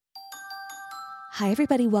Hi,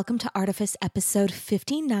 everybody. Welcome to Artifice episode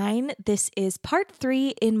 59. This is part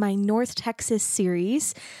 3 in my North Texas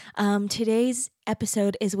series. Today's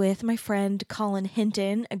episode is with my friend Colin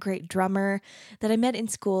Hinton, a great drummer that I met in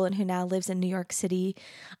school and who now lives in New York City.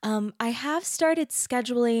 I have started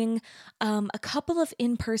scheduling a couple of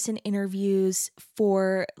in-person interviews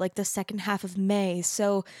for like the second half of May.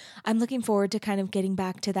 So I'm looking forward to kind of getting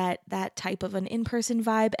back to that type of an in-person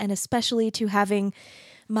vibe, and especially to having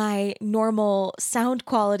my normal sound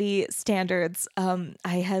quality standards.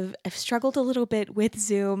 I've struggled a little bit with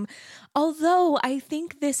Zoom, although I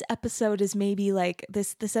think this episode is maybe like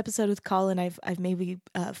this episode with Colin. I've maybe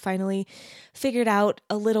finally figured out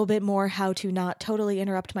a little bit more how to not totally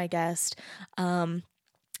interrupt my guest, and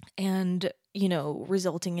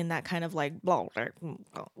resulting in that kind of like blah, blah, blah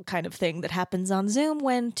kind of thing that happens on Zoom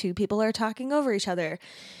when two people are talking over each other.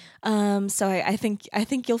 So I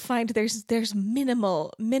think you'll find there's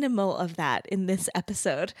minimal of that in this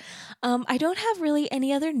episode. I don't have really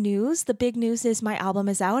any other news. The big news is my album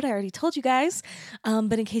is out. I already told you guys.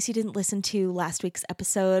 But in case you didn't listen to last week's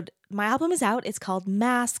episode, my album is out. It's called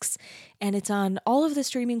Masks, and it's on all of the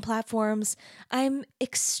streaming platforms. I'm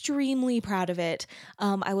extremely proud of it.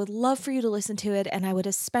 I would love for you to listen to it, and I would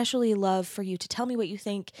especially love for you to tell me what you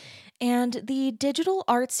think. And the digital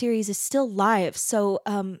art series is still live, so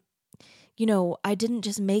I didn't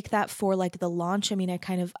just make that for like the launch. I mean, I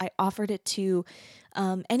offered it to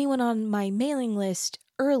anyone on my mailing list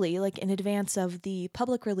early, like in advance of the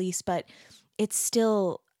public release, but it's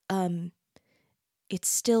still a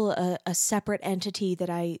separate entity that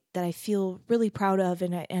I feel really proud of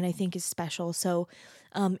and I think is special. So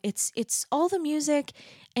it's all the music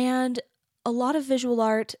and a lot of visual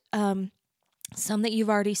art, some that you've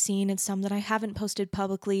already seen and some that I haven't posted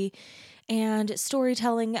publicly, and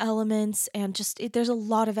storytelling elements, and there's a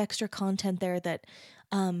lot of extra content there that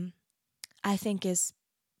I think is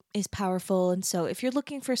powerful. And so if you're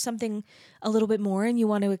looking for something a little bit more and you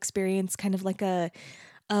want to experience kind of like a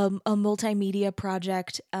multimedia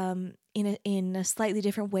project in a slightly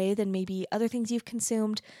different way than maybe other things you've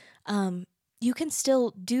consumed, you can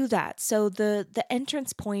still do that. So the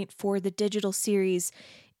entrance point for the digital series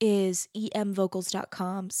is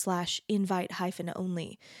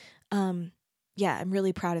emvocals.com/invite-only. Yeah, I'm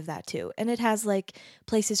really proud of that too. And it has like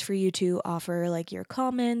places for you to offer like your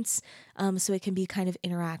comments, so it can be kind of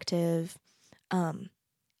interactive.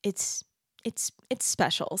 It's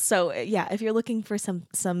special. So yeah, if you're looking for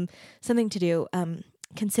something to do,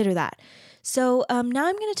 consider that. So now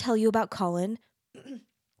I'm going to tell you about Colin.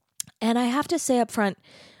 And I have to say up front,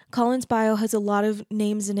 Colin's bio has a lot of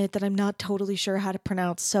names in it that I'm not totally sure how to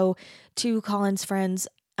pronounce. So to Colin's friends,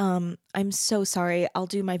 I'm so sorry. I'll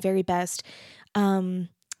do my very best.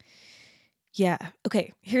 Yeah.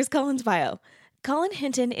 Okay. Here's Colin's bio. Colin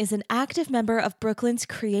Hinton is an active member of Brooklyn's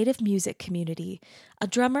creative music community. A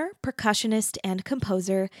drummer, percussionist, and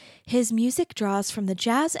composer, his music draws from the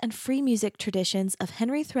jazz and free music traditions of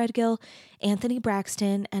Henry Threadgill, Anthony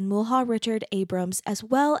Braxton, and Mulhall Richard Abrams, as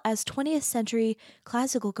well as 20th century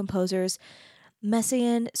classical composers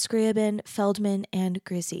Messiaen, Scriabin, Feldman, and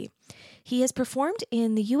Grizzy. He has performed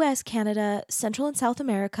in the US, Canada, Central and South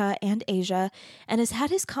America, and Asia, and has had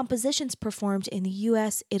his compositions performed in the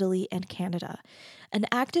US, Italy, and Canada. An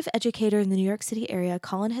active educator in the New York City area,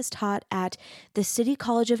 Colin has taught at the City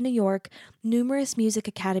College of New York, numerous music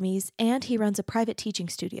academies, and he runs a private teaching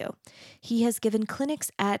studio. He has given clinics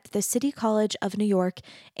at the City College of New York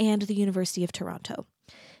and the University of Toronto.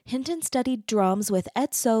 Hinton studied drums with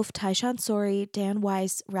Ed Sof, Tyshawn Sorey, Dan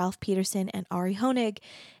Weiss, Ralph Peterson, and Ari Honig,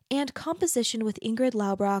 and composition with Ingrid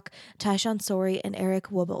Laubrock, Tyshawn Sorey, and Eric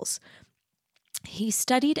Wubbles. He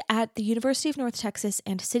studied at the University of North Texas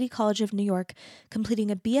and City College of New York, completing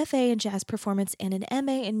a BFA in jazz performance and an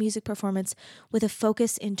MA in music performance with a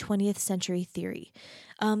focus in 20th century theory.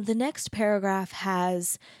 The next paragraph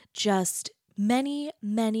has just many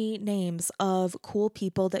names of cool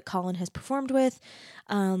people that Colin has performed with,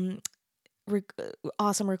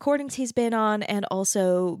 awesome recordings he's been on, and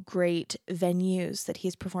also great venues that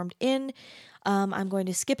he's performed in. I'm going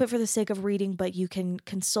to skip it for the sake of reading, but you can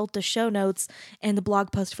consult the show notes and the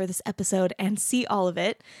blog post for this episode and see all of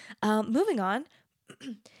it. Moving on.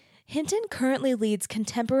 Hinton currently leads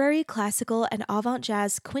contemporary, classical, and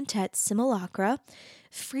avant-jazz quintet Simulacra,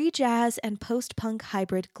 free jazz and post-punk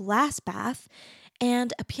hybrid Glassbath,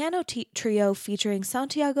 and a piano trio featuring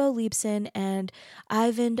Santiago Liebson and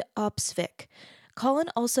Eyvind Opsvik. Colin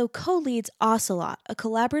also co-leads Ocelot, a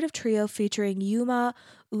collaborative trio featuring Yuma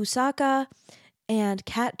Osaka and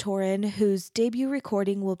Kat Torin, whose debut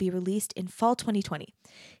recording will be released in fall 2020.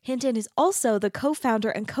 Hinton is also the co-founder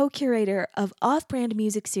and co-curator of Off-Brand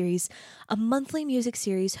Music Series, a monthly music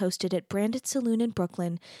series hosted at Branded Saloon in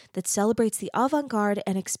Brooklyn that celebrates the avant-garde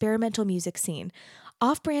and experimental music scene.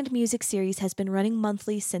 Off-Brand Music Series has been running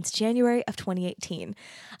monthly since January of 2018.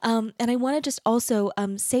 And I want to just also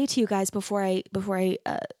say to you guys before I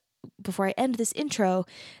end this intro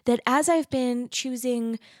that as I've been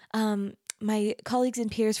choosing my colleagues and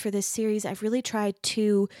peers for this series, I've really tried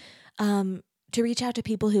to reach out to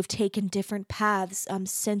people who've taken different paths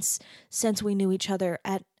since we knew each other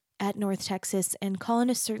at North Texas. And Colin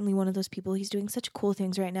is certainly one of those people. He's doing such cool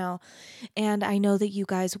things right now. And I know that you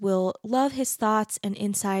guys will love his thoughts and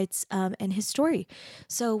insights and his story.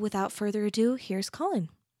 So without further ado, here's Colin.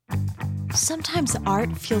 Sometimes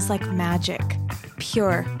art feels like magic,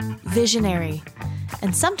 pure, visionary.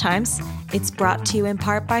 And sometimes it's brought to you in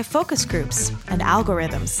part by focus groups and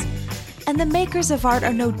algorithms. And the makers of art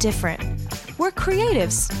are no different. We're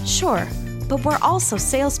creatives, sure, but we're also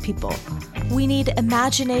salespeople. We need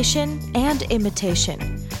imagination and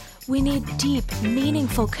imitation. We need deep,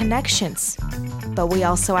 meaningful connections. But we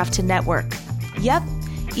also have to network. Yep,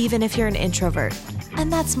 even if you're an introvert.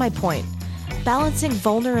 And that's my point. Balancing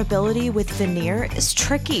vulnerability with veneer is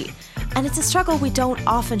tricky, and it's a struggle we don't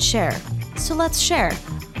often share. So let's share.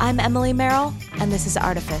 I'm Emily Merrill, and this is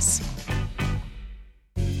Artifice.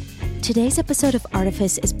 Today's episode of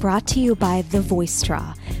Artifice is brought to you by The Voice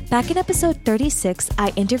Straw. Back in episode 36,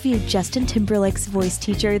 I interviewed Justin Timberlake's voice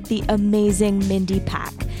teacher, the amazing Mindy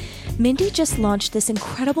Pack. Mindy just launched this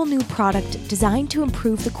incredible new product designed to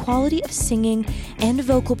improve the quality of singing and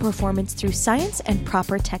vocal performance through science and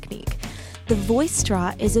proper technique. The Voice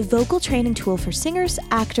Straw is a vocal training tool for singers,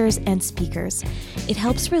 actors, and speakers. It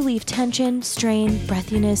helps relieve tension, strain,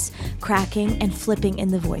 breathiness, cracking, and flipping in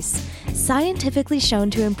the voice. Scientifically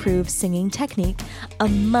shown to improve singing technique, a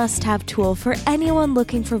must-have tool for anyone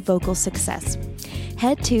looking for vocal success.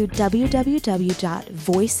 Head to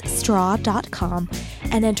www.voicestraw.com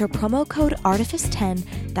and enter promo code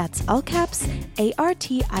ARTIFICE10, that's all caps,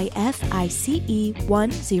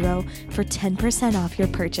 ARTIFICE10, for 10% off your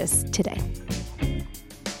purchase today.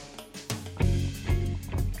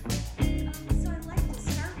 So I'd like to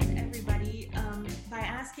start with everybody by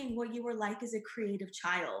asking what you were like as a creative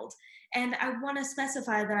child. And I want to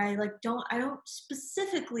specify that I don't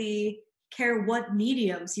specifically care what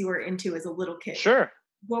mediums you were into as a little kid. Sure.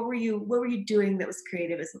 What were you doing that was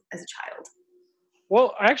creative as a child?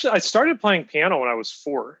 Well, actually, I started playing piano when I was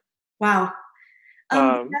 4. Wow.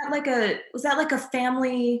 Was that like a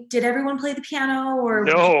family? Did everyone play the piano or?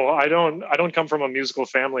 No, I don't come from a musical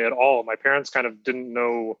family at all. My parents kind of didn't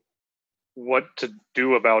know what to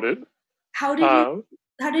do about it. How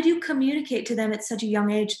did you communicate to them at such a young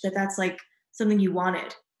age that that's like something you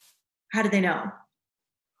wanted? How did they know?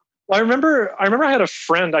 Well, I remember I had a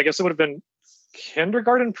friend, I guess it would have been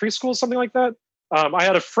kindergarten, preschool, something like that. I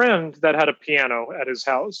had a friend that had a piano at his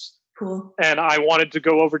house. Cool. And I wanted to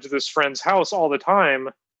go over to this friend's house all the time,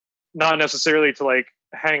 not necessarily to like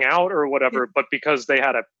hang out or whatever, but because they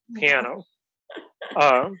had a piano.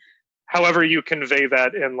 However you convey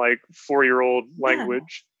that in like 4-year-old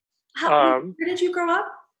language. Where did you grow up?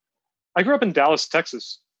 I grew up in Dallas,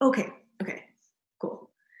 Texas. Okay. Cool.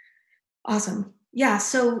 Awesome. Yeah.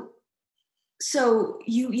 So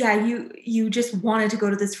you just wanted to go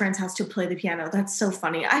to this friend's house to play the piano. That's so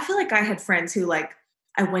funny. I feel like I had friends who like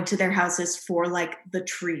I went to their houses for like the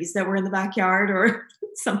trees that were in the backyard or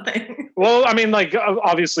something. Well, I mean, like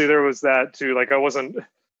obviously there was that too. Like I wasn't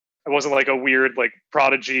like a weird like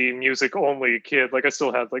prodigy music only kid. Like I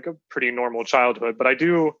still had like a pretty normal childhood, but I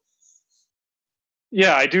do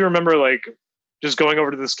remember like just going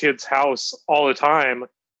over to this kid's house all the time.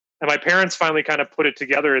 And my parents finally kind of put it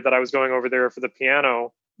together that I was going over there for the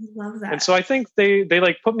piano. I love that. And so I think they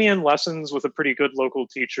like put me in lessons with a pretty good local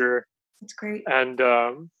teacher. That's great. And,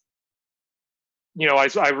 I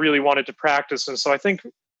really wanted to practice. And so I can't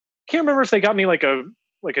remember if they got me like a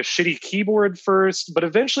shitty keyboard first, but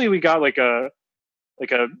eventually we got like a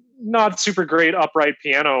not super great upright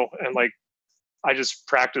piano. And like, I just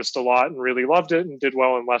practiced a lot and really loved it and did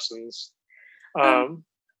well in lessons.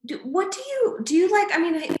 What do you like? I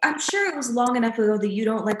mean, I'm sure it was long enough ago that you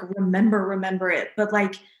don't like remember it, but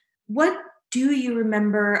like, what do you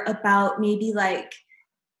remember about maybe like,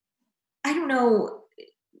 I don't know,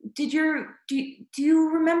 do you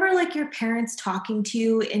remember like your parents talking to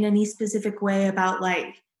you in any specific way about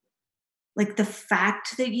like the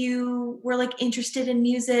fact that you were like interested in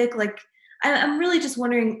music? Like, I'm really just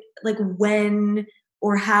wondering like when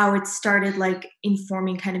or how it started like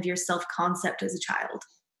informing kind of your self-concept as a child.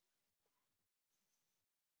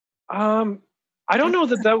 I don't know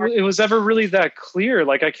that it was ever really that clear.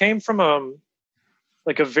 Like I came from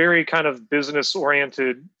like a very kind of business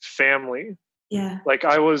oriented family. Yeah. Like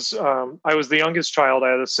I was the youngest child. I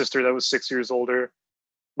had a sister that was 6 years older.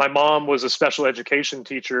 My mom was a special education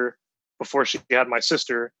teacher before she had my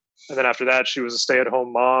sister, and then after that, she was a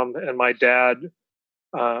stay-at-home mom. And my dad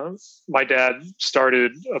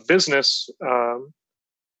started a business,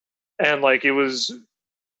 and like it was.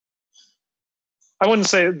 I wouldn't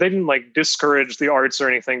say they didn't like discourage the arts or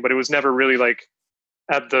anything, but it was never really like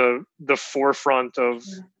at the forefront of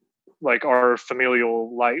like our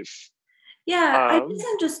familial life. Yeah, Um,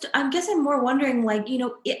 I guess I'm more wondering, like,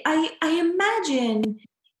 I imagine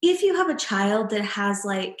if you have a child that has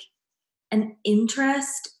like an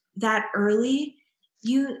interest that early,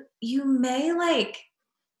 you may like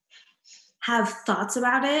have thoughts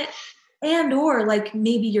about it, and or like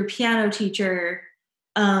maybe your piano teacher,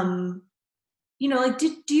 um, like,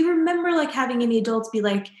 do you remember like having any adults be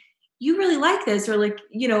like, you really like this, or like,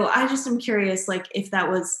 I just am curious, like, if that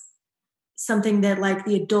was something that like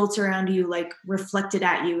the adults around you like reflected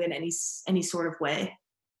at you in any sort of way.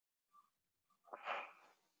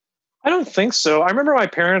 I don't think so. I remember my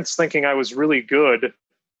parents thinking I was really good.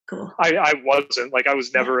 Cool. I wasn't. Like I was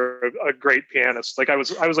Yeah. never a great pianist. Like I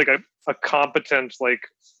was like a competent like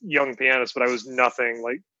young pianist, but I was nothing.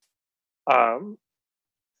 Like um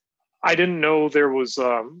I didn't know there was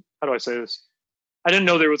how do I say this? I didn't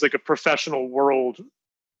know there was like a professional world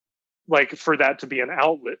like for that to be an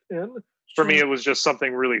outlet in. For me Sure. it was just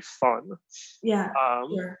something really fun. Yeah.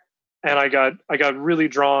 Um Sure. and I got really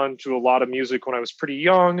drawn to a lot of music when I was pretty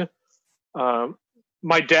young. Um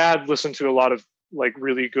my dad listened to a lot of like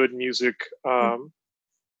really good music.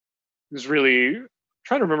 Was really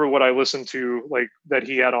trying to remember what I listened to like that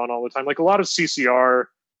he had on all the time. Like a lot of CCR,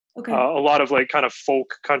 Okay. a lot of like kind of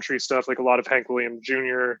folk country stuff, like a lot of Hank Williams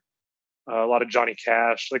Jr., a lot of Johnny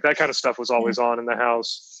Cash, like that kind of stuff was Yeah. always on in the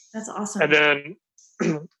house. That's And awesome.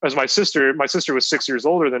 then as my sister was 6 years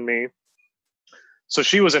older than me, so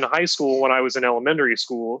she was in high school when I was in elementary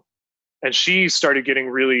school, and she started getting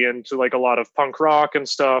really into like a lot of punk rock and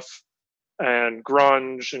stuff and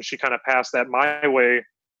grunge, and she kind of passed that my way.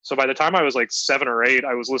 So by the time I was like 7 or 8,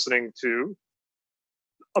 I was listening to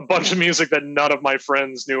a bunch Yeah. of music that none of my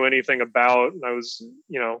friends knew anything about, and I was,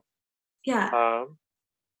 you know, Yeah. um,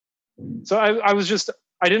 so I was just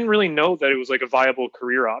I didn't really know that it was like a viable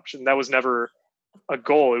career option. That was never a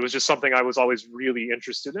goal. It was just something I was always really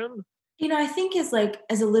interested in. I think as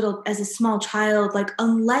a small child, like,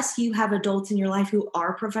 unless you have adults in your life who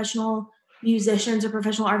are professional musicians or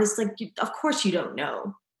professional artists, like, of course you don't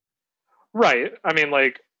know. Right. I mean,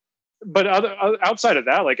 like, but outside of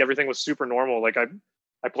that, like everything was super normal. Like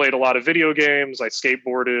I played a lot of video games. I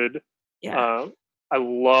skateboarded. Yeah. Uh, I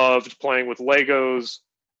loved playing with Legos.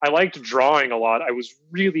 I liked drawing a lot. I was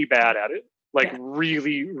really bad at it, like Yeah.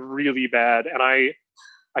 really, really bad. And I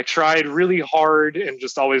tried really hard and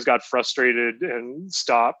just always got frustrated and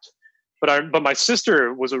stopped. But my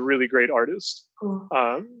sister was a really great artist. Cool.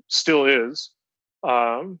 Still is.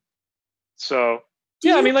 Um, so Do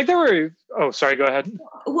yeah, I you mean, like there were. Oh, sorry. Go ahead.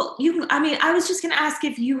 Well, I mean, I was just going to ask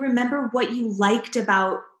if you remember what you liked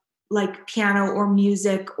about like piano or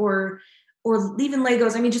music or even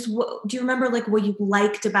Legos. I mean, just do you remember like what you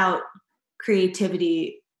liked about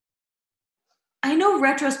creativity? I know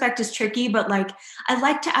retrospect is tricky, but like I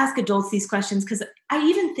like to ask adults these questions because I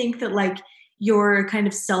even think that like your kind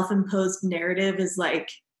of self-imposed narrative is like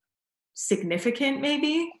significant,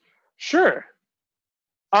 maybe Sure.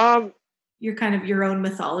 Um, your kind of your own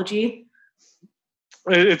mythology.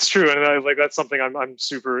 it's true, and like that's something I'm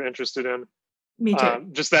super interested in. Me too.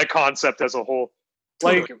 Just that concept as a whole.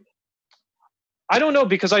 Totally. Like I don't know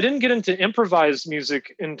because I didn't get into improvised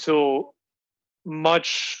music until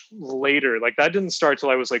much later. Like that didn't start till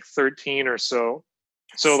I was like 13 or so.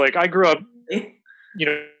 So like I grew up,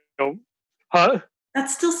 you know, huh? That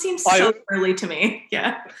still seems so I early to me.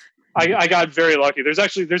 Yeah. I got very lucky.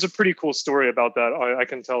 There's a pretty cool story about that. I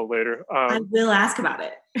can tell later. I will ask about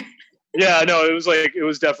it. Yeah, no, it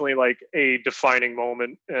was definitely like a defining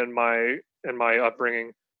moment in my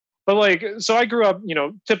upbringing. But like, so I grew up,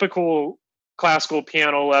 typical classical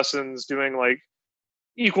piano lessons, doing like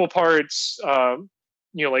equal parts,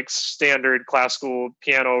 like standard classical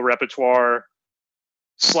piano repertoire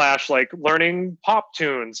slash like learning pop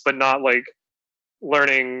tunes, but not like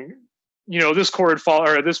learning, this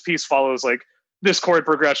or this piece follows like this chord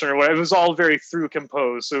progression or whatever. It was all very through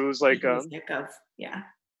composed. So it was like, Music of yeah.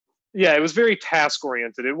 yeah, it was very task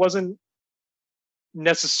oriented. It wasn't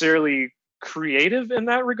necessarily creative in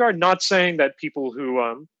that regard. Not saying that people who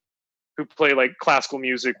who play like classical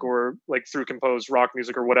music or like through composed rock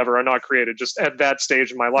music or whatever are not created. Just at that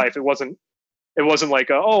stage in my life, it wasn't like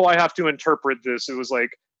oh, I have to interpret this. It was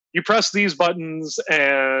like you press these buttons,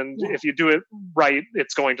 and if you do it right,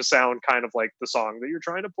 it's going to sound kind of like the song that you're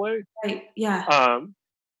trying to play. Right. Yeah.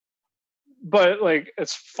 But like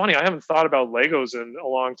it's funny, I haven't thought about Legos in a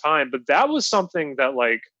long time, but that was something that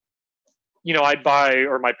like, I'd buy,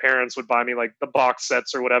 or my parents would buy me like the box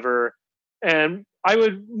sets or whatever, and I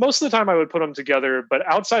would, most of the time I would put them together, but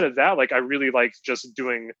outside of that, like I really liked just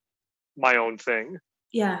doing my own thing.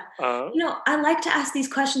 Yeah. I like to ask these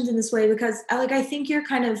questions in this way because I think you're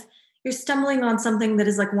stumbling on something that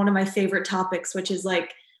is like one of my favorite topics, which is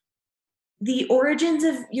like the origins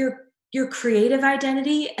of your creative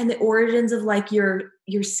identity and the origins of like your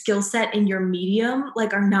skill set and your medium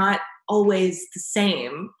like are not always the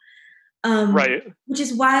same. Right. Which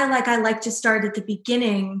is why like I like to start at the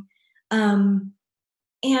beginning.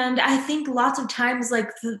 And I think lots of times like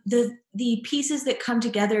the pieces that come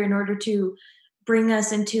together in order to bring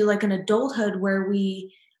us into like an adulthood where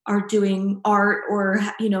we are doing art or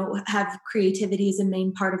have creativity as a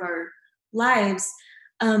main part of our lives,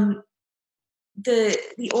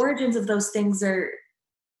 the origins of those things are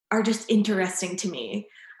just interesting to me.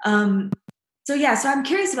 So I'm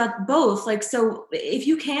curious about both. Like, so if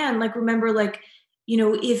you can like remember like,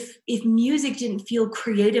 if music didn't feel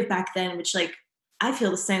creative back then, which like I feel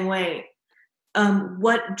the same way.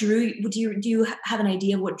 What drew you? Do you have an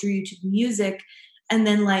idea of what drew you to music? And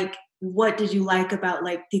then like, what did you like about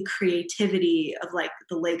like the creativity of like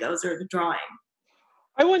the Legos or the drawing?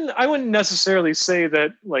 I wouldn't necessarily say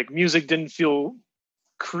that like music didn't feel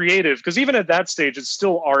creative, because even at that stage it's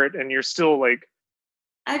still art, and you're still like,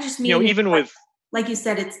 I just mean even with, like you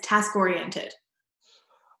said, it's task oriented.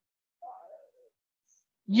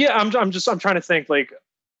 Yeah, I'm trying to think like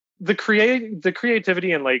the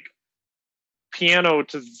creativity and like piano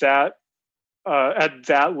to that at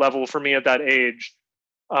that level for me at that age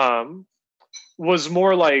was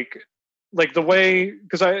more like the way,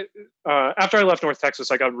 because I after I left North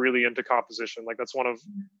Texas, I got really into composition. Like that's one of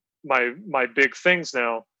my big things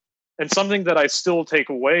now, and something that I still take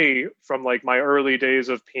away from like my early days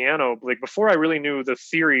of piano, like before I really knew the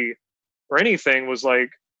theory or anything, was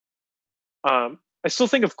like I still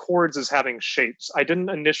think of chords as having shapes. I didn't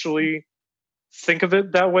initially think of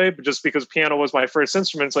it that way, but just because piano was my first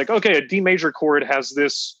instrument, it's like, okay, a D major chord has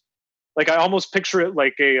this, like I almost picture it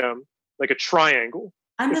like a triangle.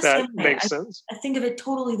 I'm if the that same way. makes sense. I think of it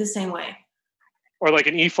totally the same way. Or like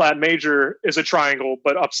an E flat major is a triangle,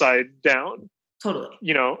 but upside down. Totally.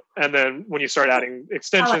 And then when you start adding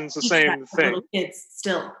extensions, the same thing. Kids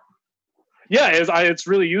still. Yeah, it's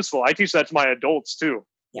really useful. I teach that to my adults too.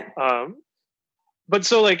 Yeah. But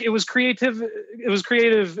so like it was creative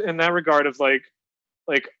in that regard of like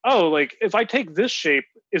oh, like if I take this shape,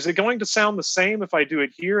 is it going to sound the same if I do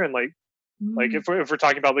it here? And like if we're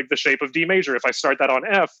talking about like the shape of D major, if I start that on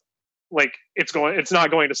F, like it's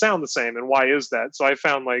not going to sound the same. And why is that? So I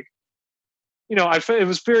found like, it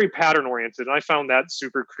was very pattern oriented, and I found that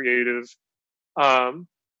super creative.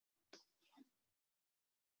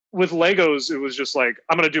 With Legos, it was just like,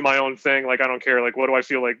 I'm going to do my own thing. Like, I don't care. Like, what do I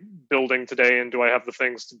feel like building today? And do I have the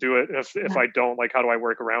things to do it? If I don't, like, how do I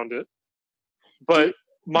work around it? But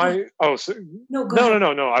no. I was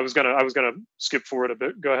gonna skip forward a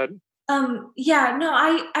bit. Go ahead. I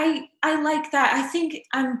like that. I think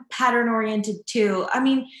I'm pattern oriented too. I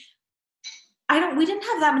mean, we didn't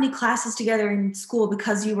have that many classes together in school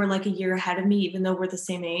because you were like a year ahead of me, even though we're the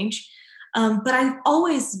same age. But I've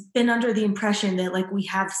always been under the impression that like we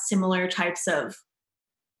have similar types of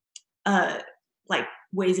like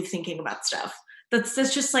ways of thinking about stuff. That's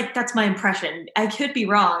just like, that's my impression. I could be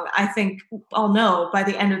wrong. I think I'll know by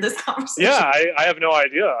the end of this conversation. Yeah, I have no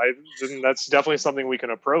idea. That's definitely something we can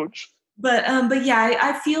approach. But yeah,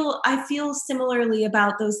 I feel similarly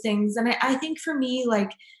about those things. And I think for me,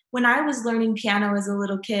 like when I was learning piano as a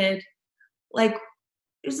little kid, like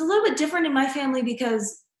it was a little bit different in my family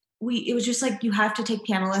because it was just like, you have to take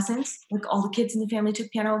piano lessons. Like all the kids in the family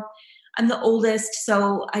took piano. I'm the oldest,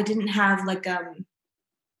 so I didn't have like, I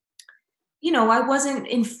wasn't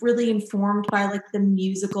really informed by like the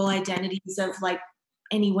musical identities of like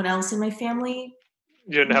anyone else in my family.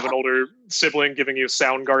 You didn't have an older sibling giving you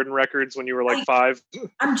Soundgarden records when you were like 5?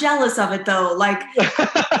 I'm jealous of it though. Like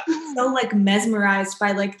so like mesmerized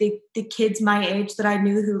by like the kids my age that I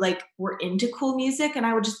knew who like were into cool music. And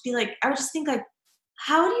I would just think like,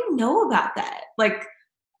 how do you know about that? Like,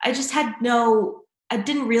 I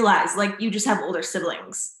didn't realize like you just have older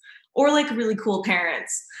siblings or like really cool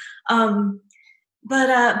parents.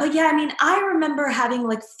 But yeah, I mean, I remember having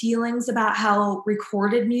like feelings about how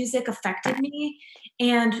recorded music affected me,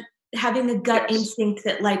 and having the gut Yes. instinct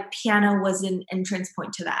that like piano was an entrance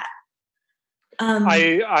point to that. Um,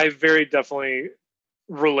 I very definitely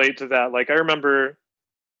relate to that. Like I remember,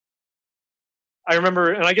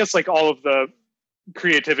 and I guess like all of the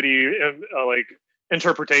creativity and like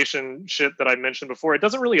interpretation shit that I mentioned before, it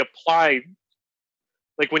doesn't really apply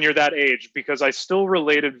like when you're that age, because I still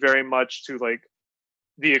related very much to like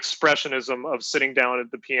the expressionism of sitting down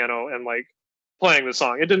at the piano and like playing the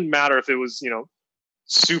song. It didn't matter if it was,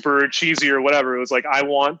 super cheesy or whatever. It was like, I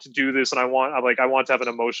want to do this, and I want to have an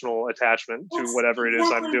emotional attachment to that's whatever it is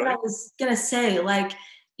I'm exactly what I doing. was gonna say. Like,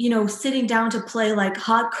 sitting down to play like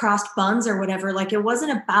hot crossed buns or whatever, like it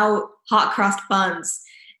wasn't about hot crossed buns.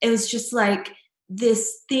 It was just like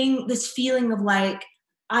this feeling of like,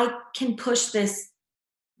 I can push this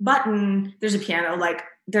button. There's a piano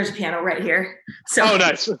right here. So Oh,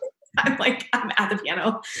 nice. I'm at the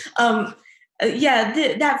piano. Um,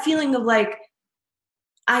 yeah, that feeling of like,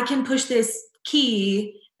 I can push this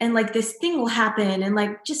key and like this thing will happen, and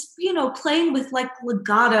like just playing with like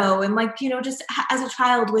legato, and like just as a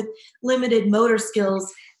child with limited motor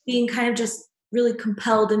skills, being kind of just really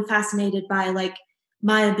compelled and fascinated by like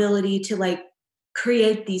my ability to like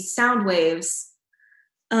create these sound waves.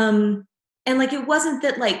 um and like it wasn't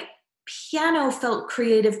that like piano felt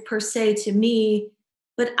creative per se to me,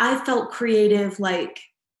 but I felt creative like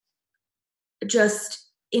just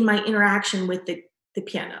in my interaction with the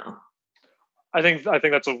piano. I think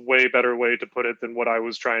that's a way better way to put it than what I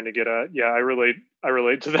was trying to get at. Yeah, I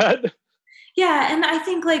relate to that. Yeah, and I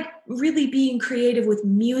think like really being creative with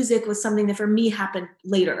music was something that for me happened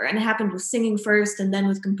later, and it happened with singing first and then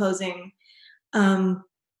with composing. Um,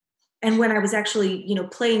 and when I was actually,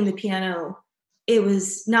 playing the piano, it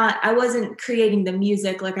was not, I wasn't creating the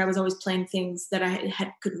music, like I was always playing things that I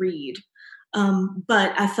could read.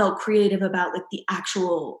 But I felt creative about like the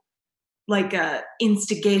actual like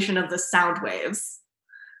instigation of the sound waves.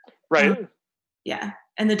 Um, Right. yeah,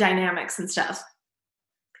 and the dynamics and stuff.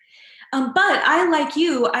 But I, like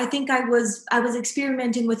you, I think I was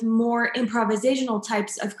experimenting with more improvisational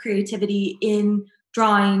types of creativity in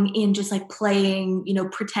drawing, in just like playing,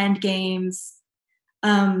 pretend games.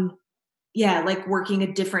 Um, yeah, like working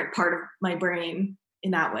a different part of my brain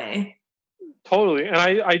in that way. Totally. And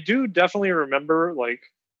I do definitely remember like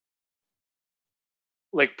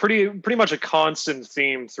pretty much a constant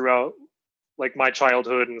theme throughout like my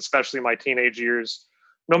childhood and especially my teenage years.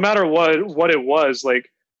 No matter what it was, like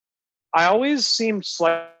I always seemed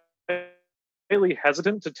slightly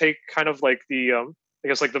hesitant to take kind of like the I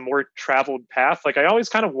guess like the more traveled path. Like I always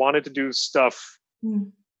kind of wanted to do stuff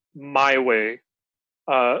Mm. my way.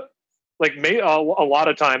 Uh like a lot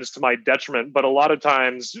of times to my detriment, but a lot of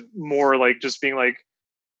times more like just being like,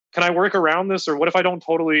 can I work around this, or what if I don't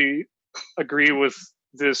totally agree with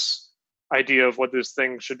this idea of what this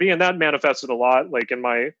thing should be? And that manifested a lot like in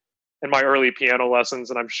my early piano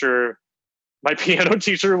lessons, and I'm sure my piano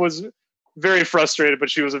teacher was very frustrated,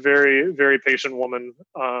 but she was a very very patient woman.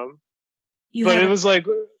 You But had it a was like,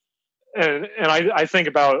 and I think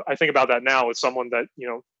about that now with someone that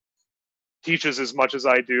teaches as much as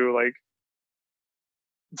I do. Like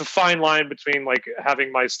the fine line between like having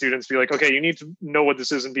my students be like, okay, you need to know what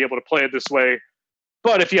this is and be able to play it this way,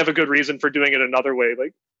 but if you have a good reason for doing it another way,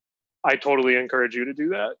 like I totally encourage you to do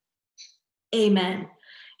that. amen.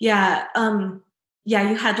 Yeah. Yeah,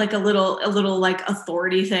 you had like a little like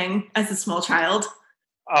authority thing as a small child.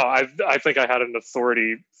 Oh, I think I had an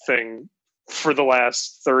authority thing for the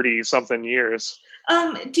last 30 something years.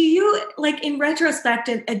 Do you like in retrospect,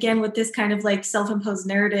 and again with this kind of like self-imposed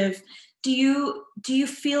narrative, do you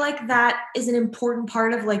feel like that is an important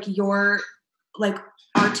part of like your like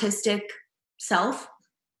artistic self?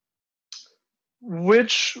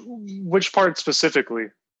 Which part specifically?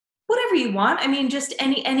 Whatever you want. I mean, just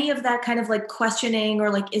any of that kind of like questioning, or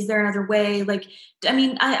like, is there another way? Like, I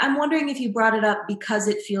mean, I'm wondering if you brought it up because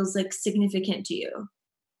it feels like significant to you.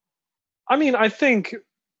 I mean, I think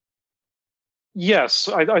yes,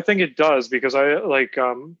 I think it does, because I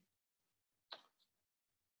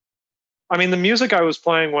mean, the music I was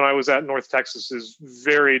playing when I was at North Texas is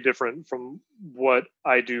very different from what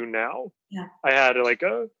I do now. Yeah. I had like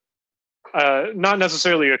a not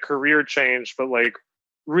necessarily a career change, but like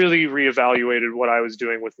really reevaluated what I was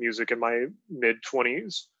doing with music in my mid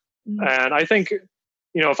 20s. Mhm. And I think,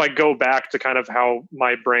 if I go back to kind of how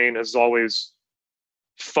my brain has always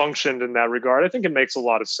functioned in that regard, I think it makes a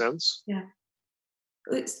lot of sense. Yeah.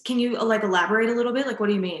 Can you like elaborate a little bit? Like, what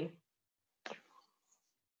do you mean?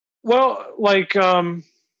 Well, like I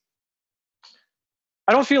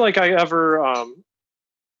don't feel like I ever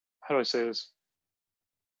how do I say this?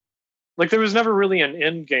 Like there was never really an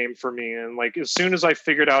end game for me, and like as soon as I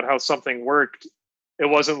figured out how something worked, it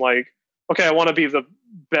wasn't like, okay, I want to be the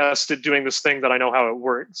best at doing this thing that I know how it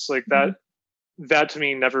works. Like that to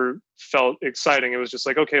me never felt exciting. It was just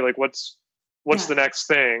like, okay, like what's Yeah. the next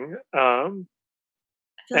thing? I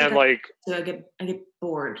feel And so I get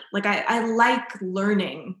bored. Like I like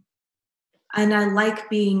learning, and I like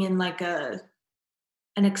being in like an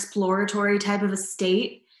exploratory type of a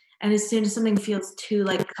state. And as soon as something feels too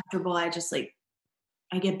like comfortable, I just like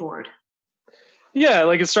I get bored. yeah,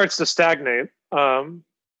 like it starts to stagnate. And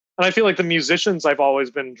I feel like the musicians I've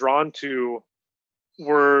always been drawn to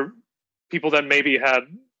were people that maybe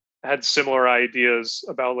had similar ideas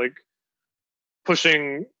about like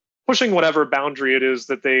pushing whatever boundary it is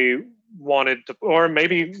that they wanted to, or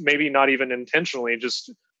maybe not even intentionally,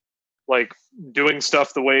 just like doing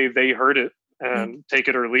stuff the way they heard it and take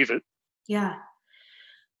it or leave it. Yeah.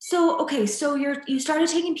 So okay, so you started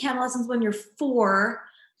taking piano lessons when you're 4.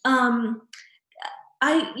 I'm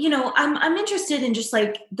interested in just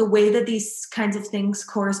like the way that these kinds of things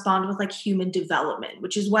correspond with like human development,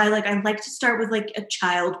 which is why like I like to start with like a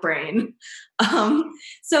child brain.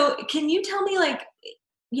 So can you tell me like,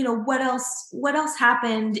 what else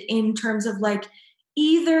happened in terms of like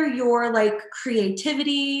either your like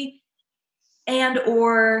creativity and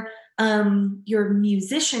or your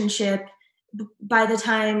musicianship by the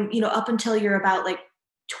time, up until you're about like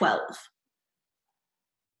 12?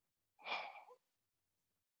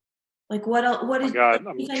 Like what else? What Oh is?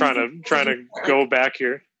 my God, I'm trying to go back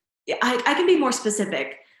here. Yeah, I can be more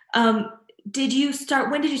specific. Did you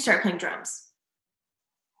start? When did you start playing drums?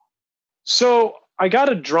 So I got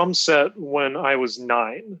a drum set when I was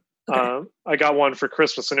 9. Okay. I got one for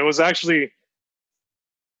Christmas, and it was actually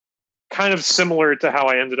kind of similar to how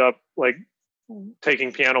I ended up like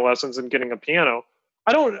taking piano lessons and getting a piano.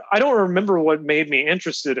 I don't remember what made me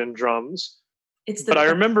interested in drums, but I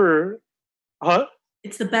remember, huh?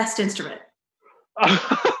 It's the best instrument.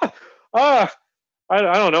 I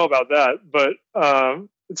don't know about that, but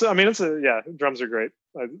drums are great.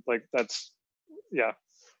 Yeah.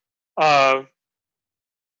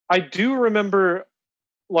 I do remember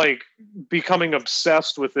like becoming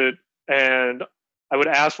obsessed with it, and I would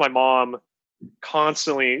ask my mom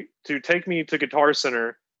constantly to take me to Guitar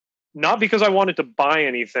Center, not because I wanted to buy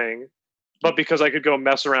anything, but because I could go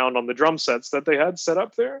mess around on the drum sets that they had set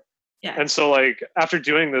up there. Yeah. And so like after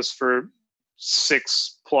doing this for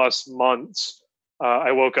 6+ months,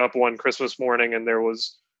 I woke up one Christmas morning and there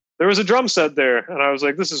was a drum set there, and I was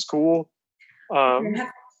like, this is cool. I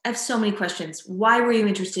have so many questions. Why were you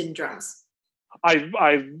interested in drums?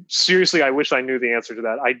 I seriously, I wish I knew the answer to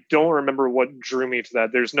that. I don't remember what drew me to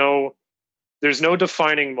that. There's no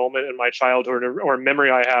defining moment in my childhood or memory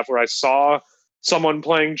I have where I saw someone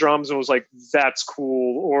playing drums and was like, that's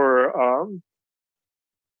cool. Or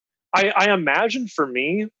I imagine for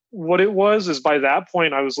me what it was is by that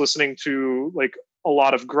point I was listening to like a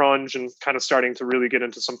lot of grunge and kind of starting to really get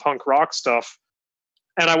into some punk rock stuff,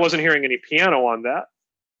 and I wasn't hearing any piano on that.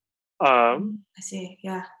 I see.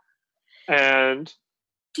 Yeah. And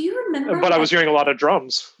do you remember? But I was hearing a lot of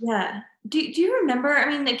drums. Yeah. Do you remember? I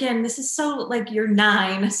mean, again, this is so like you're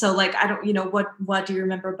 9, so like I don't, what do you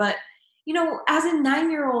remember? But as a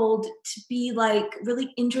 9-year-old to be like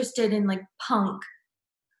really interested in like punk,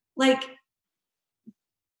 like,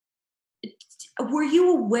 were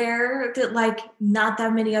you aware that like not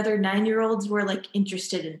that many other 9-year-olds were like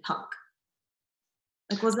interested in punk?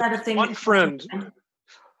 Like, was that a thing?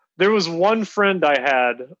 There was one friend I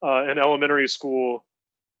had in elementary school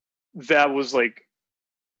that was like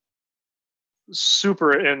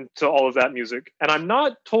super into all of that music, and I'm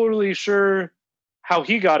not totally sure how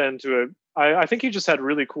he got into it. I think he just had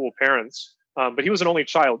really cool parents, but he was an only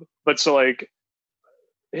child. But so like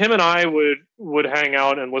him and I would hang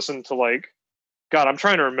out and listen to like, God, I'm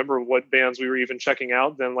trying to remember what bands we were even checking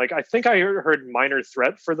out then. Like I think I heard Minor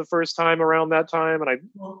Threat for the first time around that time, and I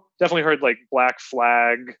definitely heard like Black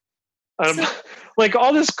Flag, like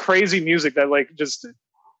all this crazy music that like just.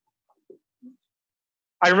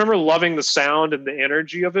 I remember loving the sound and the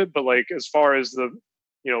energy of it, but like as far as the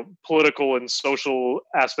political and social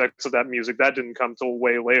aspects of that music, that didn't come till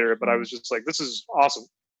way later. But I was just like, this is awesome.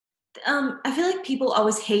 I feel like people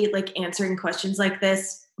always hate like answering questions like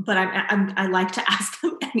this, but I like to ask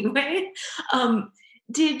them anyway.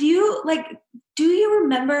 Do you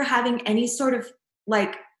remember having any sort of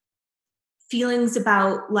like feelings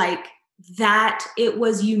about like that it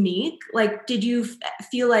was unique? Like, did you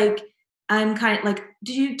feel like I'm kind of like,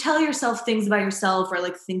 did you tell yourself things about yourself or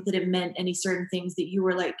like think that it meant any certain things that you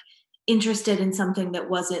were like interested in something that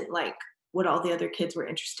wasn't like what all the other kids were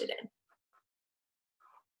interested in?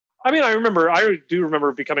 I mean, I do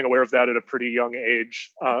remember becoming aware of that at a pretty young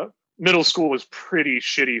age. Middle school was pretty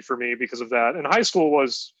shitty for me because of that, and high school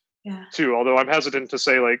was too. Although I'm hesitant to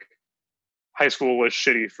say like high school was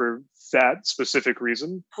shitty for that specific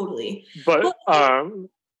reason. Totally. But well,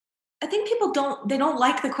 I think people don't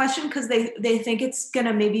like the question because they think it's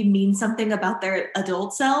gonna maybe mean something about their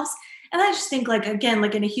adult selves. And I just think like, again,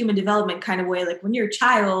 like in a human development kind of way, like when you're a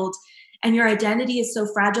child and your identity is so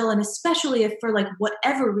fragile, and especially if for like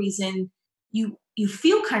whatever reason you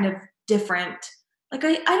feel kind of different, like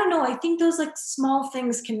I don't know, I think those like small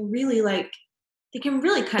things can really like, they can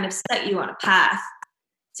really kind of set you on a path.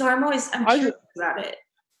 So I'm curious about it.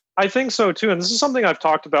 I think so too, and this is something I've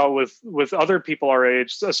talked about with other people our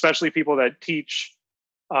age, especially people that teach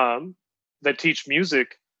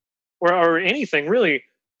music or anything really.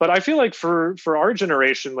 But I feel like for our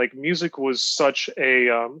generation, like music was such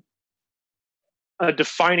a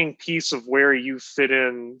defining piece of where you fit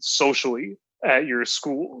in socially at your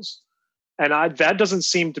schools, and that doesn't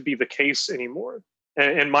seem to be the case anymore.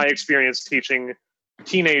 In my experience teaching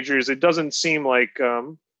teenagers, it doesn't seem like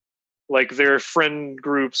their friend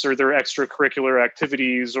groups or their extracurricular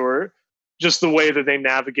activities or just the way that they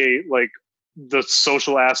navigate like the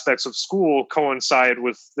social aspects of school coincide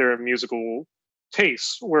with their musical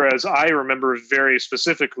tastes. Whereas I remember very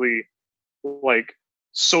specifically like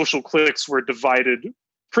social cliques were divided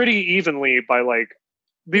pretty evenly by like,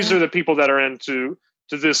 these are the people that are into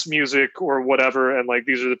this music or whatever. And like,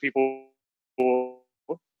 these are the people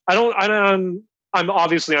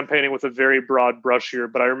I'm painting with a very broad brush here,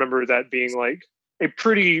 but I remember that being like a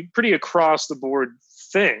pretty across the board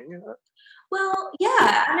thing. Well,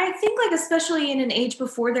 yeah. And I think like, especially in an age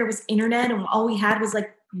before there was internet and all we had was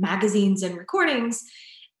like magazines and recordings,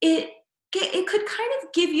 it could kind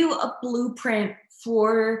of give you a blueprint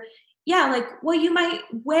for, like what you might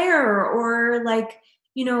wear or like,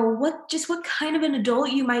 you know, what kind of an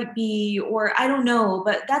adult you might be, or I don't know.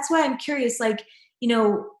 But that's why I'm curious, like, you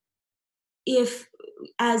know, if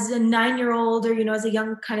as a 9-year-old or, you know, as a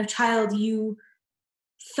young kind of child, you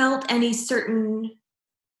felt any certain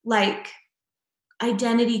like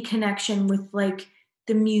identity connection with like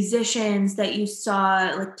the musicians that you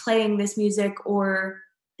saw like playing this music or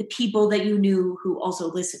the people that you knew who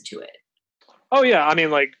also listened to it. Oh yeah. I mean,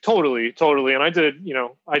 like totally. And I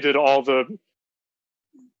did all the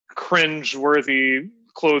cringe-worthy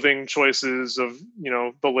clothing choices of, you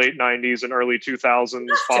know, the late 90s and early 2000s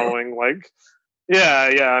following like,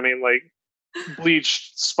 I mean, like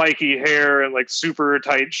bleached spiky hair and like super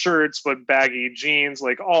tight shirts but baggy jeans,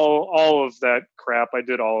 like all of that crap. I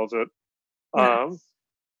did all of it.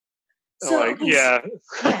 So like I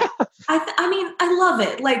mean, I love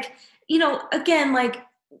it. Like, you know, again, like,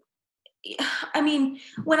 I mean,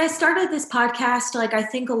 when I started this podcast, like I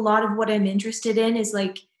think a lot of what I'm interested in is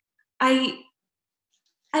like I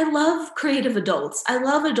love creative adults. I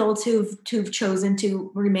love adults who've chosen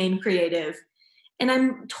to remain creative. And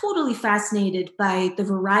I'm totally fascinated by the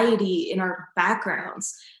variety in our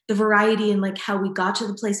backgrounds, the variety in like how we got to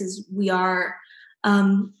the places we are.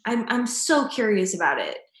 I'm so curious about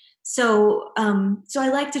it. So I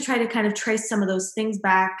like to try to kind of trace some of those things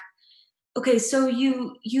back. Okay, so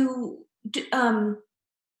you around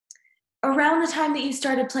the time that you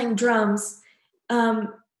started playing drums,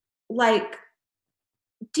 like,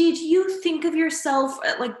 did you think of yourself,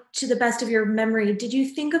 like to the best of your memory, did you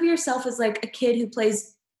think of yourself as like a kid who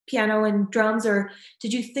plays piano and drums, or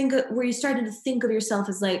were you starting to think of yourself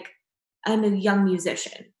as like, I'm a young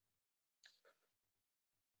musician?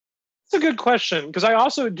 That's a good question, because I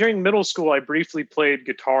also during middle school I briefly played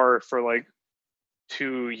guitar for like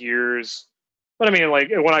 2 years. But I mean, like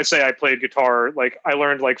when I say I played guitar, like I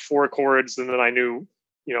learned like 4 chords and then I knew,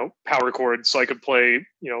 you know, power chords so I could play,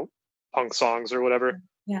 you know, punk songs or whatever.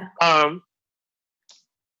 Yeah.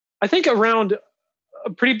 I think around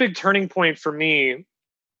a pretty big turning point for me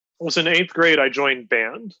was in 8th grade. I joined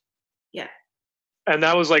band. Yeah. And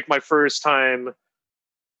that was like my first time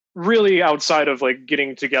really outside of like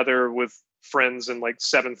getting together with friends in like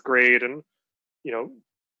 7th grade and, you know,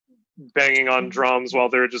 banging on drums while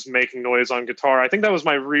they're just making noise on guitar. I think that was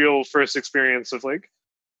my real first experience of like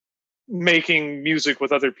making music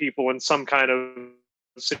with other people in some kind of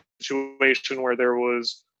situation where there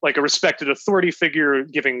was like a respected authority figure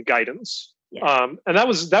giving guidance. Yeah. And that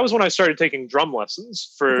was when I started taking drum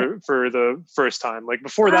lessons for the first time. Like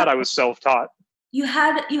before that, I was self-taught. You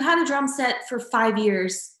had a drum set for 5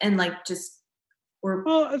 years and like just were.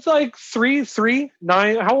 Well, it's like 3,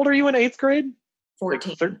 9. How old are you in 8th grade?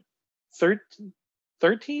 14. Like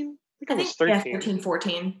 13? I think I was 13. Yeah, 13,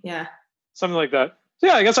 14. Yeah. Something like that. So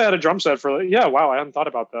yeah, I guess I had a drum set for yeah. Wow, I hadn't thought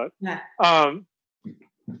about that. Yeah.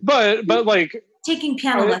 But like taking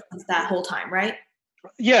piano lessons that whole time, right?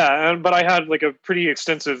 Yeah, but I had like a pretty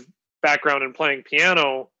extensive background in playing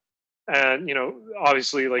piano, and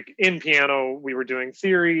obviously, like in piano, we were doing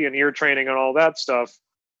theory and ear training and all that stuff.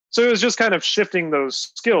 So it was just kind of shifting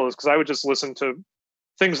those skills, because I would just listen to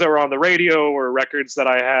things that were on the radio or records that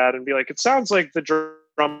I had and be like, it sounds like the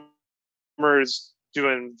drummer's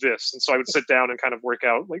doing this. And so I would sit down and kind of work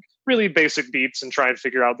out like really basic beats and try and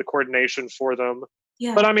figure out the coordination for them.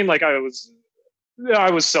 Yeah. But I mean, like I was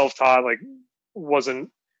self-taught, like wasn't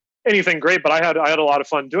anything great, but I had a lot of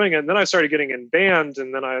fun doing it. And then I started getting in band,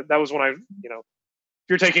 and then that was when if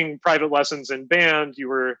you're taking private lessons in band, you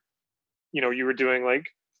were doing like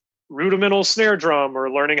rudimental snare drum, or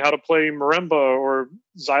learning how to play marimba or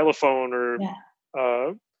xylophone or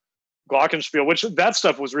glockenspiel, which that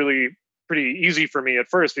stuff was really pretty easy for me at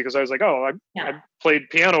first, because I was like, I played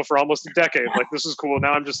piano for almost a decade. Like, this is cool.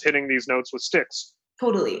 Now I'm just hitting these notes with sticks.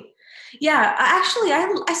 Totally. Yeah. Actually,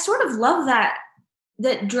 I sort of love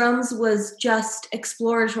that drums was just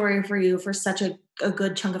exploratory for you for such a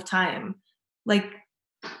good chunk of time. Like,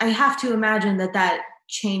 I have to imagine that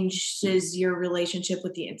changes your relationship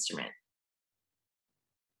with the instrument.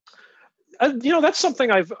 That's something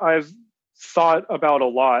I've thought about a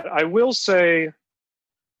lot. I will say,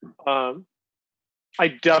 I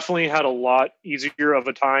definitely had a lot easier of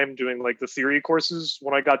a time doing like the theory courses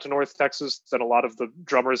when I got to North Texas than a lot of the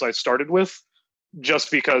drummers I started with, just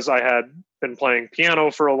because I had been playing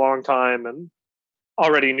piano for a long time and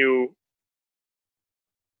already knew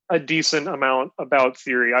a decent amount about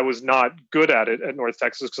theory. I was not good at it at North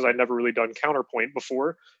Texas because I'd never really done counterpoint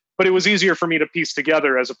before, but it was easier for me to piece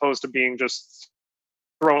together as opposed to being just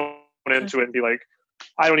thrown into it and be like,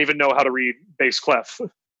 I don't even know how to read bass clef.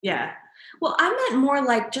 Yeah. Well, I meant more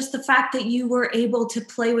like just the fact that you were able to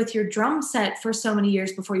play with your drum set for so many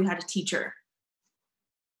years before you had a teacher.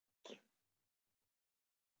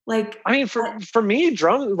 Like, I mean, for me,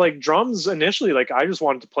 drums initially, like I just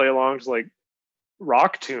wanted to play along to like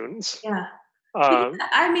rock tunes. Yeah.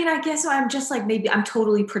 I mean, I guess I'm just like, maybe I'm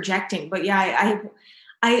totally projecting, but yeah,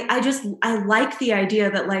 I like the idea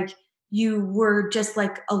that like you were just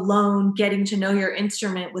like alone getting to know your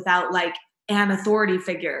instrument without like an authority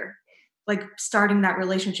figure, like starting that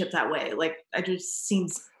relationship that way. Like, it just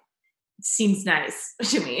seems nice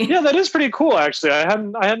to me. Yeah, that is pretty cool. Actually,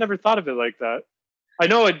 I had never thought of it like that. I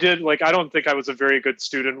know it did. Like, I don't think I was a very good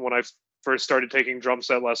student when I first started taking drum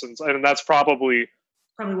set lessons, and that's probably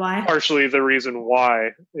why. Partially the reason why.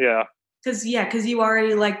 Yeah. Because you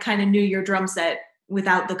already like kind of knew your drum set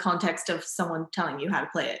without the context of someone telling you how to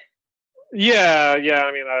play it. Yeah.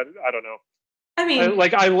 I mean, I don't know. I mean,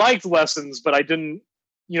 I liked lessons, but I didn't.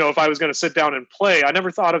 If I was going to sit down and play, I never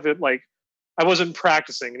thought of it like I wasn't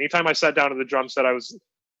practicing. Anytime I sat down to the drum set, I was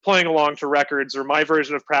playing along to records, or my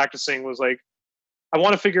version of practicing was like, I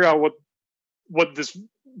want to figure out what this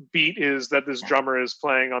beat is that this drummer is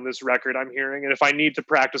playing on this record I'm hearing. And if I need to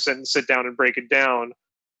practice it and sit down and break it down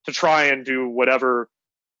to try and do whatever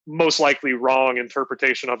most likely wrong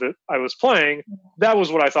interpretation of it I was playing, that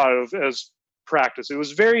was what I thought of as practice. It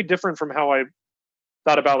was very different from how I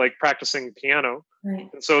thought about like practicing piano. Right.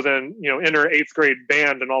 And so then, enter 8th grade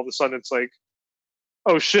band, and all of a sudden it's like,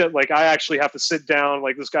 oh shit, like I actually have to sit down,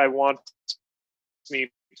 like this guy wants me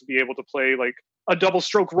to be able to play like a double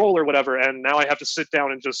stroke roll or whatever, and now I have to sit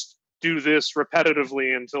down and just do this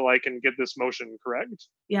repetitively until I can get this motion correct.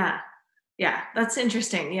 Yeah, that's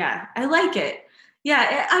interesting. Yeah, I like it.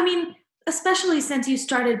 Yeah, I mean, especially since you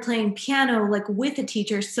started playing piano like with a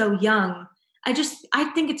teacher so young, I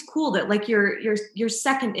think it's cool that like your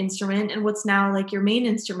second instrument and what's now like your main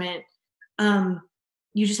instrument,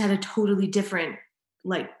 you just had a totally different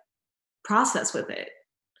like process with it.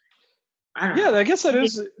 I don't know. Yeah, I guess that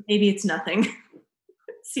is. Maybe it's nothing.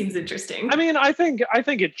 Seems interesting. I mean, I think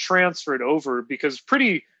it transferred over, because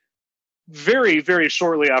very, very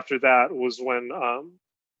shortly after that was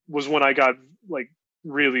when I got like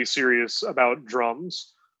really serious about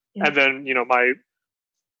drums. Yeah. And then,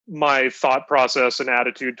 my thought process and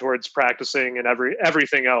attitude towards practicing and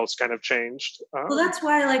everything else kind of changed. Well, that's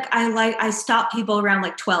why I stop people around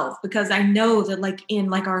like 12, because I know that like in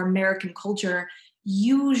like our American culture,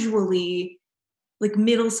 usually like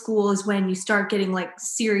middle school is when you start getting like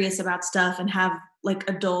serious about stuff and have like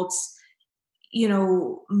adults,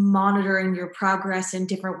 monitoring your progress in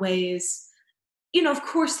different ways. Of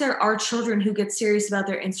course there are children who get serious about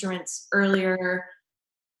their instruments earlier,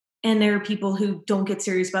 and there are people who don't get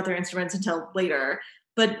serious about their instruments until later.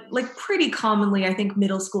 But like pretty commonly, I think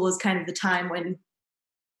middle school is kind of the time when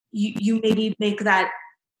you maybe make that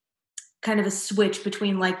kind of a switch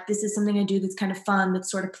between like, this is something I do that's kind of fun,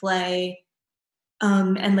 that's sort of play,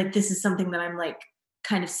 and like, this is something that I'm like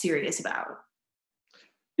kind of serious about?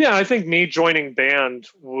 Yeah, I think me joining band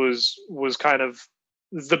was kind of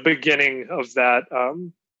the beginning of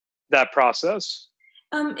that process.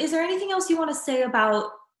 Is there anything else you want to say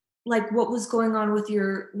about like what was going on with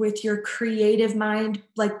your creative mind,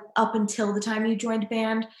 like up until the time you joined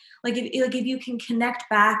band? Like if you can connect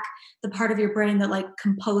back the part of your brain that like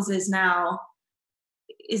composes now,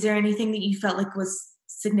 is there anything that you felt like was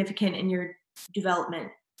significant in your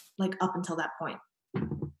development, like up until that point?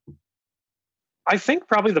 I think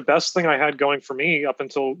probably the best thing I had going for me up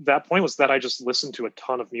until that point was that I just listened to a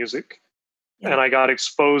ton of music. Yeah. And I got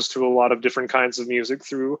exposed to a lot of different kinds of music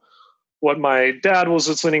through what my dad was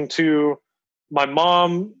listening to. My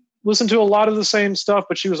mom listened to a lot of the same stuff,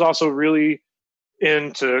 but she was also really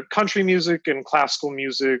into country music and classical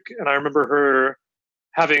music. And I remember her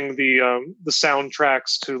having the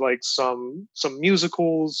soundtracks to like some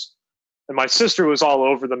musicals. And my sister was all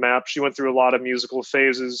over the map. She went through a lot of musical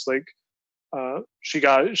phases. Like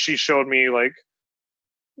she showed me like,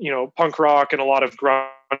 punk rock and a lot of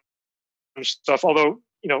grunge stuff. Although,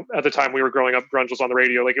 at the time we were growing up, grunge was on the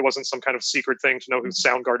radio. Like it wasn't some kind of secret thing to know who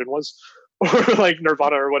Soundgarden was or like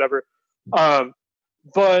Nirvana or whatever.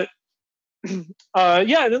 But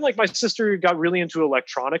yeah, and then like my sister got really into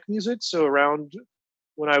electronic music. So around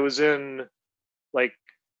when I was in like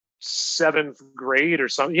 7th grade or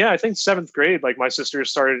something, yeah, I think 7th grade, like my sister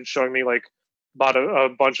started showing me like bought a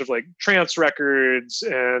bunch of like trance records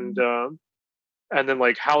and then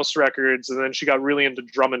like house records, and then she got really into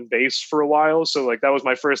drum and bass for a while. So like that was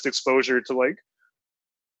my first exposure to like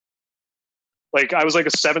I was like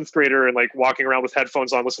a 7th grader and like walking around with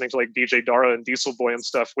headphones on listening to like DJ Dara and Diesel Boy and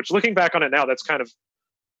stuff, which looking back on it now, that's kind of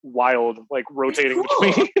wild, like rotating cool.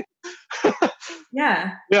 between.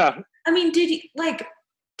 Yeah. Yeah. I mean,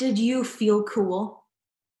 did you feel cool?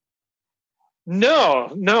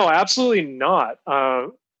 No, absolutely not.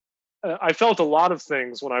 I felt a lot of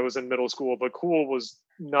things when I was in middle school, but cool was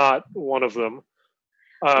not one of them.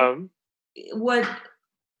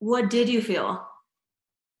 What did you feel?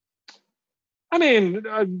 I mean,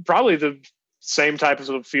 probably the same types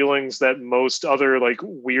of feelings that most other like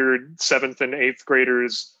weird 7th and 8th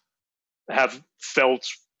graders have felt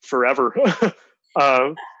forever.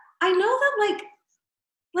 I know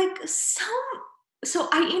that so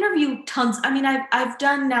I interview tons. I mean, I've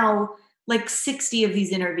done now like 60 of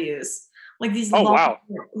these interviews, like these wow.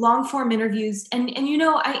 long form interviews. And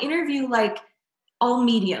I interview like all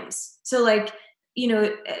mediums. So like,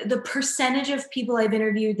 the percentage of people I've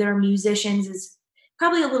interviewed that are musicians is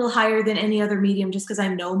probably a little higher than any other medium just because I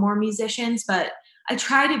know more musicians, but I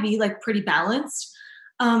try to be like pretty balanced.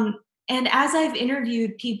 And as I've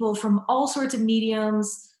interviewed people from all sorts of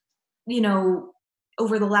mediums,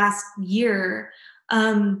 over the last year,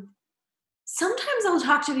 sometimes I'll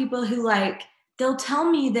talk to people who like, they'll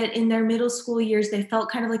tell me that in their middle school years, they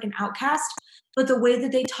felt kind of like an outcast, but the way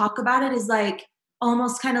that they talk about it is like,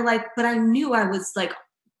 almost kind of like, but I knew I was like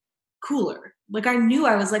cooler. Like I knew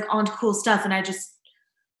I was like on to cool stuff. And I just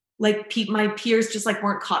like my peers just like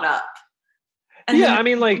weren't caught up. And yeah. I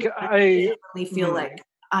mean, like I feel like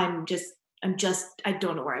I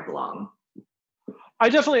don't know where I belong. I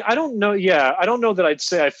don't know. Yeah. I don't know that I'd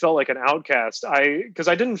say I felt like an outcast. Cause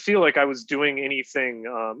I didn't feel like I was doing anything,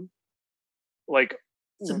 like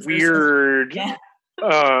weird. Yeah.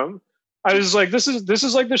 I was like, this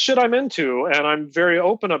is like the shit I'm into, and I'm very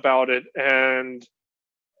open about it. And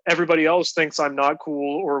everybody else thinks I'm not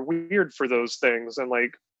cool or weird for those things. And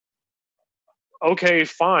like, okay,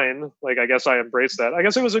 fine. Like, I guess I embrace that. I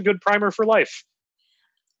guess it was a good primer for life.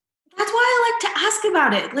 That's why I like to ask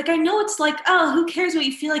about it. Like, I know it's like, oh, who cares what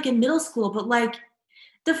you feel like in middle school? But like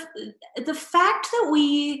the fact that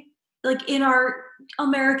we like in our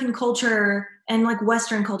American culture and like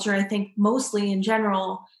Western culture, I think mostly in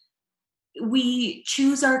general, we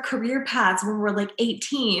choose our career paths when we're like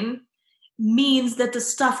 18 means that the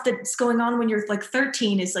stuff that's going on when you're like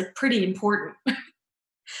 13 is like pretty important.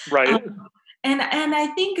 Right. And I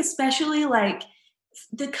think especially like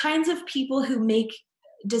the kinds of people who make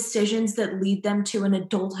decisions that lead them to an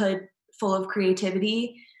adulthood full of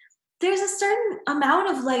creativity, there's a certain amount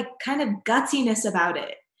of like kind of gutsiness about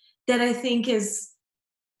it that I think is,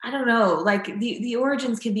 I don't know, like the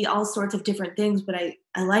origins can be all sorts of different things, but I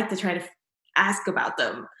like to try to ask about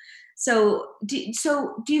them. So do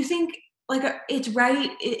you think like it's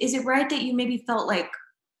right? Is it right that you maybe felt like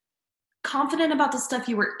confident about the stuff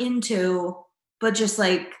you were into, but just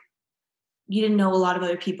like you didn't know a lot of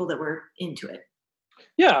other people that were into it?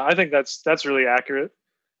 Yeah, I think that's really accurate.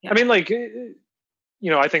 Yeah. I mean, like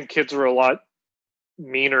I think kids were a lot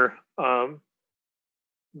meaner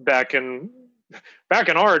back in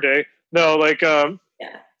our day. No, like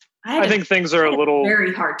Yeah. I think things are a little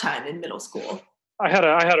very hard time in middle school. I had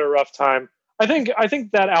a rough time. I think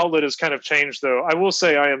that outlet has kind of changed, though. I will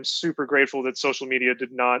say I am super grateful that social media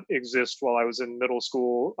did not exist while I was in middle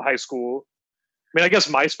school, high school. I mean, I guess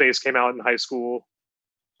MySpace came out in high school,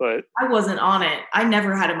 but I wasn't on it. I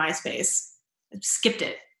never had a MySpace. I skipped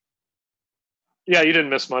it. Yeah, you didn't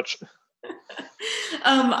miss much.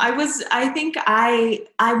 My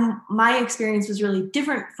experience was really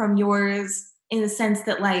different from yours in the sense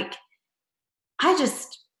that like, I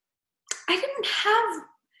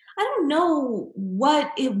don't know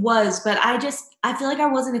what it was, but I feel like I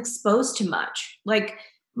wasn't exposed to much. Like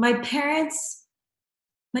my parents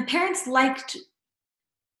liked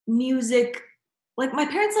music. Like my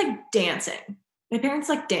parents like dancing. My parents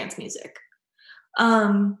like dance music.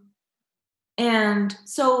 And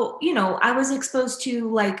so, I was exposed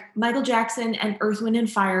to like Michael Jackson and Earth, Wind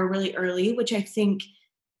and Fire really early, which I think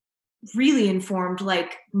really informed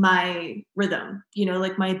like my rhythm,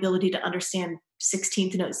 like my ability to understand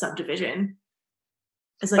 16th note subdivision.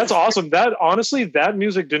 That's awesome. That honestly, that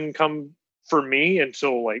music didn't come for me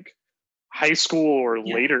until like high school or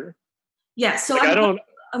later. Yeah. So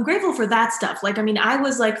I'm grateful for that stuff. Like, I mean, I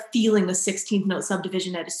was like feeling the 16th note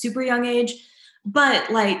subdivision at a super young age,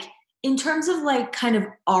 but like in terms of like kind of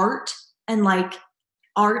art and like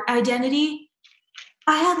art identity,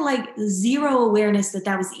 I had like zero awareness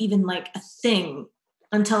that was even like a thing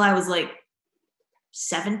until I was like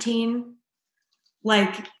 17.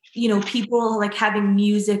 Like, people like having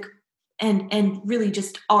music and really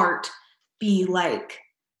just art be like,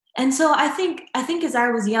 and so I think as I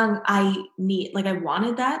was young, I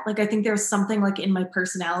wanted that. Like, I think there was something like in my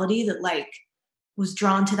personality that like was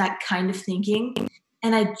drawn to that kind of thinking.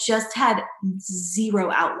 And I just had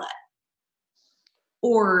zero outlet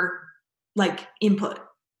or like input,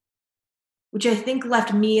 which I think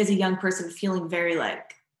left me as a young person feeling very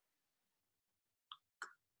like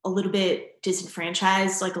a little bit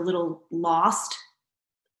disenfranchised, like a little lost.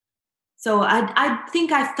 So I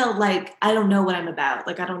think I felt like I don't know what I'm about.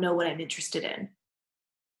 Like I don't know what I'm interested in.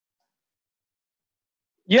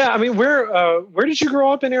 Yeah, I mean, where did you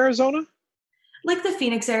grow up in Arizona? Like the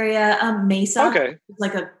Phoenix area, Mesa. Okay. It's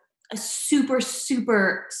like a super,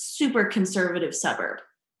 super, super conservative suburb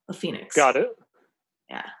of Phoenix. Got it.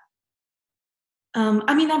 Yeah.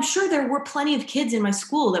 I mean, I'm sure there were plenty of kids in my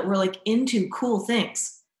school that were like into cool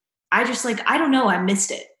things. I just like, I don't know. I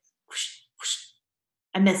missed it.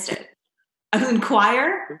 I missed it. I was in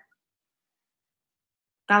choir.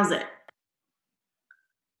 That was it.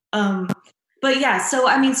 But yeah, so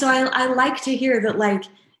I mean, so I like to hear that like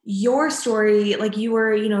your story, like you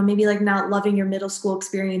were, maybe like not loving your middle school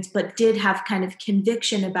experience, but did have kind of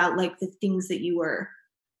conviction about like the things that you were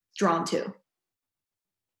drawn to.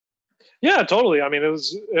 Yeah, totally. I mean, it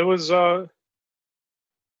was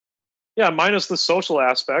minus the social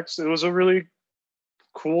aspects, it was a really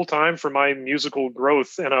cool time for my musical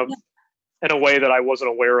growth in a way that I wasn't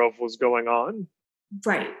aware of was going on.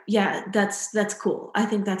 Right. Yeah, that's cool. I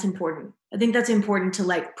think that's important. I think that's important to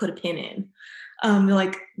like put a pin in.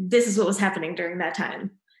 Like this is what was happening during that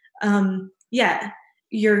time. Yeah,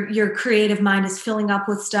 your creative mind is filling up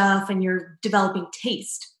with stuff and you're developing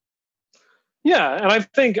taste. Yeah, and I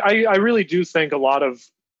think I really do think a lot of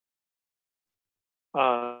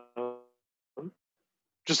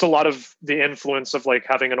just a lot of the influence of like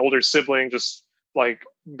having an older sibling, just like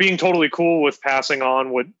being totally cool with passing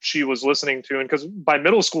on what she was listening to. And because by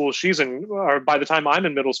middle school, or by the time I'm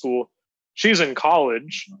in middle school, she's in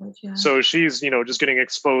college. Yeah. So she's, just getting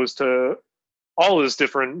exposed to all this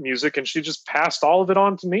different music, and she just passed all of it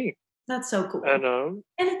on to me. That's so cool. And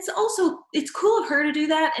it's cool of her to do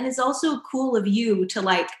that. And it's also cool of you to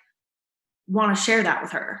like want to share that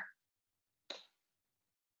with her.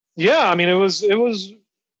 Yeah. I mean,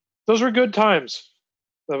 those were good times.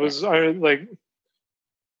 I've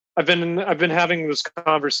been having this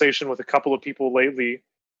conversation with a couple of people lately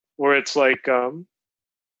where it's like,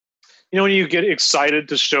 when you get excited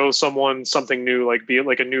to show someone something new, like be it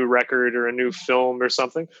like a new record or a new film or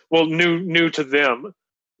something, well, new to them.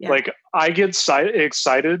 Yeah. Like I get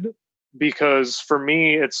excited because for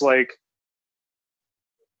me, it's like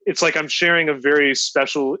I'm sharing a very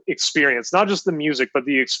special experience, not just the music, but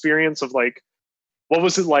the experience of like, what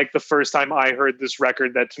was it like the first time I heard this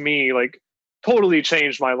record that to me, like, totally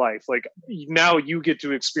changed my life. Like now you get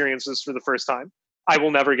to experience this for the first time. I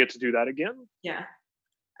will never get to do that again. Yeah.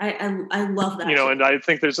 I love that. And I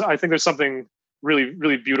think there's something really,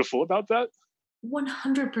 really beautiful about that.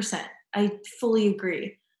 100%. I fully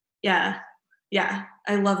agree. Yeah. Yeah,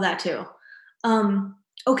 I love that too.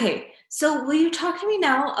 Okay, so will you talk to me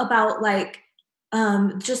now about like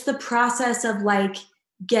just the process of like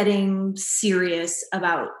getting serious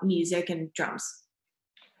about music and drums?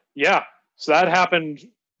 Yeah. So that happened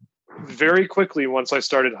very quickly once I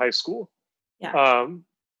started high school. Yeah. Um,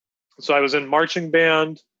 so I was in marching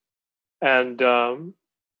band, and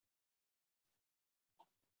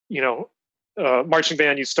you know, marching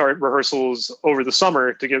band, you start rehearsals over the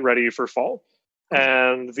summer to get ready for fall.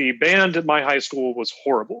 And the band at my high school was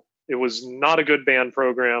horrible. It was not a good band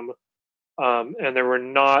program. And there were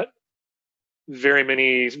not very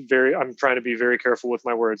many, I'm trying to be very careful with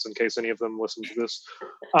my words in case any of them listen to this.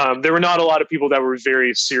 There were not a lot of people that were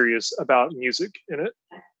very serious about music in it.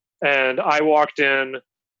 And I walked in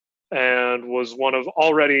and was one of,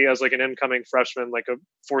 already as like an incoming freshman, like a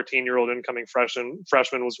 14-year-old incoming freshman,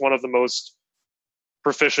 was one of the most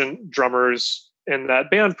proficient drummers in that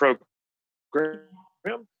band program,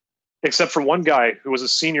 except for one guy who was a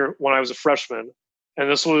senior when I was a freshman. And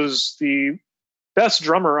this was the best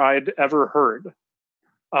drummer I'd ever heard.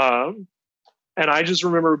 And I just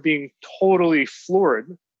remember being totally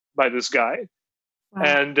floored by this guy.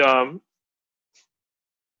 Wow.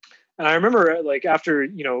 And I remember like after,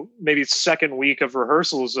 maybe second week of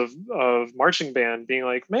rehearsals of marching band being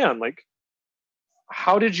like, man, like,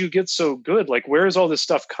 how did you get so good? Like, where is all this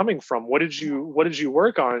stuff coming from? What did you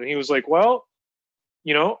work on? And he was like, well,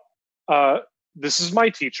 this is my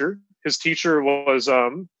teacher. His teacher was,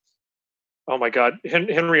 oh my God,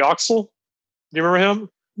 Henry Oxel. Do you remember him?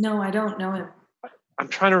 No, I don't know him. I'm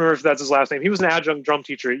trying to remember if that's his last name. He was an adjunct drum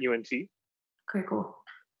teacher at UNT. Okay, cool.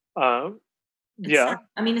 Yeah.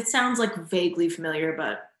 It sounds like vaguely familiar,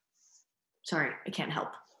 but sorry, I can't help.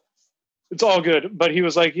 It's all good. But he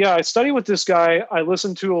was like, yeah, I study with this guy. I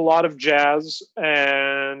listen to a lot of jazz,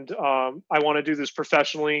 and I want to do this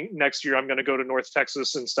professionally. Next year, I'm going to go to North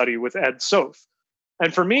Texas and study with Ed Soph.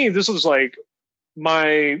 And for me, this was like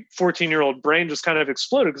my 14-year-old brain just kind of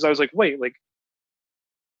exploded because I was like, wait, like,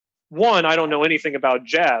 one, I don't know anything about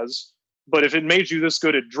jazz, but if it made you this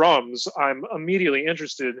good at drums, I'm immediately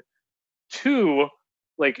interested. Two,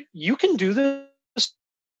 like, you can do this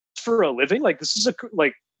for a living. Like, this is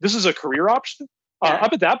a career option. Yeah.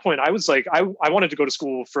 Up at that point, I was like, I wanted to go to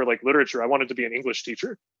school for like literature. I wanted to be an English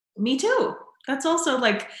teacher. Me too. That's also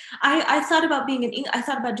like, I thought about I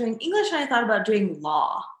thought about doing English, and I thought about doing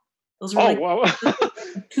law. Those were wow.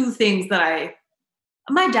 two things that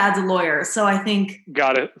my dad's a lawyer, so I think.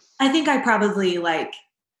 Got it. I think I probably like,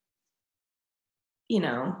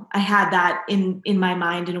 I had that in my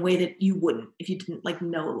mind in a way that you wouldn't if you didn't like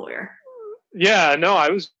know a lawyer. Yeah, no, I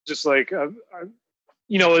was just like,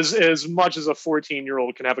 as much as a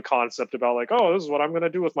 14-year-old can have a concept about like, oh, this is what I'm going to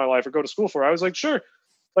do with my life or go to school for. I was like, sure,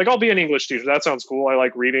 like I'll be an English teacher. That sounds cool. I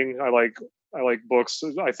like reading. I like books.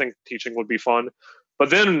 I think teaching would be fun. But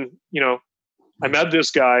then, I met this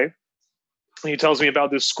guy, and he tells me about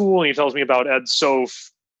this school, and he tells me about Ed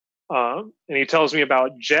Soph, and he tells me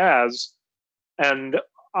about jazz, and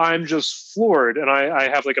I'm just floored. And I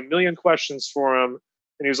have like a million questions for him.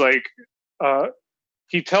 And he's like,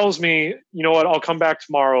 he tells me, you know what, I'll come back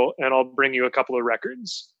tomorrow and I'll bring you a couple of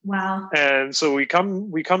records. Wow. And so we come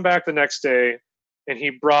back the next day, and he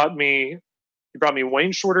brought me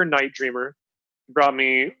Wayne Shorter Night Dreamer. He brought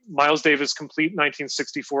me Miles Davis Complete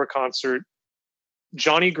 1964 Concert,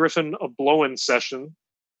 Johnny Griffin A Blow-In Session,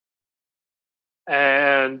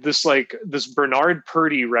 and this Bernard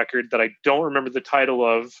Purdie record that I don't remember the title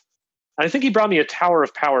of. And I think he brought me a Tower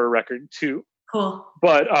of Power record too. Cool.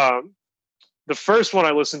 But the first one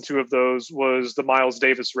I listened to of those was the Miles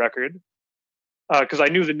Davis record, because I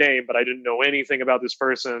knew the name, but I didn't know anything about this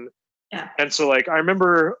person. Yeah. And so like I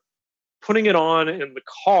remember putting it on in the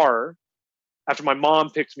car after my mom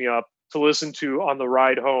picked me up to listen to on the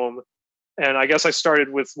ride home. And I guess I started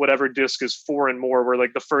with whatever disc is 4 and more, where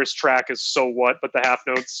like the first track is So What, but the half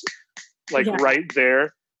notes like right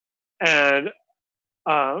there. And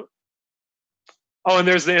and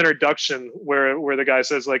there's the introduction where the guy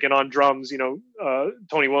says like, and on drums,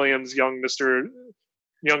 Tony Williams, young Mr.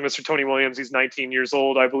 Tony Williams, he's 19 years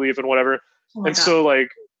old, I believe, and whatever. Oh and God.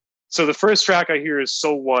 So the first track I hear is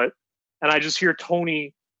So What, and I just hear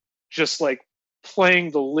Tony just like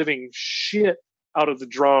playing the living shit out of the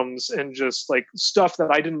drums and just like stuff that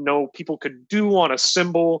I didn't know people could do on a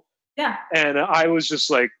cymbal. Yeah. And I was just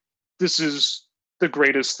like, this is the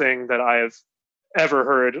greatest thing that I have ever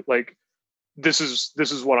heard. Like, this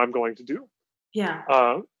is what I'm going to do.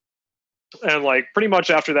 Yeah. And like pretty much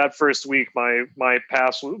after that first week, my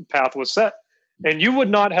path was set. And you would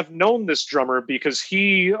not have known this drummer because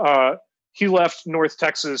he left North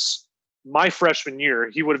Texas my freshman year.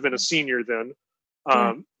 He would have been a senior then.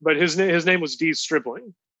 But his name was Dee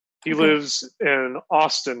Stribling. He lives in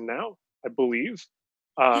Austin now, I believe.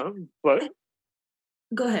 But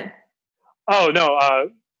go ahead. Oh no,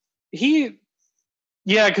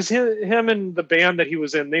 because him and the band that he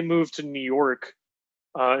was in, they moved to New York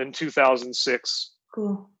in 2006.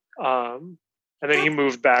 Cool. And then he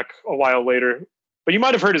moved back a while later. But you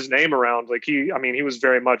might have heard his name around. Like he was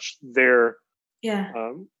very much there.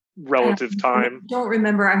 Yeah. Relative time. I don't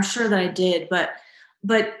remember. I'm sure that I did, but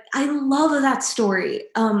I love that story.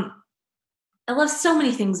 I love so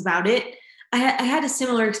many things about it. I had a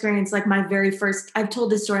similar experience, like my very first, I've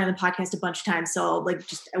told this story on the podcast a bunch of times, so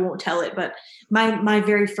I won't tell it, but my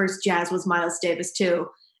very first jazz was Miles Davis too.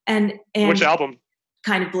 And which album?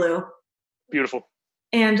 Kind of Blue. Beautiful.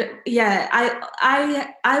 And yeah,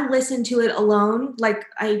 I listened to it alone. Like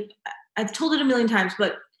I've told it a million times,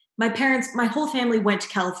 but my whole family went to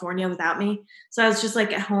California without me. So I was just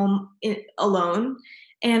like at home alone,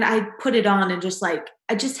 and I put it on and just like,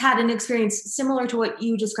 I just had an experience similar to what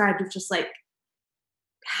you described of just like,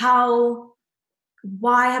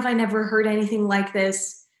 why have I never heard anything like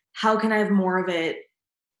this? How can I have more of it?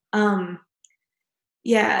 I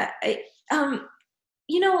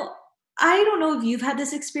don't know if you've had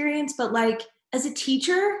this experience, but like as a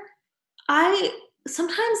teacher,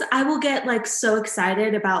 sometimes I will get like so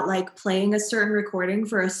excited about like playing a certain recording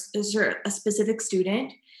for a specific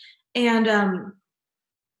student. And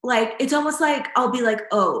like, it's almost like, I'll be like,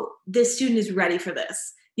 oh, this student is ready for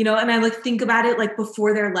this, and I like think about it like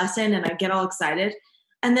before their lesson and I get all excited.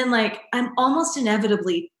 And then like, I'm almost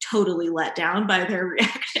inevitably totally let down by their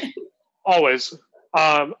reaction. Always.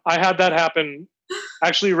 I had that happen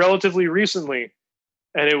actually relatively recently,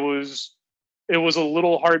 and it was a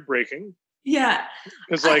little heartbreaking. Yeah.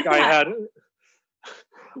 Because like I have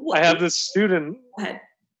this student.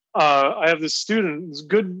 I have this student who's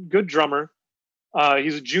good drummer.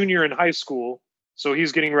 He's a junior in high school, so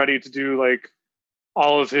he's getting ready to do like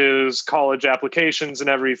all of his college applications and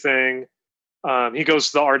everything. He goes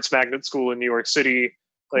to the Arts Magnet School in New York City,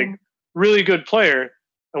 like really good player.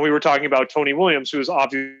 And we were talking about Tony Williams, who is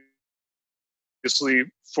obviously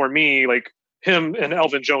for me, like him and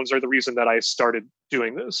Elvin Jones are the reason that I started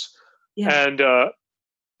doing this. Yeah. And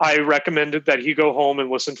I recommended that he go home and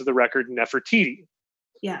listen to the record Nefertiti.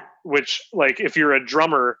 Yeah. Which, like, if you're a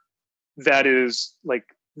drummer, that is like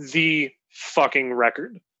the fucking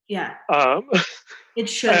record. Yeah. It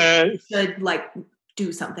should like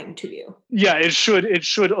do something to you. Yeah, it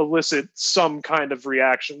should elicit some kind of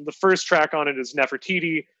reaction. The first track on it is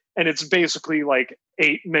Nefertiti, and it's basically like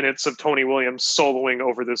 8 minutes of Tony Williams soloing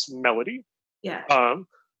over this melody. Yeah.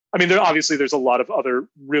 I mean, there's a lot of other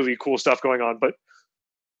really cool stuff going on, but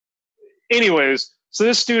anyways, so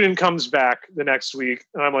this student comes back the next week,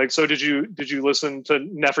 and I'm like, so did you listen to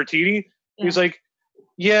Nefertiti? Yeah. He's like,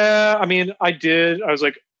 yeah, I mean, I did. I was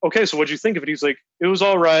like, okay, so what'd you think of it? He's like, it was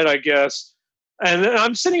all right, I guess. And then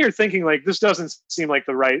I'm sitting here thinking, like, this doesn't seem like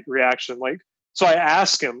the right reaction. Like, so I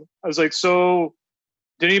asked him, I was like, so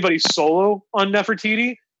did anybody solo on Nefertiti?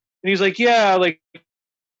 And he's like, yeah, like,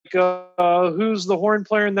 who's the horn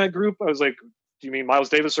player in that group? I was like, do you mean Miles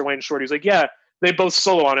Davis or Wayne Shorter? He's like, yeah, they both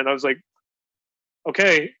solo on it. And I was like,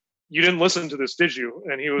 okay, you didn't listen to this, did you?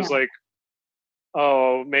 And he was like,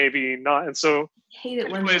 oh, maybe not. And so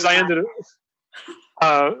anyways, I ended up,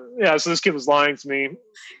 so this kid was lying to me.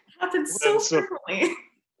 Happens so frequently.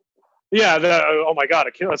 Yeah, oh my God,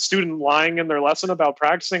 a student lying in their lesson about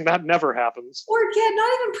practicing, that never happens. Or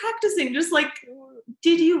not even practicing, just like,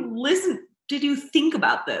 did you listen? Did you think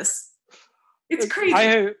about this? It's crazy.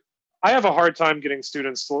 I have a hard time getting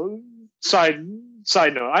students to, side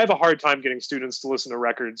note, I have a hard time getting students to listen to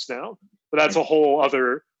records now, but that's a whole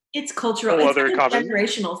other. It's cultural. It's like a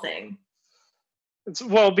generational thing.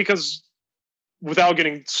 Because without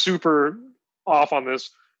getting super off on this,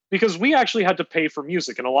 because we actually had to pay for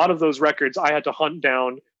music, and a lot of those records I had to hunt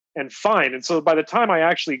down and find. And so by the time I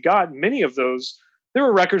actually got many of those, there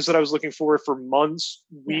were records that I was looking for months,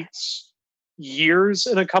 weeks, years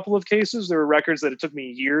in a couple of cases. There were records that it took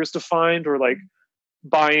me years to find, or like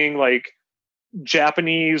buying like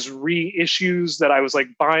Japanese reissues that I was like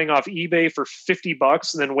buying off eBay for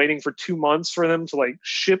 $50 and then waiting for 2 months for them to like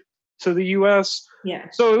ship to the US. Yeah.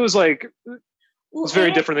 So it was like, it's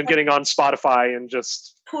very different than getting on Spotify and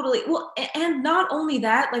just totally. Well, and not only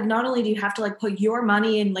that, like, not only do you have to like put your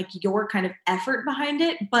money and like your kind of effort behind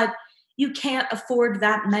it, but you can't afford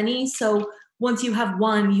that many. So once you have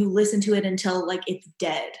one, you listen to it until like it's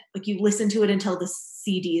dead. Like you listen to it until the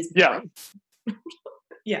CD is dead.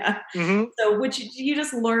 Yeah. Mm-hmm. So which you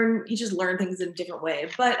just learn things in a different way.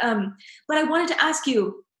 But I wanted to ask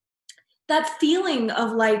you, that feeling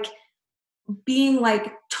of like being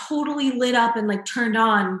like totally lit up and like turned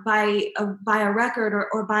on by a record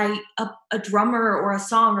or by a drummer or a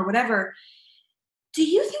song or whatever. Do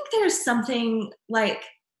you think there's something like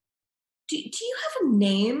do you have a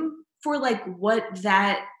name for like what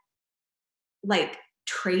that like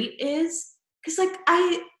trait is? Because like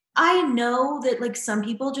I know that like some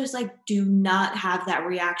people just like do not have that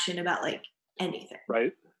reaction about like anything,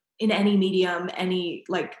 right? In any medium, any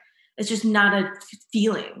like it's just not a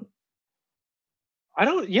feeling.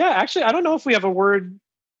 Actually, I don't know if we have a word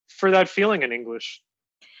for that feeling in English.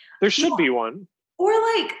 There should be one. Or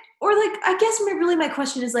like I guess my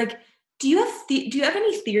question is like, do you have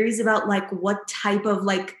any theories about like what type of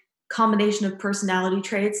like combination of personality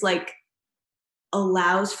traits like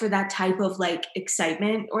allows for that type of like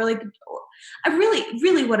excitement or like I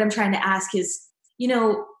really what I'm trying to ask is, you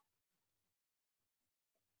know,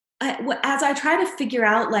 as I try to figure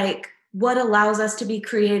out like what allows us to be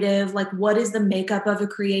creative, like what is the makeup of a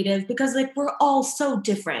creative, because like we're all so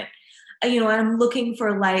different, you know, and I'm looking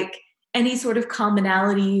for like any sort of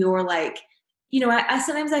commonality or like, you know, I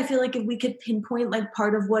sometimes I feel like if we could pinpoint like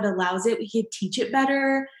part of what allows it, we could teach it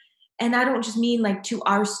better. And I don't just mean like to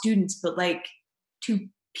our students, but like to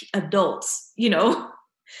adults, you know.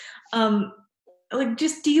 Like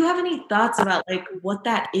just do you have any thoughts about like what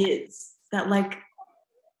that is that like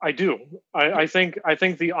I do. I think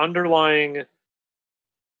the underlying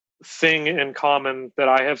thing in common that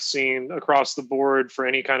I have seen across the board for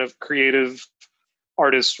any kind of creative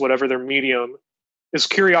artist, whatever their medium, is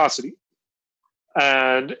curiosity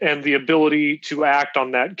and the ability to act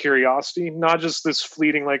on that curiosity, not just this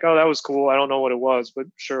fleeting like, oh, that was cool, I don't know what it was, but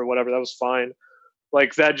sure, whatever, that was fine.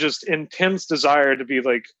 Like that just intense desire to be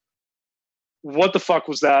like, what the fuck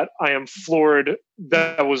was that? I am floored.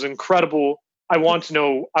 That was incredible. I want to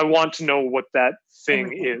know what that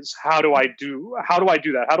thing is. How do I do that?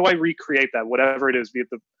 How do I recreate that? Whatever it is, be it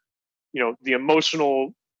the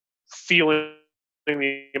emotional feeling,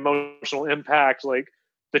 the emotional impact, like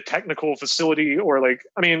the technical facility, or like,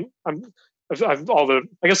 I mean, I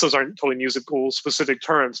guess those aren't totally musical specific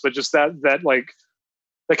terms, but just that like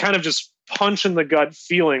that kind of just punch in the gut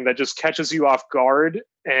feeling that just catches you off guard,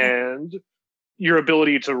 and your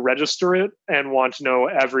ability to register it and want to know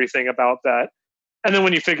everything about that. And then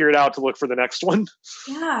when you figure it out, to look for the next one.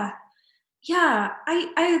 Yeah. Yeah,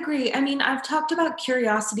 I agree. I mean, I've talked about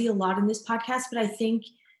curiosity a lot in this podcast, but I think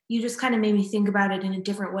you just kind of made me think about it in a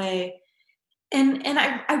different way. And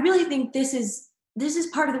I really think this is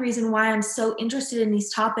part of the reason why I'm so interested in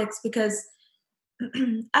these topics, because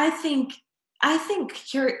I think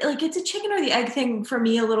like it's a chicken or the egg thing for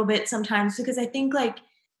me a little bit sometimes, because I think like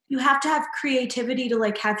you have to have creativity to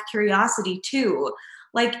like have curiosity too.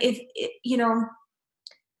 Like if you know,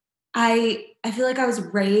 I feel like I was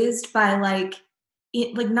raised by like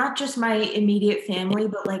like not just my immediate family,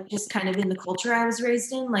 but like just kind of in the culture I was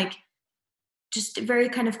raised in, like just very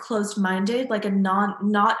kind of closed minded, like a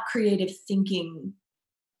not creative thinking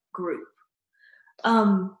group.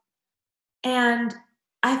 Um, and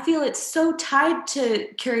I feel it's so tied to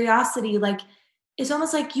curiosity. Like it's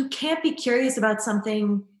almost like you can't be curious about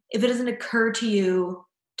something if it doesn't occur to you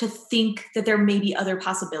to think that there may be other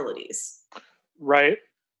possibilities. Right.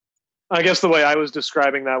 I guess the way I was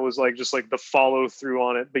describing that was like just like the follow through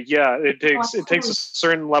on it. But yeah, it takes a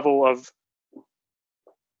certain level of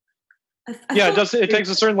it takes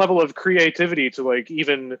a certain level of creativity to like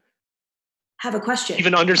even have a question,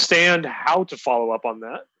 even understand how to follow up on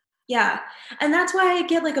that. Yeah. And that's why I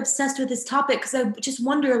get like obsessed with this topic, because I just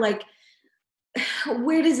wonder like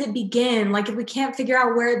where does it begin? Like if we can't figure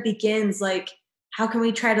out where it begins, like how can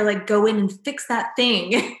we try to like go in and fix that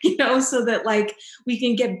thing, you know, so that like we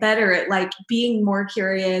can get better at like being more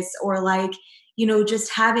curious, or like, you know,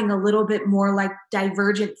 just having a little bit more like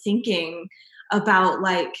divergent thinking about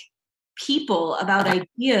like people, about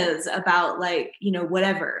ideas, about like, you know,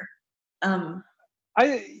 whatever.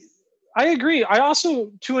 I agree. I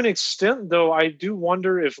also, to an extent though, I do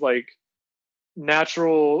wonder if like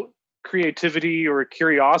natural creativity or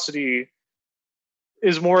curiosity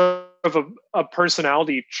is more of a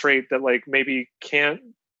personality trait that like maybe can't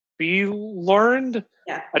be learned.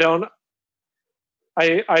 Yeah. I don't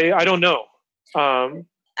know.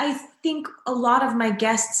 I think a lot of my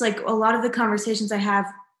guests, like a lot of the conversations I have,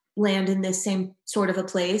 land in this same sort of a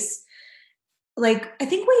place. Like, I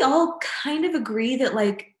think we all kind of agree that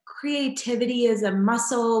like creativity is a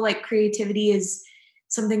muscle, like creativity is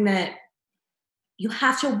something that you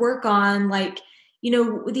have to work on. Like, you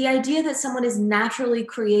know, the idea that someone is naturally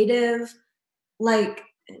creative, like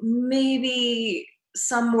maybe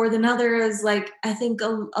some more than others, like I think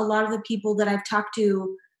a lot of the people that I've talked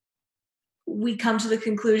to we come to the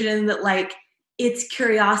conclusion that like it's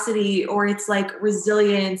curiosity or it's like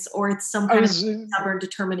resilience or it's some kind of stubborn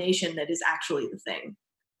determination that is actually the thing.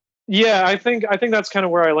 Yeah, I think that's kind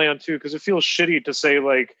of where I land too, because it feels shitty to say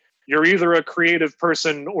like you're either a creative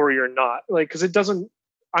person or you're not. Like, because it doesn't.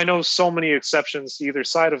 I know so many exceptions to either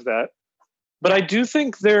side of that, but I do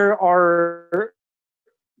think there are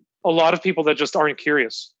a lot of people that just aren't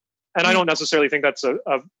curious, and I don't necessarily think that's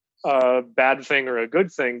a bad thing or a good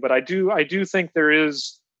thing. But I do think there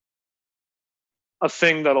is a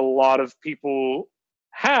thing that a lot of people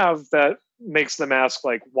have that makes them ask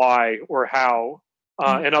like why or how.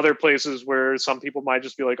 In other places where some people might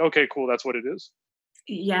just be like, okay, cool, that's what it is.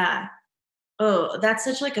 Yeah. Oh, that's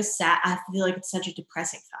such like a sad, I feel like it's such a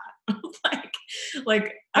depressing thought.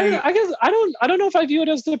 like I guess I don't know if I view it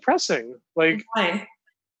as depressing. Like, why?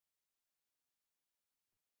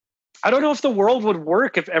 I don't know if the world would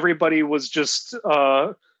work if everybody was just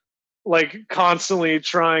like constantly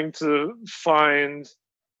trying to find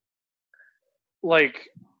like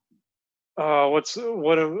how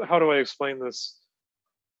do I explain this?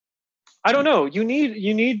 I don't know. You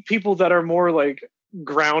need people that are more like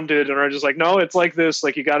grounded and are just like, no, it's like this.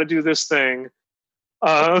 Like you got to do this thing.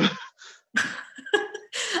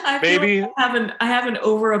 Maybe like I have an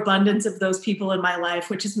overabundance of those people in my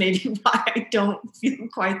life, which is maybe why I don't feel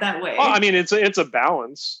quite that way. Well, I mean, it's a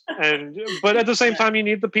balance, but at the same time, you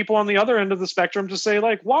need the people on the other end of the spectrum to say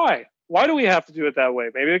like, why? Why do we have to do it that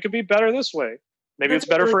way? Maybe it could be better this way. Maybe it's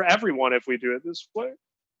better for everyone if we do it this way.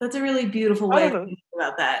 That's a really beautiful way of thinking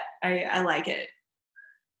about that. I like it.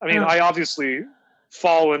 I mean, I obviously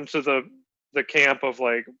fall into the camp of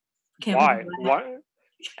like, why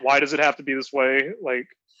does it have to be this way? Like,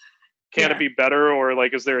 can it be better? Or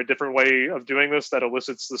like, is there a different way of doing this that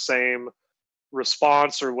elicits the same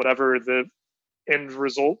response or whatever the end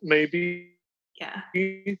result may be? Yeah.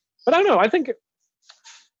 But I don't know. I think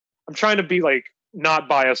I'm trying to be like not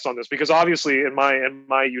biased on this because obviously in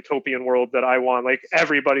my utopian world that I want, like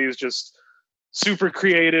everybody's just super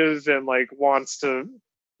creative and like wants to,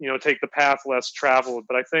 take the path less traveled.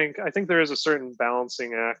 But I think there is a certain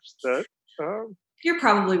balancing act that you're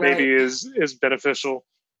probably right. Maybe is beneficial.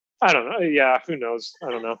 I don't know. Yeah, who knows?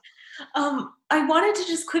 I don't know. I wanted to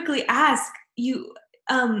just quickly ask you,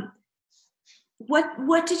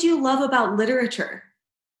 what did you love about literature?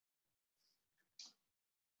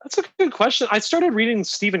 That's a good question. I started reading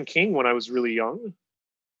Stephen King when I was really young.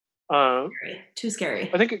 Too scary.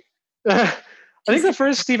 I think the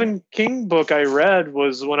first Stephen King book I read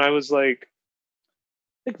was when I was like,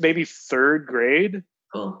 I think maybe third grade.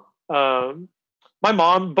 Cool.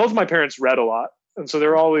 Both my parents read a lot. And so there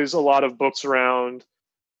were always a lot of books around.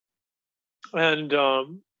 And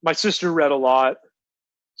my sister read a lot.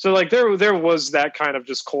 So like there was that kind of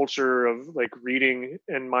just culture of like reading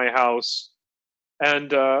in my house.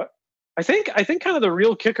 And I think kind of the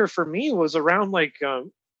real kicker for me was around like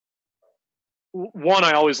one,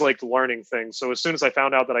 I always liked learning things. So as soon as I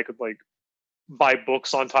found out that I could like buy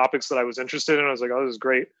books on topics that I was interested in, I was like, oh, this is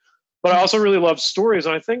great. But I also really loved stories.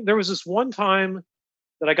 And I think there was this one time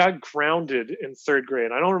that I got grounded in third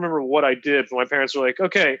grade. I don't remember what I did, but my parents were like,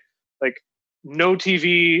 okay, like no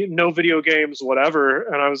TV, no video games, whatever.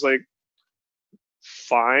 And I was like,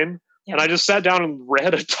 fine. Yeah. And I just sat down and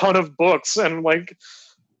read a ton of books and like,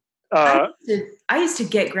 I used to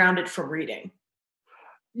get grounded from reading.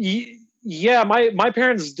 Yeah. My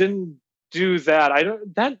parents didn't do that.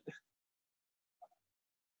 I'm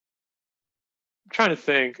trying to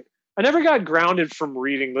think. I never got grounded from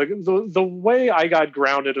reading. The way I got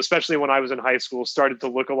grounded, especially when I was in high school, started to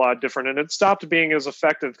look a lot different, and it stopped being as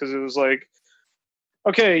effective because it was like,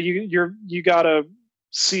 okay, you got a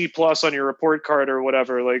C+ on your report card or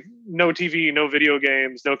whatever. Like no TV, no video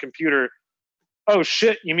games, no computer. Oh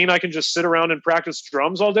shit! You mean I can just sit around and practice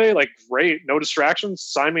drums all day? Like great, no distractions.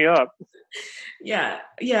 Sign me up. Yeah.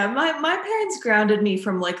 My parents grounded me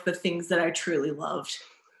from like the things that I truly loved.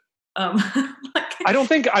 I don't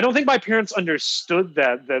think my parents understood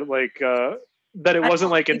that it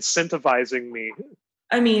wasn't like incentivizing me.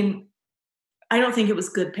 I mean, I don't think it was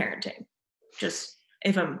good parenting. Just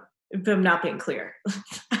if I'm not being clear.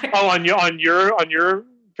 On your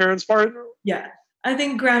parents' part? Yeah. I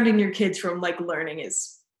think grounding your kids from like learning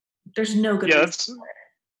there's no good reason for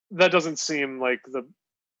it. That doesn't seem like the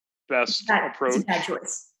best approach. It's a bad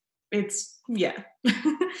choice. Yeah.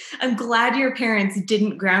 I'm glad your parents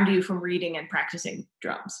didn't ground you from reading and practicing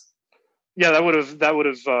drums. Yeah, that would have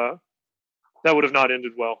not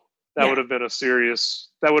ended well. That would have been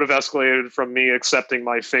that would have escalated from me accepting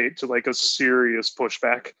my fate to like a serious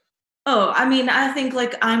pushback. Oh, I mean, I think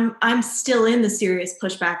like I'm still in the serious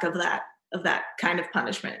pushback of that kind of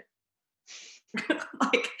punishment.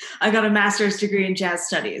 Like, I got a master's degree in jazz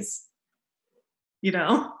studies, you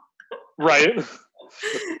know? Right.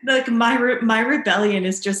 Like my rebellion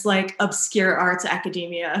is just like obscure arts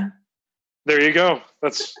academia. There you go.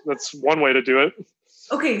 That's one way to do it.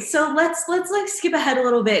 Okay, so let's like skip ahead a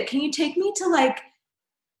little bit. Can you take me to like,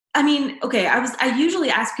 I mean, okay, I usually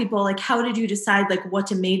ask people like, how did you decide like what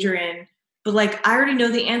to major in? But like, I already know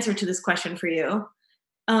the answer to this question for you.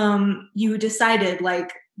 You decided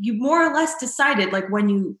like, you more or less decided like when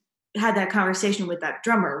you had that conversation with that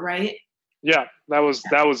drummer, right? Yeah, that was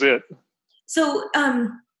it. So,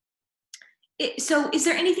 so is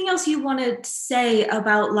there anything else you want to say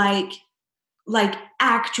about like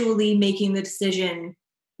actually making the decision?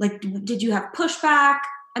 Like, did you have pushback?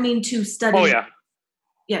 I mean, to study. Oh yeah.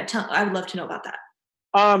 Yeah, I would love to know about that.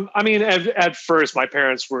 I mean, at first, my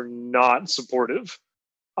parents were not supportive.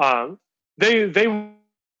 They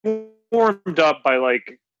warmed up by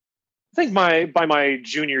like, I think by my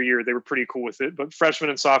junior year, they were pretty cool with it. But freshman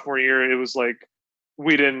and sophomore year, it was like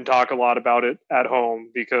we didn't talk a lot about it at home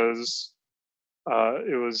because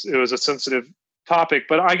it was a sensitive topic.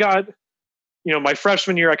 But I got, my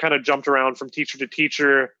freshman year, I kind of jumped around from teacher to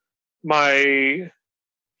teacher. My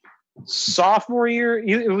sophomore year,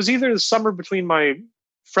 it was either the summer between my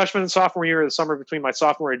freshman and sophomore year or the summer between my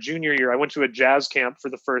sophomore and junior year, I went to a jazz camp for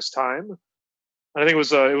the first time. And I think it was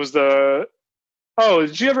the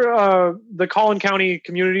did you ever the Collin County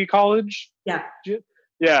Community College? Yeah.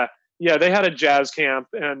 Yeah, they had a jazz camp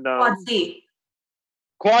and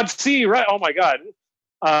Quad C, right? Oh my god.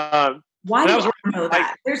 Why do I know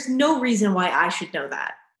that? There's no reason why I should know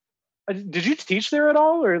that. Did you teach there at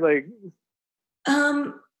all, or like?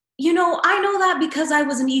 I know that because I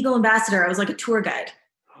was an Eagle ambassador. I was like a tour guide.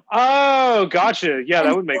 Oh, gotcha. Yeah,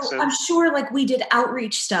 that would make sense. I'm sure like we did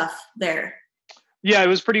outreach stuff there. Yeah, it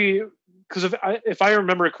was pretty, because if I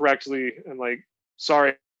remember correctly, and like,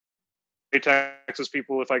 sorry, Texas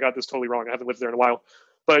people, if I got this totally wrong, I haven't lived there in a while.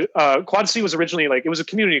 But Quad C was originally like, it was a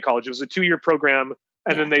community college. It was a 2-year program,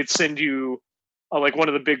 and then they'd send you like one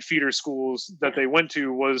of the big feeder schools that they went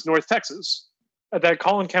to was North Texas. At that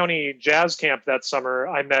Collin County jazz camp that summer,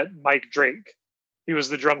 I met Mike Drake. He was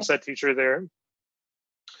the drum set teacher there.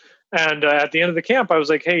 And at the end of the camp, I was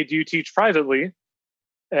like, hey, do you teach privately?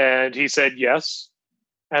 And he said yes.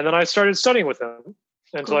 And then I started studying with him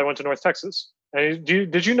until I went to North Texas. And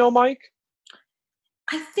did you know Mike?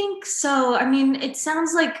 I think so. I mean, it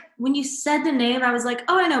sounds like when you said the name, I was like,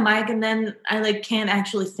 oh, I know Mike. And then I like can't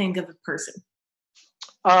actually think of a person.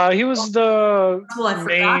 He was the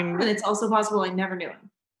main. And it's also possible I never knew him.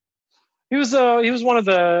 He was one of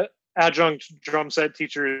the adjunct drum set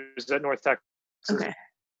teachers at North Texas. Okay.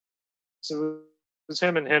 So it was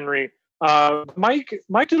him and Henry. Mike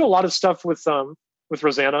did a lot of stuff with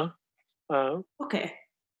Rosanna. Okay.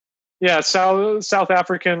 Yeah, South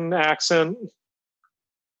African accent.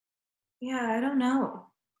 Yeah, I don't know.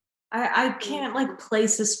 I can't like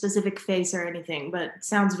place a specific face or anything, but it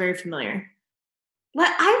sounds very familiar.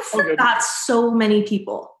 I forgot so many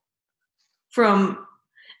people from,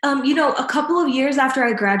 a couple of years after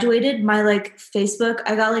I graduated, my like Facebook,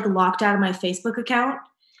 I got like locked out of my Facebook account.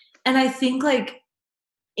 And I think like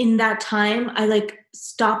in that time, I like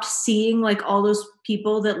stopped seeing like all those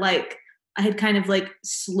people that like I had kind of like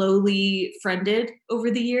slowly friended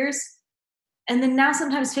over the years. And then now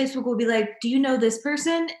sometimes Facebook will be like, do you know this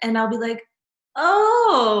person? And I'll be like,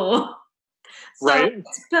 oh. So right.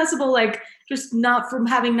 It's possible, like, just not from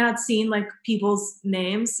having not seen like people's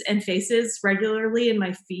names and faces regularly in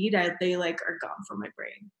my feed, they like are gone from my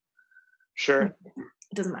brain. Sure.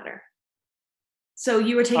 It doesn't matter. So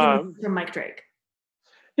you were taking from Mike Drake.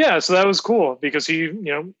 Yeah, so that was cool because he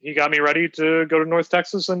got me ready to go to North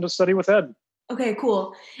Texas and to study with Ed. Okay,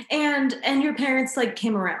 cool. And your parents like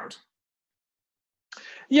came around.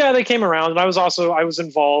 Yeah, they came around, and I was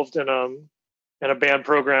involved in a band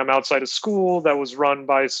program outside of school that was run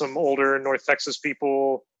by some older North Texas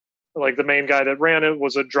people. Like the main guy that ran it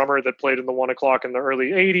was a drummer that played in the 1 O'Clock in the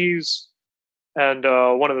early 80s. And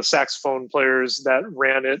one of the saxophone players that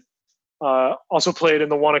ran it also played in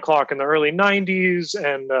the 1 O'Clock in the early 90s.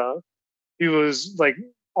 And he was like,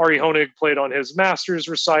 Ari Honig played on his master's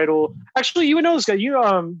recital. Actually, you would know this guy.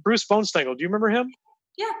 Bruce Bonestengel. Do you remember him?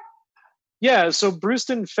 Yeah. Yeah, so Bruce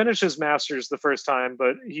didn't finish his master's the first time,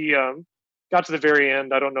 but he got to the very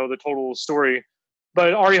end. I don't know the total story.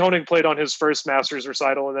 But Ari Honig played on his first master's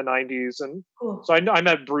recital in the 90s. And cool. So I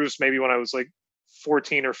met Bruce maybe when I was like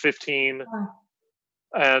 14 or 15. Wow.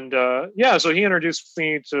 And so he introduced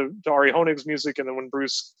me to Ari Honig's music. And then when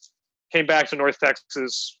Bruce came back to North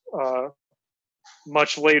Texas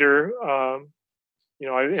much later,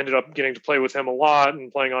 I ended up getting to play with him a lot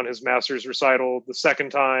and playing on his master's recital the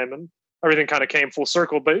second time, and everything kind of came full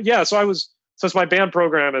circle. But yeah, since my band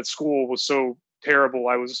program at school was so terrible,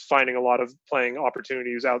 I was finding a lot of playing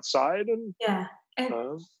opportunities outside. And yeah.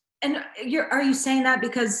 And are you saying that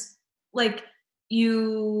because like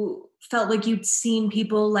you felt like you'd seen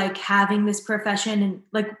people like having this profession, and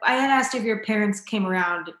like I had asked if your parents came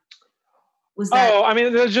around. Was that? Oh, I mean,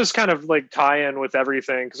 it was just kind of like tie in with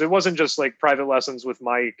everything, because it wasn't just like private lessons with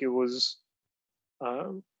Mike. It was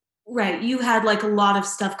right. You had like a lot of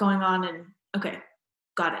stuff going on, and okay,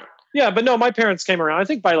 got it. Yeah, but no, my parents came around. I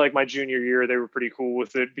think by like my junior year, they were pretty cool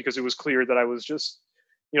with it, because it was clear that I was just,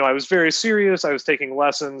 I was very serious. I was taking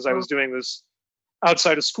lessons. I was doing this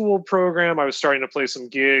outside of school program. I was starting to play some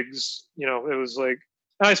gigs. It was like,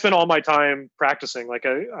 and I spent all my time practicing. Like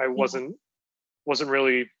I wasn't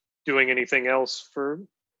really doing anything else for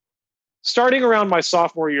starting around my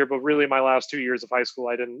sophomore year, but really my last 2 years of high school,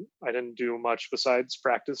 I didn't do much besides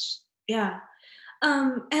practice. Yeah.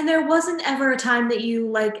 And there wasn't ever a time that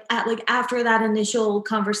you after that initial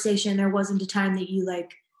conversation, there wasn't a time that you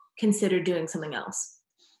like considered doing something else.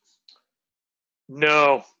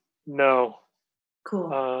 No. Cool.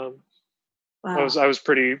 Wow. I was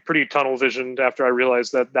pretty tunnel visioned after I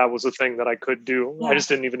realized that was a thing that I could do. Yeah. I just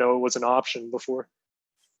didn't even know it was an option before.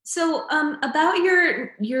 So, about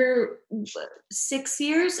your 6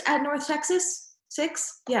 years at North Texas,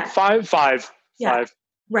 6? Yeah. Five. Yeah. 5.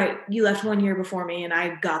 Right. You left 1 year before me, and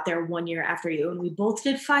I got there 1 year after you, and we both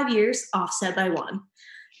did 5 years, offset by 1.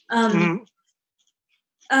 I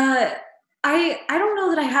don't know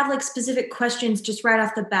that I have like specific questions just right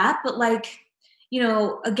off the bat, but like,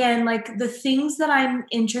 again, like the things that I'm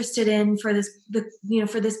interested in for this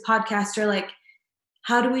podcast are like,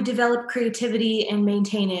 how do we develop creativity and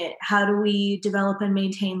maintain it? How do we develop and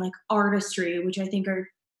maintain like artistry, which I think are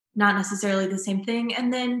not necessarily the same thing?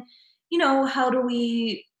 And then, how do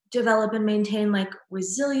we develop and maintain like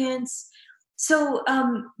resilience? So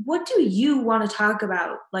what do you want to talk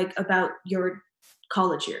about, like about your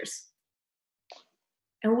college years?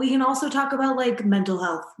 And we can also talk about like mental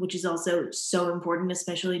health, which is also so important,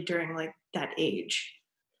 especially during like that age.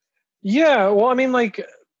 Yeah. Well, I mean, like,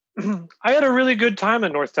 I had a really good time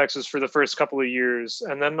in North Texas for the first couple of years.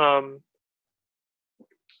 And then, I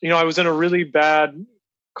was in a really bad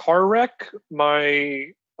car wreck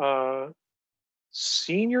my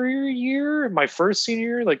senior year, my first senior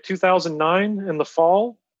year, like 2009 in the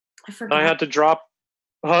fall. I forgot. And I had to drop.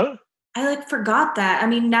 Huh? I like forgot that. I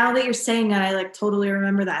mean, now that you're saying it, I like totally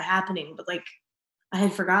remember that happening, but like I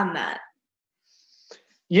had forgotten that.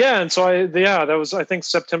 Yeah, and so that was I think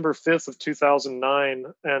September 5th of 2009,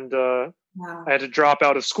 and wow. I had to drop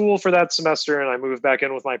out of school for that semester, and I moved back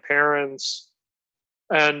in with my parents.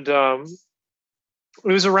 And it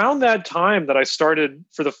was around that time that I started,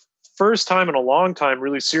 for the first time in a long time,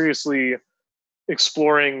 really seriously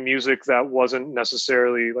exploring music that wasn't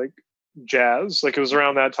necessarily like jazz. Like it was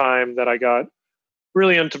around that time that I got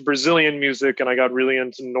really into Brazilian music, and I got really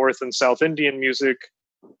into North and South Indian music.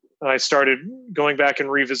 And I started going back and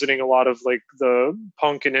revisiting a lot of like the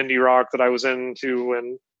punk and indie rock that I was into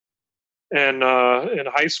and in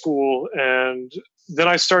high school. And then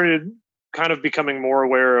I started kind of becoming more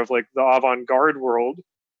aware of like the avant-garde world.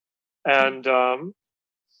 And, a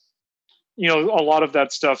lot of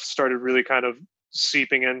that stuff started really kind of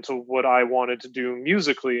seeping into what I wanted to do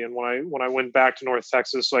musically. And when I went back to North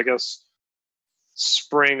Texas, so I guess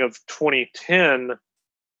spring of 2010,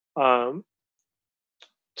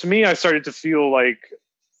 to me, I started to feel like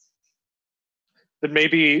that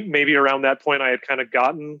maybe around that point I had kind of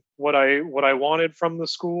gotten what I wanted from the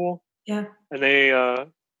school. Yeah. And they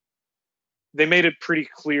made it pretty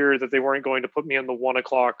clear that they weren't going to put me in the 1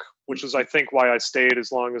 o'clock, which is I think why I stayed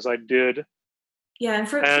as long as I did. Yeah,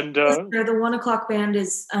 and the 1 o'clock band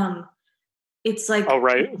is it's like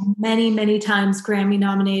many times Grammy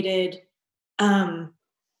nominated.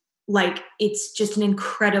 Like it's just an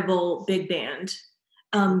incredible big band.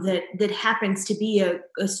 That happens to be a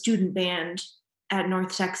student band at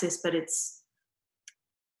North Texas, but it's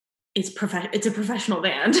a professional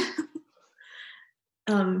band.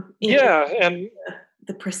 And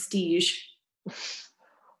the prestige.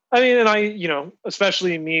 I mean, and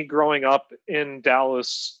especially me growing up in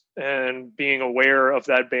Dallas and being aware of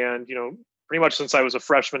that band, pretty much since I was a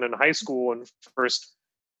freshman in high school and first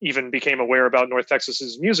even became aware about North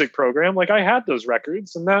Texas's music program, like I had those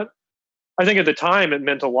records, and that, I think at the time it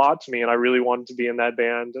meant a lot to me, and I really wanted to be in that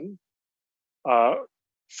band. And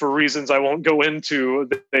for reasons I won't go into,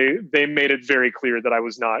 they made it very clear that I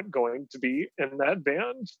was not going to be in that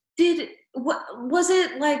band. Was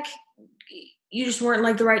it like you just weren't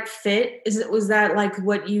like the right fit? Was that like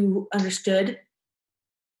what you understood?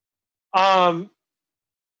 Um,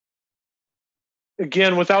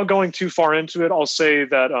 Again, without going too far into it, I'll say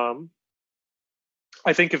that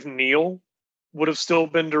I think if Neil would have still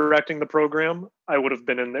been directing the program, I would have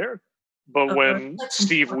been in there. But when Like some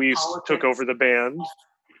Steve poor Weiss took politics. over the band,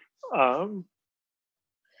 um,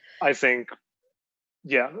 I think,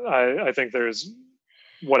 yeah, I think there's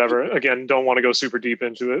whatever. Again, don't want to go super deep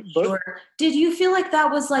into it, but Sure. Did you feel like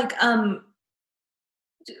that was like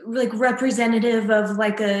representative of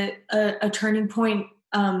like a turning point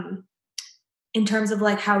in terms of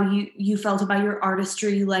like how you felt about your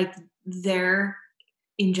artistry like there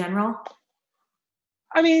in general?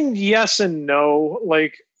 I mean, yes and no.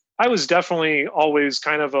 Like, I was definitely always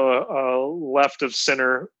kind of a left of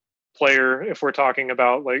center player if we're talking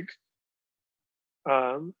about like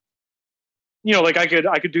um like I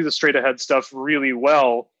could do the straight ahead stuff really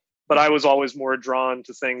well, but I was always more drawn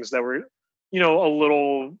to things that were a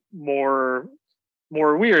little more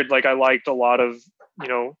weird. Like I liked a lot of you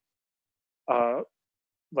know uh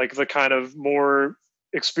like the kind of more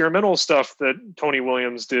experimental stuff that Tony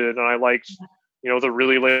Williams did, and I liked the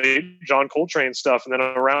really late John Coltrane stuff. And then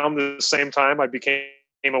around the same time, I became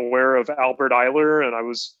aware of Albert Eiler, and I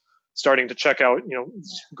was starting to check out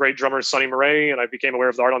great drummer Sonny Murray, and I became aware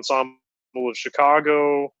of the Art Ensemble of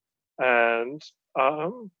Chicago, and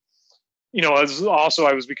as also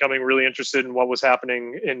I was becoming really interested in what was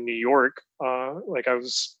happening in New York. Like I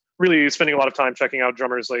was really spending a lot of time checking out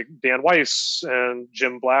drummers like Dan Weiss and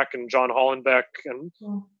Jim Black and John Hollenbeck, and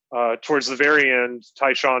towards the very end,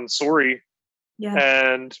 Tyshawn Sorey, Yeah.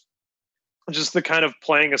 and just the kind of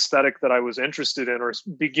playing aesthetic that I was interested in or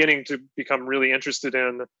beginning to become really interested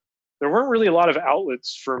in. There weren't really a lot of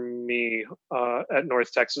outlets for me at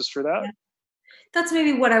North Texas for that. Yeah. That's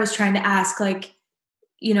maybe what I was trying to ask. Like,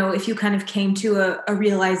 if you kind of came to a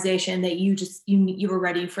realization that you were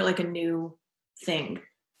ready for like a new thing.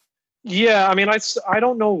 Yeah, I mean, I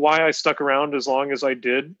don't know why I stuck around as long as I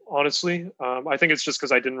did, honestly. I think it's just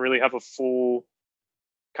because I didn't really have a full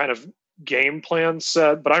kind of game plan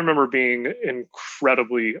set, but I remember being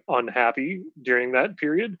incredibly unhappy during that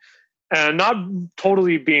period and not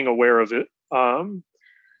totally being aware of it. Well,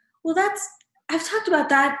 I've talked about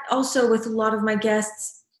that also with a lot of my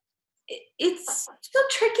guests. It's so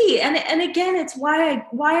tricky, and again, it's why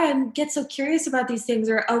I get so curious about these things,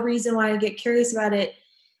 or a reason why I get curious about it.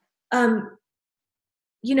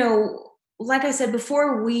 Like I said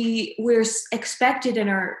before, we're expected in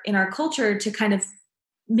our culture to kind of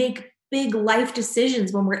make big life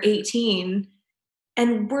decisions when we're 18,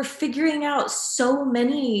 and we're figuring out so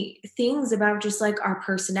many things about just like our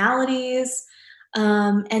personalities,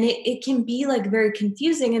 and it can be like very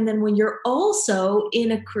confusing. And then when you're also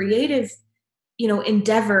in a creative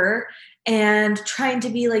endeavor and trying to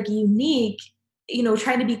be like unique,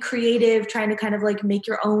 trying to be creative, trying to kind of like make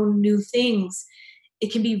your own new things,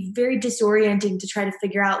 it can be very disorienting to try to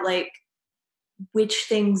figure out like which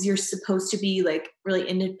things you're supposed to be like really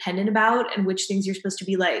independent about and which things you're supposed to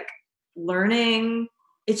be like learning.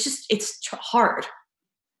 It's hard.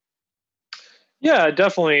 Yeah,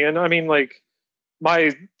 definitely. And I mean, like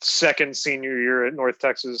my second senior year at North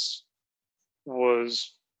Texas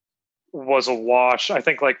was a wash. I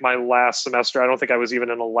think like my last semester, I don't think I was even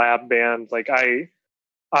in a lab band. Like I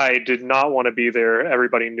did not want to be there.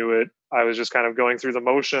 Everybody knew it. I was just kind of going through the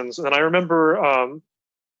motions. And I remember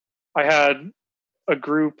I had a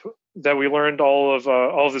group that we learned all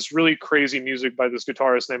of this really crazy music by this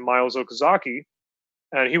guitarist named Miles Okazaki.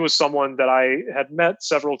 And he was someone that I had met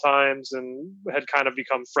several times and had kind of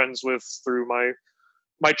become friends with through my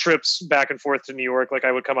trips back and forth to New York. Like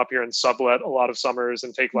I would come up here and sublet a lot of summers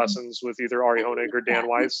and take lessons with either Ari Honig or Dan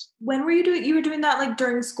Weiss. When were you were doing that like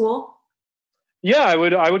during school? Yeah, I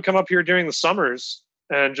would come up here during the summers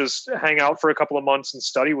and just hang out for a couple of months and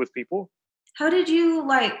study with people. How did you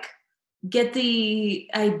like get the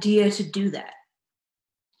idea to do that?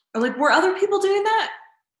 Or like were other people doing that?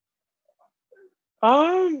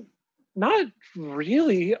 Not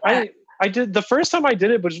really. Yeah. I did the first time I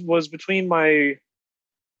did it was between my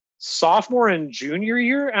sophomore and junior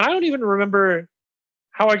year, and I don't even remember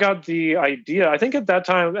how I got the idea. I think at that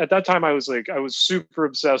time I was super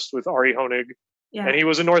obsessed with Ari Honig. Yeah. And he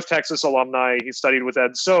was a North Texas alumni. He studied with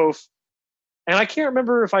Ed Soph. And I can't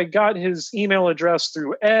remember if I got his email address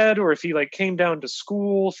through Ed or if he like came down to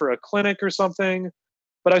school for a clinic or something.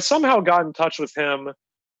 But I somehow got in touch with him,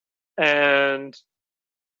 and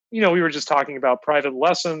we were just talking about private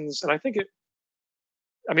lessons. And I think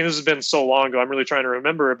this has been so long ago, I'm really trying to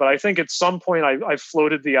remember it, but I think at some point I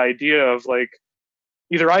floated the idea of like,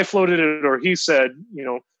 either I floated it or he said,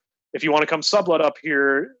 if you want to come sublet up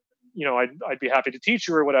here, I'd be happy to teach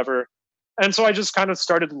you or whatever. And so I just kind of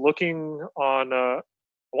started looking on, I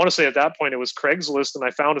want to say at that point it was Craigslist, and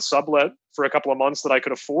I found a sublet for a couple of months that I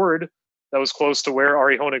could afford that was close to where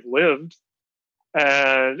Ari Honig lived.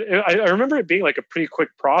 And I remember it being like a pretty quick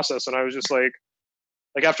process. And I was just like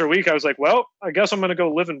after a week, I was like, well, I guess I'm going to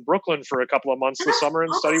go live in Brooklyn for a couple of months this summer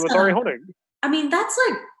and study with Ari Honig. I mean,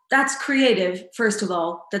 that's creative, first of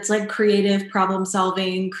all. That's like creative problem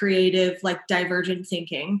solving, creative, like divergent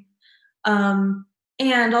thinking.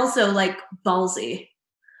 And also like ballsy.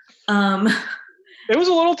 It was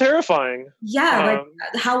a little terrifying. Yeah.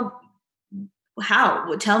 Like how?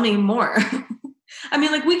 Tell me more. I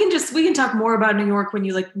mean, like we can talk more about New York when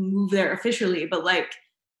you like move there officially, but like,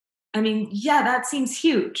 I mean, yeah, that seems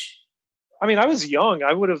huge. I mean, I was young.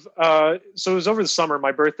 I would have, so it was over the summer.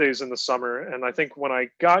 My birthday's in the summer. And I think when I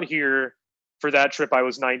got here for that trip, I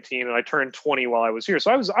was 19 and I turned 20 while I was here.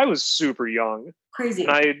 So I was super young. Crazy.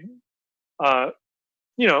 And I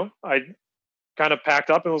kind of packed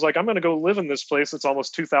up and was like, I'm going to go live in this place that's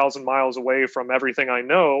almost 2,000 miles away from everything I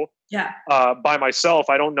know. Yeah. By myself.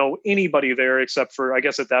 I don't know anybody there except for, I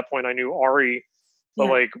guess at that point I knew Ari, but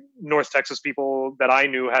like North Texas people that I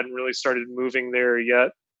knew hadn't really started moving there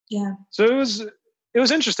yet. Yeah. So it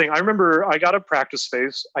was interesting. I remember I got a practice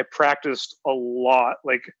space. I practiced a lot.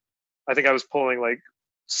 Like, I think I was pulling like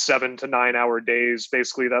 7 to 9 hour days,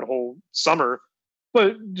 basically that whole summer,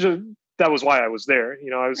 but that was why I was there.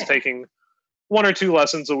 I was taking 1 or 2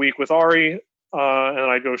 lessons a week with Ari,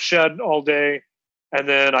 and I'd go shed all day, and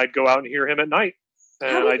then I'd go out and hear him at night.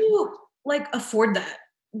 And how did you like afford that?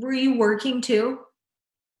 Were you working too?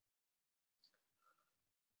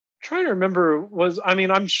 Trying to remember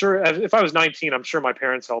I'm sure if I was 19, I'm sure my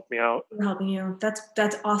parents helped me out. They're helping you. That's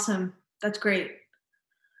awesome. That's great.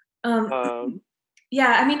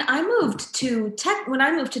 Yeah, I mean, when I moved to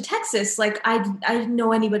Texas, like I didn't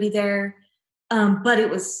know anybody there, but it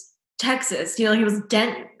was Texas. It was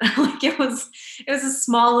Denton. Like it was a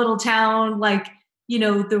small little town. Like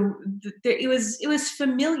it was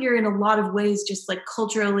familiar in a lot of ways, just like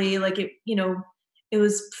culturally. Like it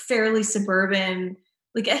was fairly suburban.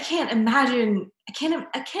 Like I can't imagine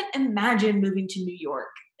moving to New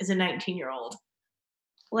York as a 19-year-old.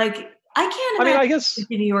 Like I can't imagine I guess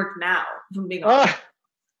moving to New York now, if I'm being honest.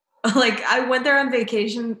 Like I went there on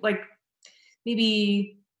vacation like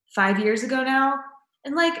maybe 5 years ago now,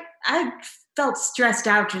 and like I felt stressed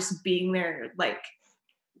out just being there. Like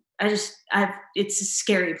it's a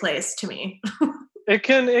scary place to me. It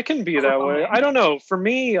can be that way. I don't know. For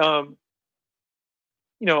me, I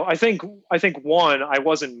think one, I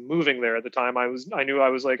wasn't moving there at the time. I knew I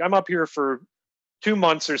was like, I'm up here for 2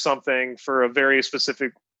 months or something for a very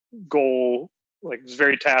specific goal, like it's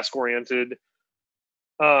very task oriented.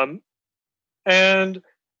 And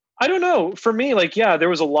I don't know, for me, like, yeah, there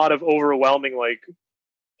was a lot of overwhelming, like,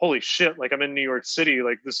 holy shit, like I'm in New York City.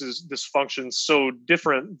 Like this functions so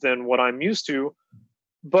different than what I'm used to.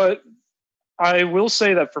 But I will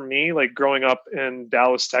say that for me, like growing up in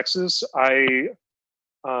Dallas, Texas, I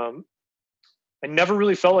never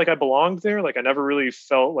really felt like I belonged there. Like I never really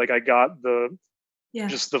felt like I got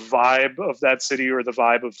just the vibe of that city or the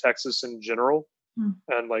vibe of Texas in general.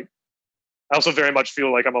 And like, I also very much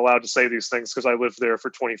feel like I'm allowed to say these things because I lived there for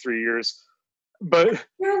 23 years. But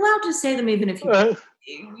you're allowed to say them even if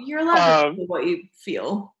you're allowed to say what you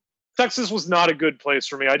feel. Texas was not a good place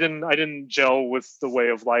for me. I didn't gel with the way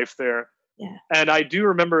of life there. Yeah. And I do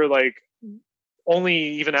remember like only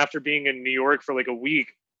even after being in New York for like a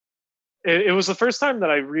week, it was the first time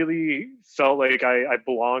that I really felt like I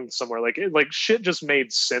belonged somewhere. Like shit just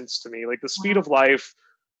made sense to me. Like the speed of life,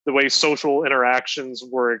 the way social interactions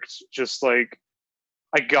worked, just like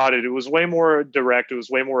I got it. It was way more direct. It was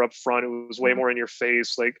way more upfront. It was way more in your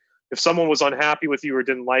face. Like if someone was unhappy with you or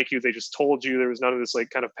didn't like you, they just told you. There was none of this like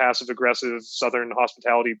kind of passive aggressive Southern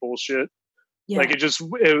hospitality bullshit. Yeah. Like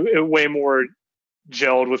it way more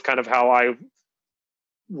gelled with kind of how I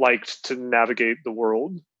liked to navigate the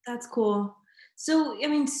world. That's cool. So, I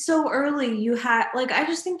mean, so early you had like, I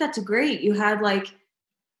just think that's great. You had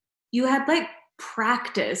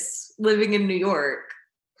practice living in New York.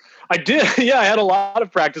 I did. Yeah. I had a lot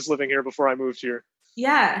of practice living here before I moved here.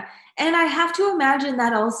 Yeah. And I have to imagine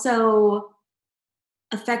that also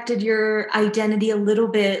affected your identity a little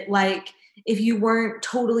bit. Like if you weren't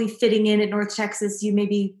totally fitting in at North Texas, you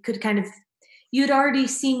maybe could you'd already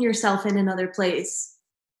seen yourself in another place.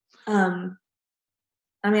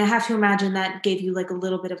 I mean, I have to imagine that gave you like a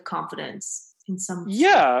little bit of confidence in some.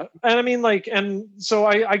 Yeah. And I mean, like, and so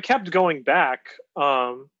I kept going back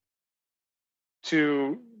to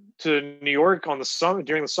New York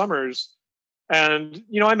during the summers. And,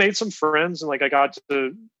 I made some friends, and like I got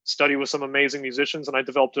to study with some amazing musicians, and I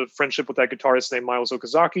developed a friendship with that guitarist named Miles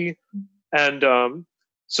Okazaki. And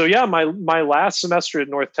so yeah, my last semester at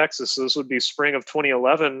North Texas, so this would be spring of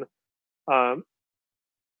 2011, um,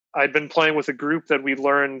 I'd been playing with a group that we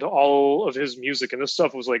learned all of his music, and this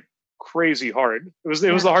stuff was like crazy hard. It was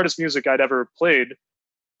the hardest music I'd ever played.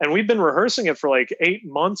 And we'd been rehearsing it for like 8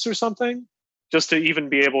 months or something, just to even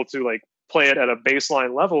be able to like play it at a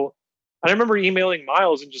baseline level. And I remember emailing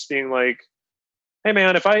Miles and just being like, "Hey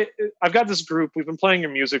man, I've got this group, we've been playing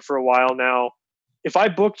your music for a while now. If I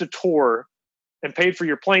booked a tour and paid for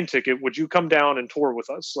your plane ticket, would you come down and tour with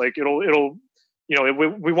us? Like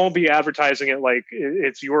we won't be advertising it like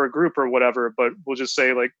it's your group or whatever, but we'll just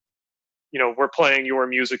say like, we're playing your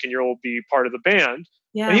music and you'll be part of the band."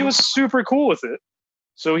 Yeah. And he was super cool with it.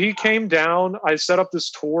 So he came down, I set up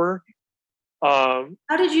this tour. How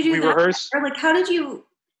did you do that? Rehearsed. Or like, how did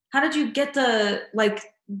you get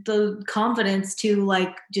the confidence to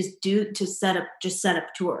like set up a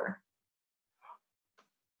tour?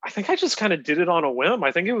 I think I just kind of did it on a whim.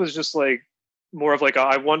 I think it was just like more of like,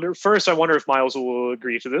 I wonder if Miles will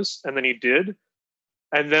agree to this. And then he did.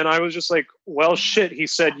 And then I was just like, well, shit, he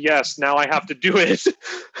said yes. Now I have to do it.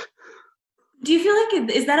 Do you feel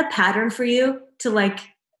like, is that a pattern for you to like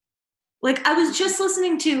I was just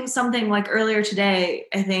listening to something like earlier today,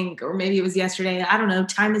 I think, or maybe it was yesterday. I don't know.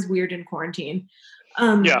 Time is weird in quarantine.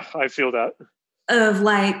 Yeah, I feel that. Of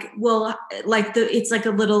like, well, like it's like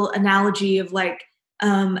a little analogy of like,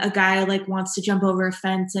 a guy like wants to jump over a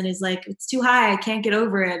fence and is like, it's too high, I can't get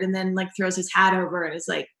over it. And then like throws his hat over and is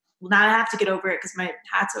like, well, now I have to get over it because my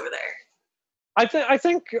hat's over there. I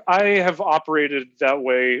think I have operated that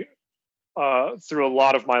way through a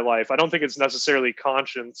lot of my life. I don't think it's necessarily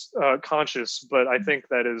conscious, but I think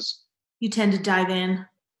that is. You tend to dive in.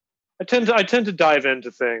 I tend to dive into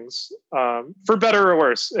things, for better or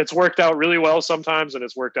worse. It's worked out really well sometimes, and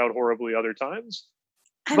it's worked out horribly other times.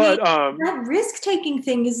 I mean, that risk-taking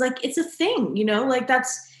thing is like, it's a thing, like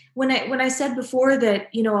that's when I said before that,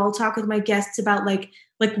 I'll talk with my guests about like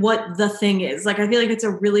what the thing is. Like, I feel like it's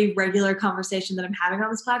a really regular conversation that I'm having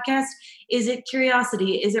on this podcast. Is it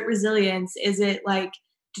curiosity? Is it resilience? Is it like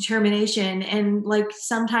determination? And like,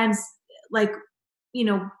 sometimes like,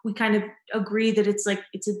 we kind of agree that it's like,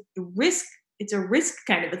 it's a risk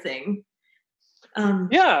kind of a thing.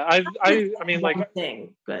 Yeah. I mean like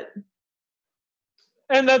thing, but.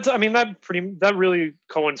 And that really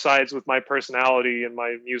coincides with my personality and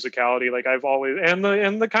my musicality. Like I've always, and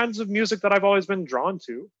the kinds of music that I've always been drawn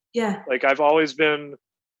to. Yeah. Like I've always been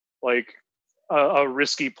like a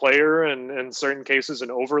risky player, and in certain cases,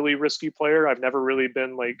 an overly risky player. I've never really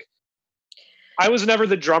been like, I was never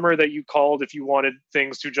the drummer that you called if you wanted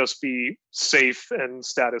things to just be safe and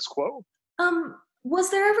status quo.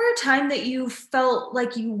 Was there ever a time that you felt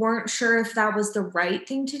like you weren't sure if that was the right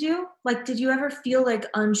thing to do? Like, did you ever feel like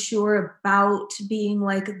unsure about being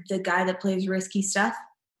like the guy that plays risky stuff?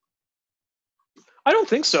 I don't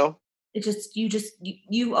think so.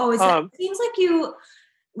 You always, it seems like you,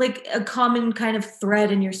 like a common kind of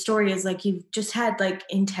thread in your story is like, you've just had like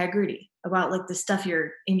integrity about like the stuff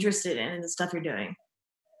you're interested in and the stuff you're doing.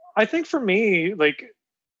 I think for me, like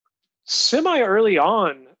semi early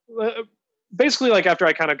on, basically like after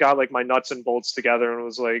I kind of got like my nuts and bolts together and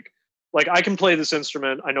was like I can play this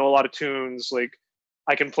instrument, I know a lot of tunes, like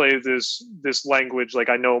I can play this language, like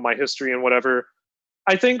I know my history and whatever.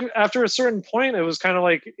 I think after a certain point it was kind of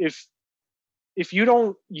like, if you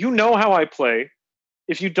don't, how I play,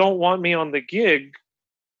 if you don't want me on the gig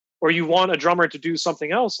or you want a drummer to do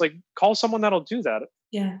something else, like call someone that'll do that.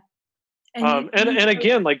 Yeah. And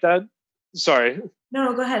again, like that, sorry.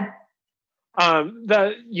 No, go ahead.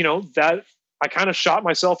 That I kind of shot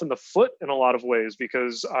myself in the foot in a lot of ways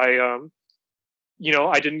because I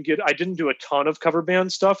didn't do a ton of cover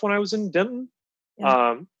band stuff when I was in Denton,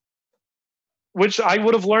 which I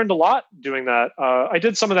would have learned a lot doing that. I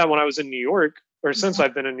did some of that when I was in New York, or since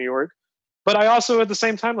I've been in New York, but I also at the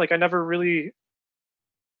same time, like I never really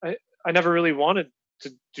wanted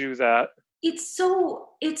to do that. It's so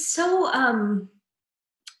it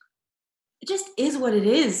just is what it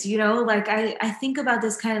is, like I think about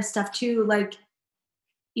this kind of stuff too, like,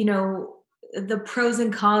 the pros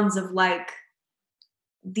and cons of like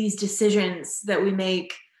these decisions that we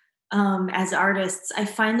make as artists. I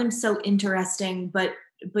find them so interesting, but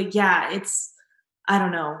yeah, it's, I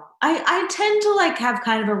don't know. I tend to like have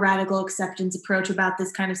kind of a radical acceptance approach about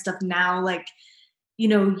this kind of stuff now. Like, you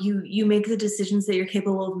make the decisions that you're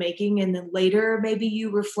capable of making, and then later maybe you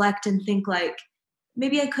reflect and think like,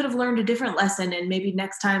 maybe I could have learned a different lesson, and maybe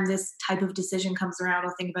next time this type of decision comes around,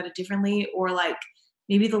 I'll think about it differently. Or like,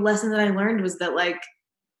 maybe the lesson that I learned was that like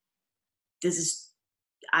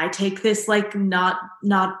I take this like not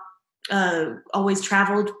always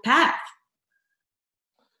traveled path,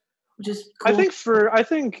 which is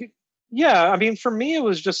cool. Yeah, I mean, for me, it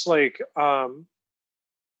was just like, I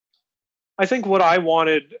think what I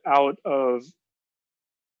wanted out of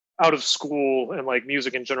school and like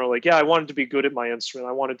music in general, like, yeah, I wanted to be good at my instrument.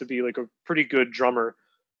 I wanted to be like a pretty good drummer,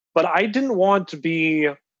 but I didn't want to be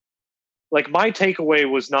like, my takeaway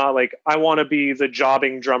was not like, I want to be the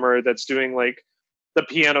jobbing drummer that's doing like the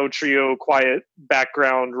piano trio, quiet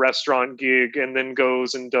background restaurant gig, and then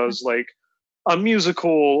goes and does like a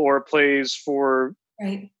musical or plays for,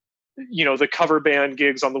 right, the cover band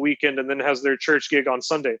gigs on the weekend and then has their church gig on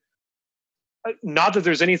Sunday. Not that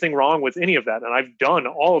there's anything wrong with any of that. And I've done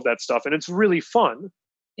all of that stuff and it's really fun.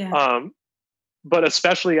 yeah. But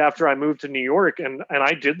especially after I moved to New York, and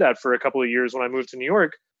I did that for a couple of years when I moved to New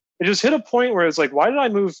York, it just hit a point where it's like, why did I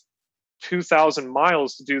move 2,000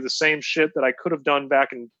 miles to do the same shit that I could have done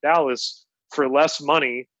back in Dallas for less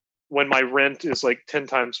money when my rent is like 10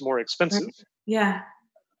 times more expensive? Yeah.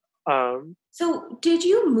 Um, So did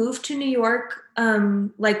you move to New York,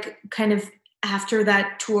 like kind of after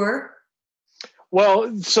that tour?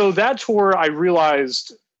 Well, so that tour, I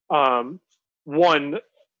realized, one,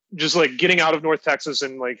 just like getting out of North Texas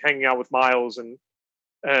and like hanging out with Miles and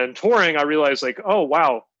touring, I realized like, oh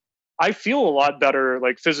wow, I feel a lot better,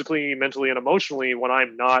 like physically, mentally, and emotionally when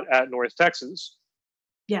I'm not at North Texas.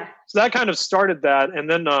 Yeah. So that kind of started that, and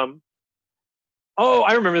then, oh,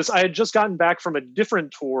 I remember this. I had just gotten back from a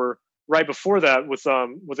different tour right before that with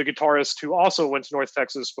a guitarist who also went to North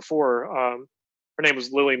Texas before. Her name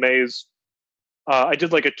was Lily Mays. I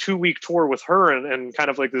did like a 2-week tour with her and kind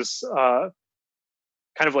of like this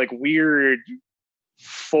kind of like weird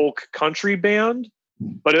folk country band,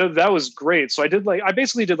 but that was great. So I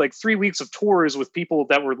basically did like 3 weeks of tours with people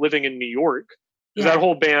that were living in New York. Yeah. That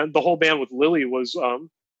the whole band with Lily was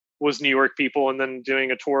New York people, and then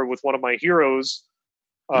doing a tour with one of my heroes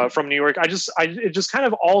from New York. It just kind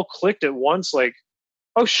of all clicked at once. Like,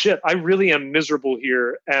 oh shit, I really am miserable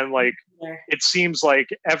here, and like it seems like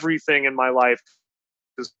everything in my life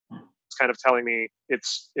is kind of telling me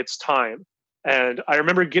it's time. And I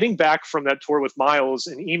remember getting back from that tour with Miles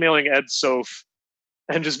and emailing Ed Soph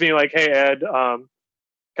and just being like, hey Ed,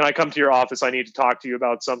 can I come to your office? I need to talk to you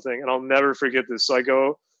about something. And I'll never forget this.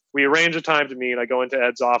 So we arrange a time to meet. I go into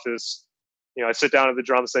Ed's office. I sit down at the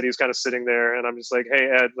drum set. He's kind of sitting there, and I'm just like, hey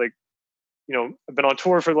Ed, like, I've been on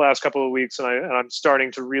tour for the last couple of weeks, and I'm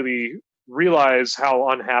starting to really realize how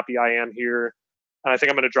unhappy I am here. And I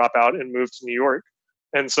think I'm going to drop out and move to New York.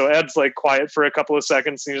 And so Ed's like quiet for a couple of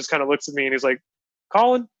seconds, and he just kind of looks at me and he's like,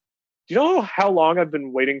 Colin, do you know how long I've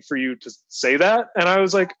been waiting for you to say that? And I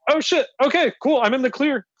was like, oh shit, okay, cool, I'm in the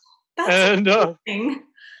clear. That's amazing.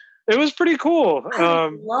 It was pretty cool.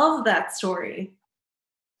 I love that story.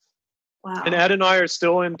 Wow. And Ed and I are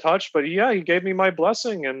still in touch, but yeah, he gave me my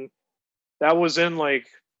blessing, and that was in like,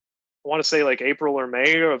 I want to say like April or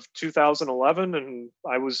May of 2011, and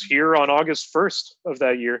I was here on August 1st of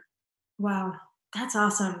that year. Wow. That's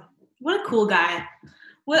awesome. What a cool guy.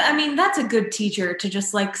 Well, I mean, that's a good teacher to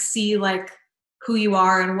just like see like who you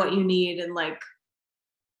are and what you need, and like,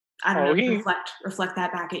 I don't know, reflect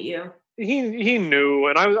that back at you. He knew,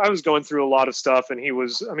 and I was going through a lot of stuff, and Ed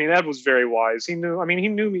was very wise. He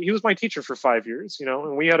knew me. He was my teacher for 5 years,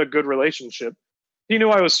 and we had a good relationship. He knew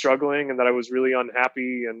I was struggling and that I was really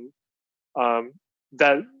unhappy, and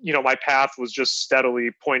that, my path was just steadily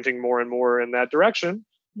pointing more and more in that direction.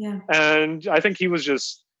 Yeah. And I think Ed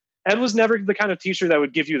was never the kind of teacher that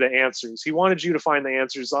would give you the answers. He wanted you to find the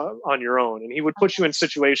answers on your own. And he would put you in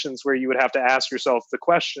situations where you would have to ask yourself the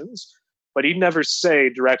questions, but he'd never say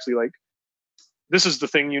directly, like, this is the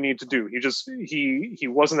thing you need to do. He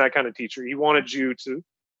wasn't that kind of teacher. He wanted you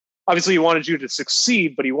to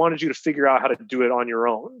succeed, but he wanted you to figure out how to do it on your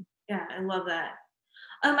own. Yeah. I love that.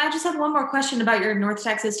 I just have one more question about your North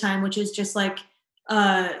Texas time, which is just like,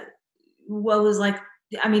 what was like,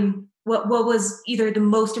 I mean, what was either the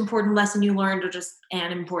most important lesson you learned or just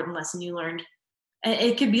an important lesson you learned?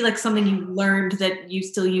 It could be like something you learned that you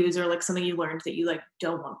still use, or like something you learned that you like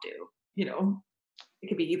don't want to, it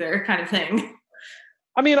could be either kind of thing.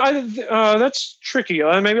 I mean, that's tricky.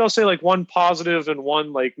 Maybe I'll say like one positive and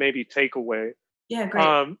one like maybe takeaway. Yeah, great.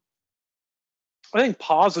 I think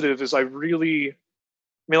positive is I've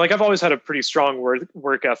always had a pretty strong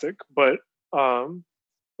work ethic, but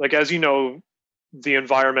like, as you know, the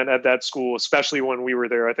environment at that school, especially when we were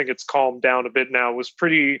there, I think it's calmed down a bit now, was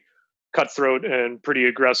pretty cutthroat and pretty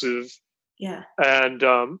aggressive. Yeah. And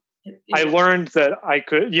I learned that I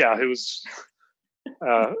could, it was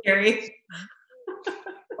scary.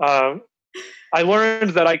 I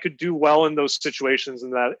learned that I could do well in those situations,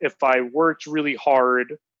 and that if I worked really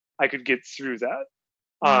hard, I could get through that.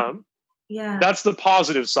 Yeah. That's the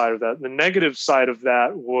positive side of that. The negative side of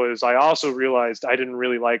that was I also realized I didn't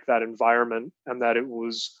really like that environment, and that it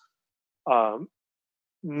was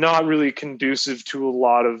not really conducive to a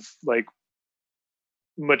lot of like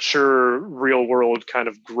mature real world kind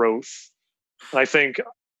of growth. And I think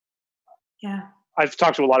I've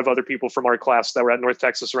talked to a lot of other people from our class that were at North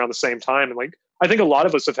Texas around the same time, and like I think a lot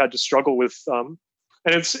of us have had to struggle with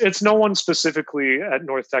and it's no one specifically at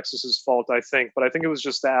North Texas's fault, I think, but I think it was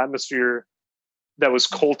just the atmosphere that was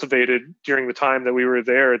cultivated during the time that we were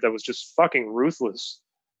there that was just fucking ruthless.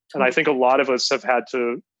 And I think a lot of us have had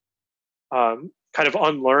to kind of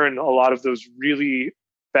unlearn a lot of those really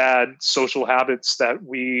bad social habits that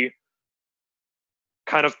we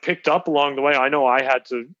kind of picked up along the way. I know I had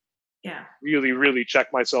to really, really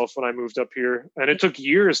check myself when I moved up here. And it took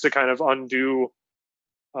years to kind of undo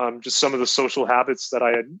just some of the social habits that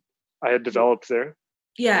I had developed there.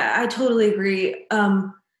 Yeah, I totally agree.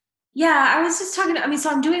 I was just talking. So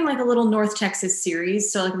I'm doing like a little North Texas series.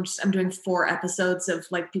 So like I'm doing 4 episodes of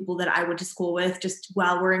like people that I went to school with just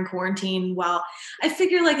while we're in quarantine. While I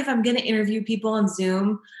figure like if I'm going to interview people on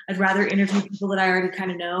Zoom, I'd rather interview people that I already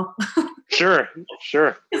kind of know. Sure.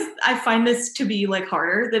 I find this to be like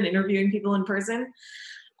harder than interviewing people in person.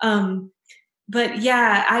 But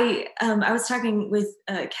yeah, I was talking with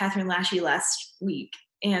Catherine Lashy last week,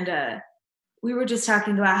 and we were just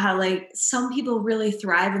talking about how like some people really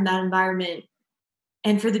thrive in that environment,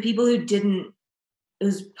 and for the people who didn't, it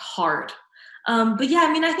was hard. But yeah,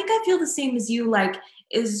 I mean, I think I feel the same as you. Like,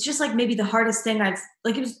 it was just like maybe the hardest thing it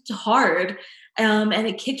was hard, and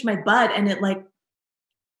it kicked my butt, and it like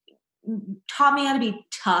taught me how to be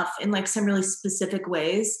tough in like some really specific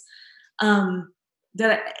ways.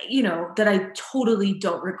 That I totally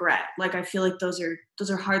don't regret. Like, I feel like those are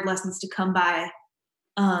hard lessons to come by.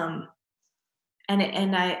 And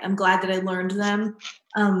I'm glad that I learned them.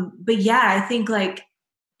 But yeah, I think like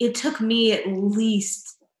it took me at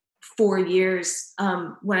least 4 years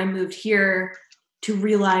when I moved here to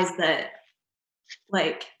realize that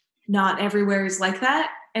like not everywhere is like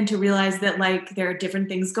that, and to realize that like there are different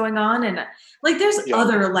things going on, and like there's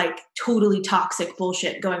other like totally toxic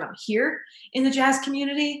bullshit going on here in the jazz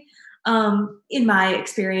community. In my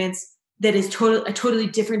experience, that is a totally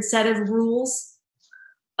different set of rules.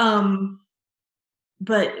 But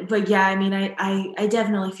yeah, I mean, I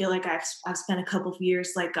definitely feel like I've spent a couple of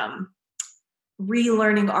years like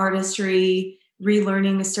relearning artistry,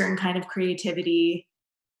 relearning a certain kind of creativity.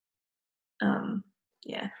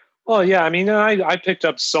 Yeah. Well, yeah, I mean, I picked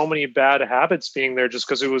up so many bad habits being there just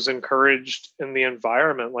because it was encouraged in the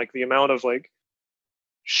environment. Like the amount of like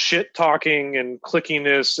shit talking and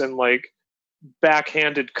clickiness and like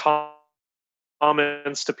backhanded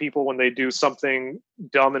comments to people when they do something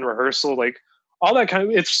dumb in rehearsal, like all that kind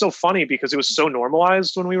of, it's so funny because it was so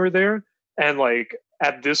normalized when we were there. And like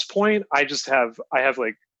at this point, I have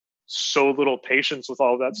like so little patience with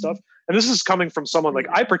all of that stuff. And this is coming from someone like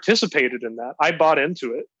I participated in that. I bought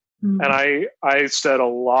into it. And I said a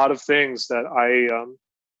lot of things that I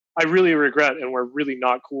really regret and were really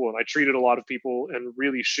not cool. And I treated a lot of people in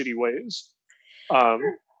really shitty ways. I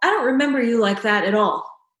don't remember you like that at all.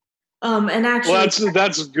 And actually, well,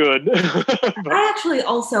 that's good. I actually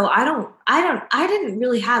also, I didn't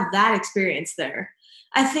really have that experience there.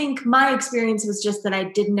 I think my experience was just that I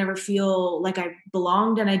didn't ever feel like I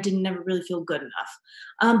belonged, and I didn't ever really feel good enough.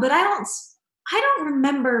 But I don't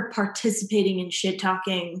remember participating in shit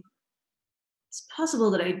talking. It's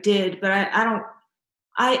possible that I did, but I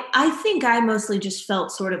think I mostly just felt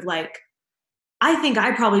sort of like, I think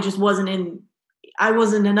I probably just wasn't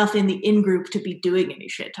enough in the in-group to be doing any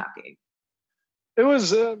shit talking. It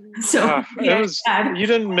was, you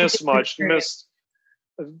didn't miss much. You missed,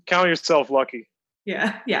 count yourself lucky.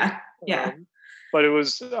 Yeah. But it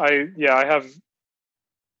was, I've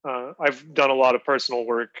done a lot of personal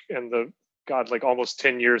work in the, like almost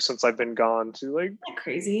 10 years since I've been gone to like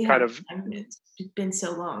crazy. Kind of. It's been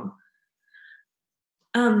so long.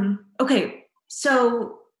 Okay.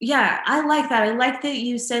 So yeah, I like that. I like that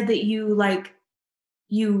you said that you like,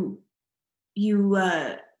 you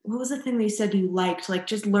what was the thing that you said you liked? Like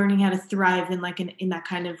just learning how to thrive in like in that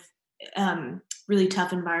kind of really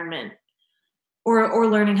tough environment, or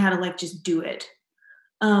learning how to like just do it.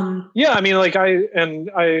 Yeah, I mean, like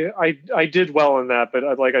I did well in that,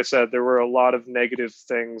 but like I said, there were a lot of negative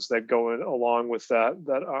things that go along with that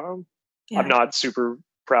I'm not super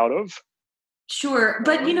proud of. Sure,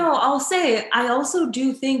 but I'll say I also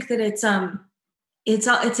do think that it's it's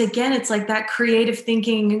like that creative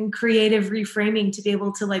thinking and creative reframing to be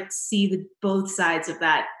able to like see the both sides of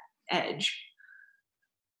that edge.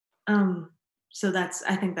 So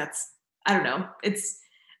I think that's, I don't know.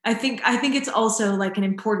 I think it's also like an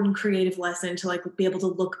important creative lesson to like be able to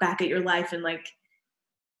look back at your life and like,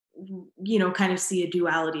 kind of see a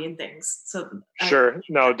duality in things. So Sure.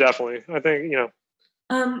 No, definitely. I think,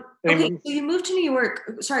 okay, so you moved to New York.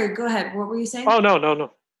 Sorry, go ahead. What were you saying? Oh,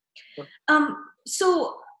 no.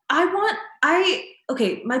 So my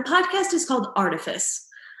podcast is called Artifice.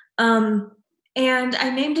 And I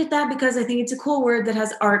named it that because I think it's a cool word that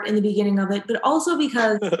has art in the beginning of it, but also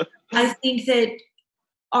because I think that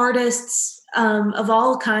artists of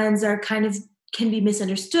all kinds can be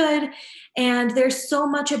misunderstood. And there's so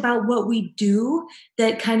much about what we do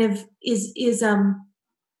that kind of is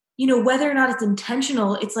whether or not it's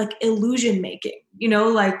intentional, it's like illusion making,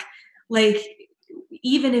 like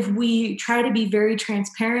even if we try to be very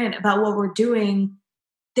transparent about what we're doing,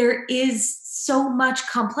 there is so much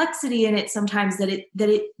complexity in it sometimes that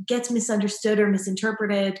it gets misunderstood or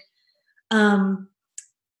misinterpreted.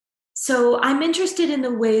 So I'm interested in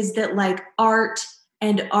the ways that like art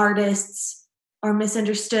and artists are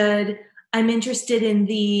misunderstood. I'm interested in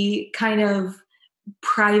the kind of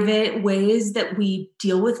private ways that we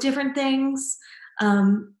deal with different things.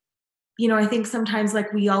 I think sometimes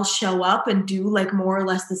like we all show up and do like more or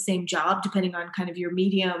less the same job depending on kind of your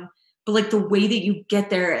medium, but like the way that you get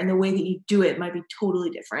there and the way that you do it might be totally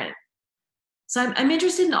different. So I'm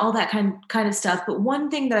interested in all that kind of stuff. But one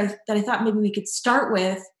thing that I thought maybe we could start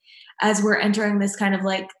with as we're entering this kind of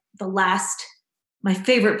like my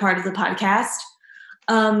favorite part of the podcast.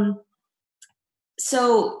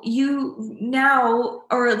 So you now,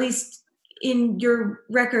 or at least in your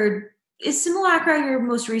record, is Simulacra your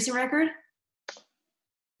most recent record?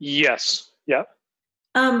 Yes. Yeah.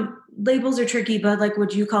 Labels are tricky, but like,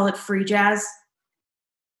 would you call it free jazz?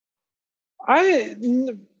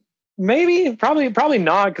 Maybe, probably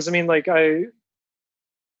not. Because I mean, like, I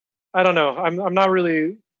don't know. I'm not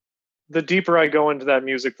really. The deeper I go into that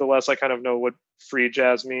music, the less I kind of know what free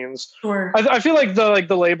jazz means. Sure. I feel like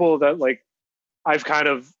the label that like I've kind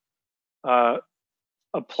of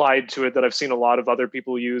applied to it that I've seen a lot of other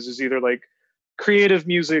people use is either like creative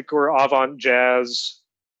music or avant jazz.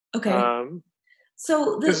 Okay.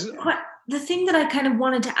 So the thing that I kind of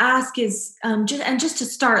wanted to ask is just to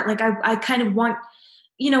start, like I kind of want,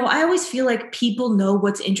 I always feel like people know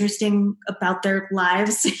what's interesting about their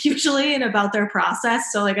lives usually and about their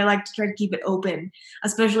process. So like I like to try to keep it open,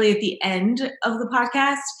 especially at the end of the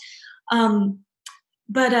podcast.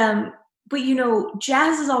 But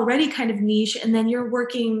jazz is already kind of niche, and then you're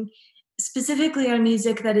working specifically on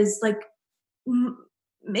music that is like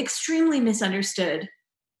extremely misunderstood.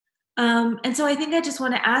 And so I think I just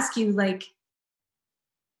want to ask you, like,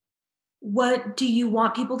 what do you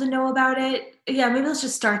want people to know about it? Yeah, maybe let's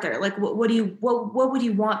just start there. Like, what would you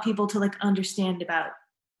want people to like understand about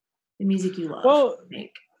the music you love? Well,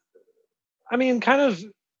 I mean, kind of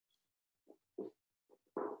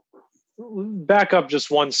back up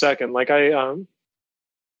just 1 second. Like when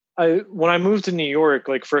I moved to New York,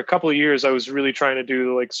 like for a couple of years, I was really trying to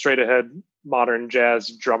do like straight ahead modern jazz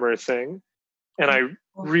drummer thing. And I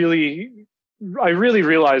really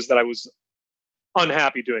realized that I was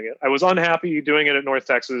unhappy doing it. I was unhappy doing it at North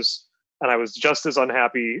Texas, and I was just as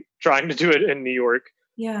unhappy trying to do it in New York.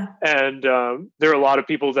 Yeah. And there are a lot of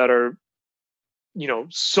people that are,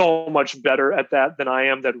 so much better at that than I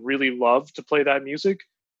am that really love to play that music.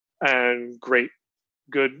 And great,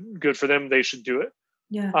 good for them. They should do it.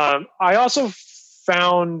 Yeah. I also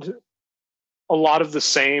found a lot of the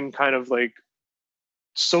same kind of like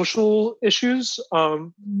social issues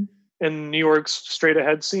in New York's straight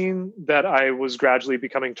ahead scene that I was gradually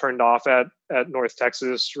becoming turned off at North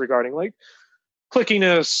Texas regarding like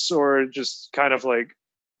clickiness or just kind of like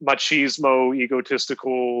machismo,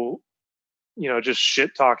 egotistical, just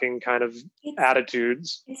shit talking kind of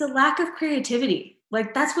attitudes. It's a lack of creativity.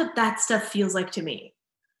 Like that's what that stuff feels like to me.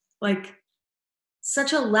 Like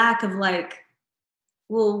such a lack of like,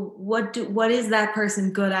 well, what is that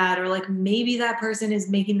person good at? Or like maybe that person is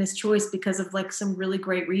making this choice because of like some really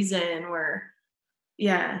great reason. Or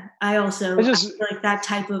yeah, I feel like that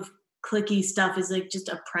type of clicky stuff is like just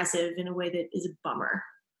oppressive in a way that is a bummer.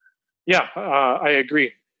 Yeah, I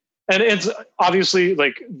agree. And it's obviously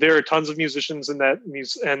like there are tons of musicians in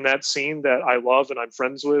that scene that I love and I'm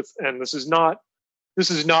friends with. And this is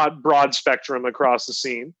not broad spectrum across the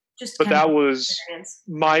scene. But that was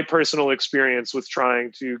my personal experience with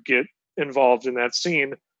trying to get involved in that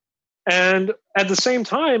scene. And at the same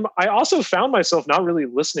time, I also found myself not really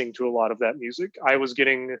listening to a lot of that music. I was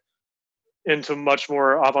getting into much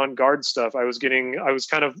more avant-garde stuff. I was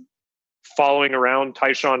kind of following around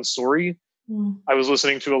Tyshawn Sorey. I was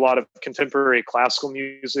listening to a lot of contemporary classical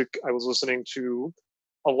music. I was listening to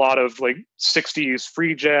a lot of like 60s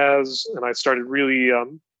free jazz, and I started really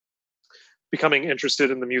becoming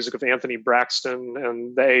interested in the music of Anthony Braxton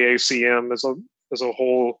and the AACM as a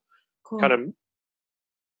whole kind of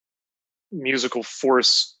musical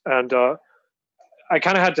force. And I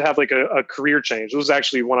kind of had to have like a career change. It was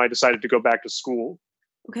actually when I decided to go back to school.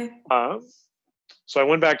 Okay. So I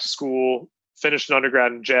went back to school, finished an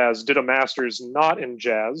undergrad in jazz, did a master's not in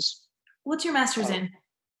jazz. What's your master's in?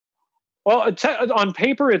 Well, on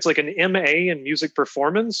paper, it's like an MA in music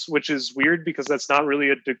performance, which is weird because that's not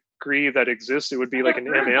really a degree that exists. It would be like an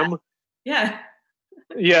MM. Yeah.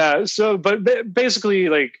 Yeah. So, but basically,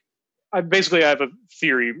 like, I have a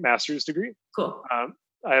theory master's degree. Cool.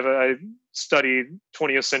 I studied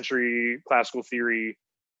 20th century classical theory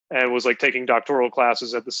and was like taking doctoral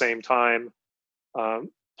classes at the same time.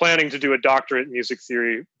 Planning to do a doctorate in music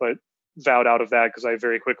theory, but vowed out of that because I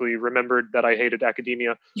very quickly remembered that I hated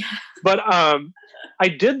academia. Yeah. But I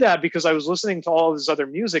did that because I was listening to all this other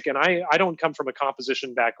music, and I don't come from a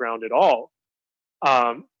composition background at all.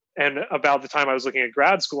 And about the time I was looking at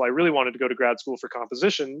grad school, I really wanted to go to grad school for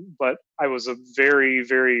composition, but I was a very,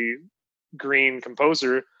 very green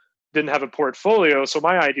composer, didn't have a portfolio. So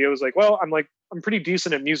my idea was like, well, I'm pretty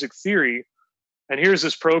decent at music theory. And here's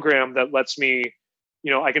this program that lets me,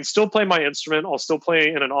 I can still play my instrument. I'll still play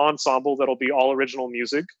in an ensemble that'll be all original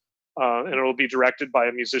music, and it'll be directed by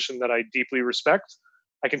a musician that I deeply respect.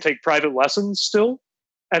 I can take private lessons still.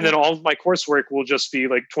 And then all of my coursework will just be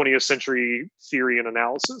like 20th century theory and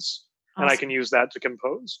analysis. Awesome. And I can use that to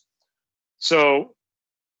compose. So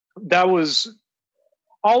that was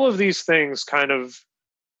all of these things kind of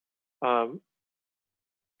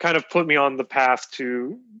put me on the path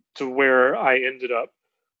to where I ended up.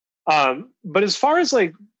 But as far as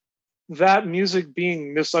like that music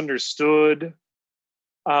being misunderstood,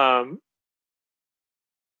 I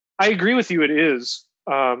agree with you. It is.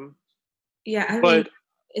 Yeah. I mean,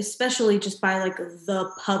 especially just by like the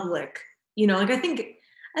public, like I think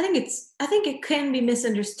it can be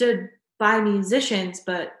misunderstood by musicians,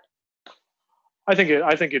 but I think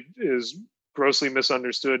it is grossly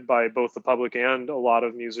misunderstood by both the public and a lot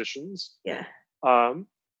of musicians. Yeah.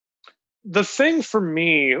 The thing for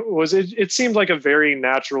me was it seemed like a very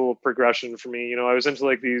natural progression for me. I was into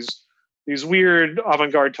like these weird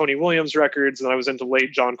avant-garde Tony Williams records, and I was into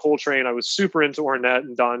late John Coltrane. I was super into Ornette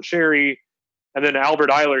and Don Cherry. And then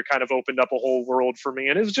Albert Ayler kind of opened up a whole world for me.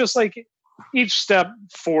 And it was just like each step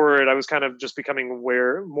forward, I was kind of just becoming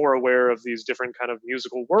more aware of these different kind of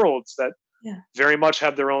musical worlds that very much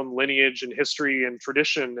have their own lineage and history and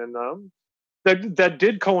tradition. And that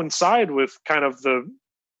did coincide with kind of the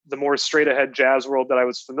more straight ahead jazz world that I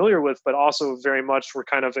was familiar with, but also very much were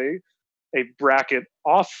kind of a bracket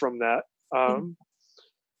off from that.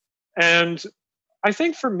 And I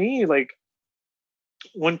think for me, like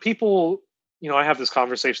when people, I have this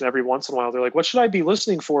conversation every once in a while. They're like, what should I be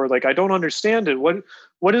listening for? Like, I don't understand it. What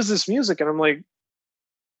is this music? And I'm like,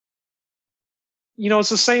 it's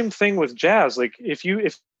the same thing with jazz. Like if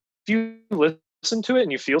you listen to it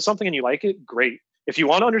and you feel something and you like it, great. If you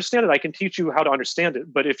want to understand it, I can teach you how to understand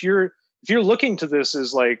it. But if you're looking to this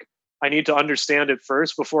as like, I need to understand it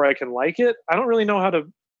first before I can like it, I don't know how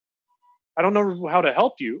to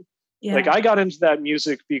help you. Yeah. Like I got into that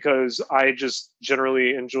music because I just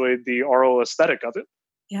generally enjoyed the oral aesthetic of it.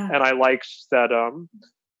 Yeah. And I liked that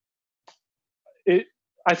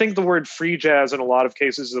I think the word free jazz in a lot of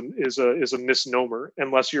cases is a misnomer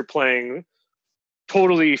unless you're playing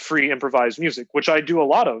totally free improvised music, which I do a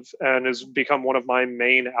lot of and has become one of my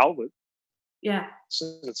main outlets. Yeah.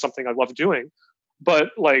 So it's something I love doing.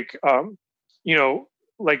 But like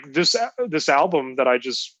like this album that I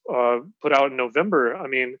just put out in November, I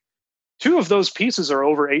mean, 2 of those pieces are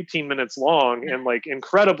over 18 minutes long and like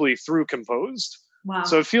incredibly through composed. Wow.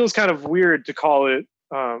 So it feels kind of weird to call it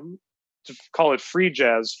free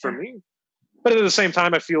jazz for me. But at the same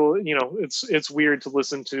time, I feel, it's weird to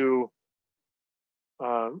listen to,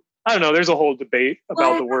 I don't know. There's a whole debate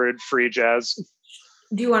about the word free jazz.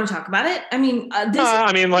 Do you want to talk about it? I mean,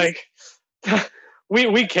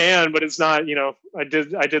 we can, but it's not, I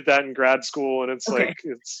did that in grad school and it's okay. Like,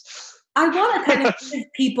 I want to kind of give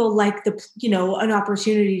people like an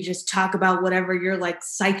opportunity to just talk about whatever you're like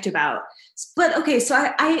psyched about. But okay, so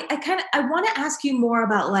I want to ask you more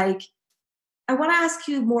about like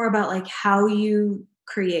how you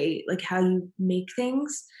create, like how you make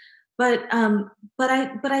things. But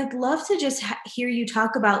I'd love to just hear you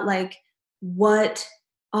talk about like what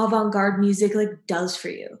avant-garde music like does for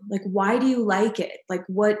you. Like, why do you like it? Like,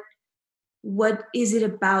 what is it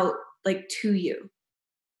about, like, to you?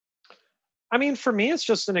 I mean, for me, it's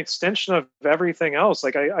just an extension of everything else.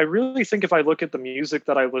 Like, I really think if I look at the music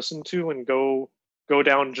that I listen to and go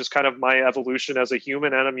down just kind of my evolution as a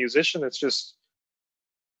human and a musician, it's just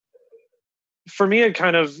for me, it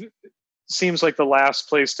kind of seems like the last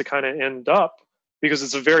place to kind of end up because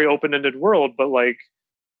it's a very open-ended world. But like,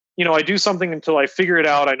 I do something until I figure it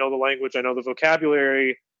out. I know the language, I know the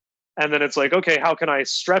vocabulary, and then it's like, okay, how can I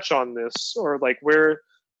stretch on this, or like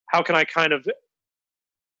how can I kind of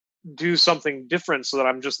do something different so that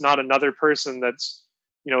I'm just not another person that's,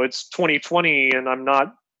 it's 2020 and I'm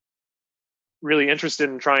not really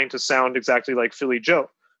interested in trying to sound exactly like Philly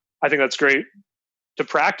Joe. I think that's great to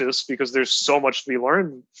practice because there's so much to be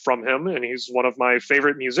learned from him and he's one of my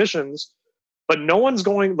favorite musicians. But no one's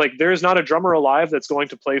going, like, there's not a drummer alive that's going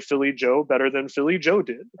to play Philly Joe better than Philly Joe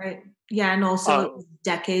did. Right. Yeah, and also it was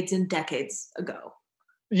decades and decades ago.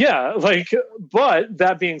 Yeah, like, but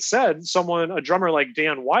that being said, a drummer like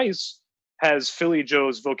Dan Weiss has Philly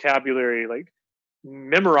Joe's vocabulary like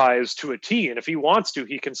memorized to a T. And if he wants to,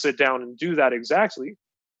 he can sit down and do that exactly.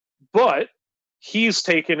 But he's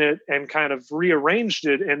taken it and kind of rearranged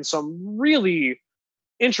it in some really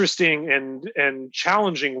interesting and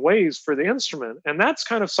challenging ways for the instrument. And that's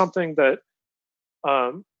kind of something that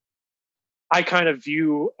I kind of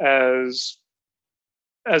view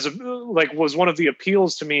like was one of the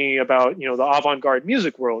appeals to me about the avant-garde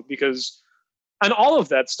music world, because and all of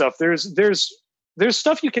that stuff there's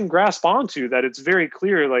stuff you can grasp onto that it's very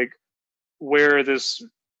clear like where this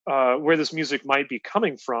music might be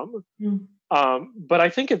coming from. But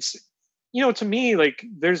I think it's to me like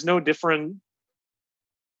there's not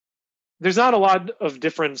a lot of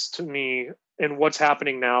difference to me in what's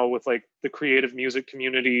happening now with like the creative music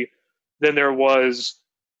community than there was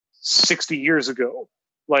 60 years ago.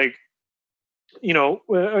 Like,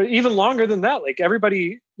 even longer than that. Like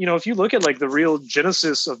everybody, if you look at like the real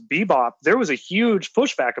genesis of bebop, there was a huge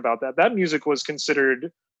pushback about that. That music was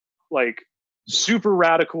considered like super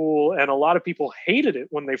radical, and a lot of people hated it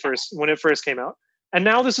when it first came out. And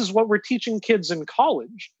now this is what we're teaching kids in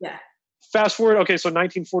college. Yeah. Fast forward, okay, so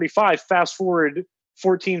 1945, fast forward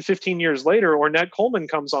 14, 15 years later, Ornette Coleman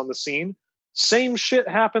comes on the scene. Same shit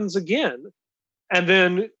happens again. And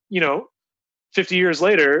then, 50 years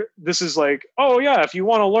later, this is like, oh yeah, if you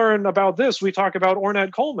want to learn about this, we talk about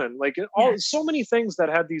Ornette Coleman. Like so many things that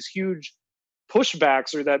had these huge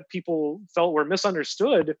pushbacks or that people felt were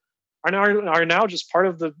misunderstood are now just part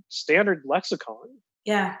of the standard lexicon.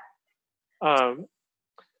 Yeah.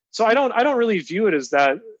 So I don't really view it as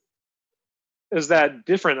that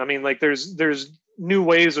different. I mean, like there's new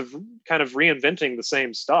ways of kind of reinventing the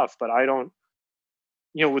same stuff, but I don't,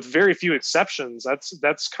 with very few exceptions,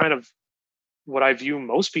 that's kind of what I view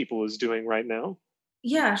most people as doing right now.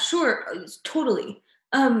 Yeah, sure. Totally.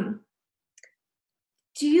 Do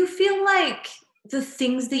you feel like the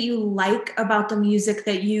things that you like about the music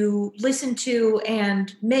that you listen to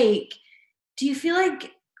and make, do you feel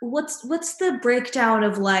like what's the breakdown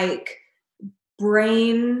of like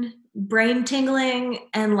brain tingling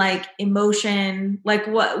and like emotion? Like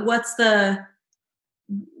what's it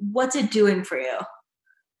doing for you?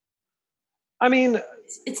 I mean,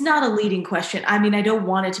 it's not a leading question. I mean, I don't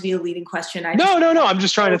want it to be a leading question. No. I'm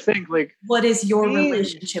just trying to think like, what is your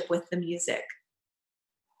relationship with the music?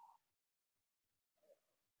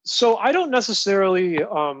 So I don't necessarily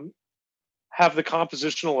have the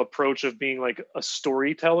compositional approach of being like a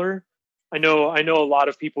storyteller. I know a lot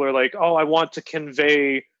of people are like, oh, I want to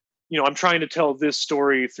convey, I'm trying to tell this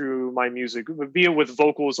story through my music, be it with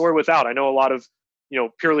vocals or without. I know a lot of,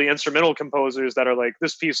 purely instrumental composers that are like,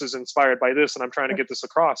 this piece is inspired by this and I'm trying to get this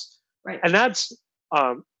across. Right. And that's,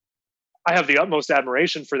 I have the utmost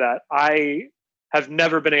admiration for that. I have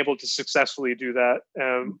never been able to successfully do that.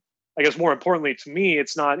 I guess more importantly to me, it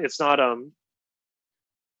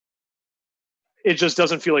just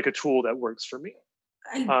doesn't feel like a tool that works for me.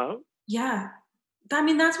 Yeah. I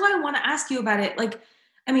mean, that's why I want to ask you about it. Like,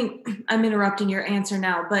 I mean, I'm interrupting your answer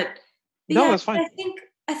now, but no, that's fine.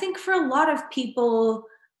 I think for a lot of people,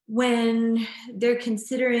 when they're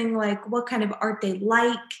considering like what kind of art they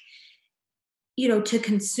like, to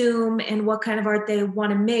consume and what kind of art they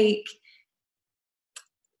want to make,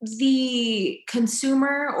 the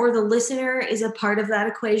consumer or the listener is a part of that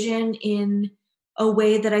equation in a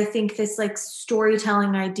way that I think this like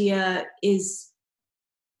storytelling idea is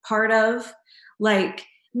part of. Like,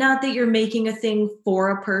 not that you're making a thing for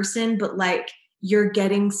a person, but like you're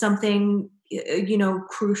getting something,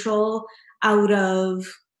 crucial out of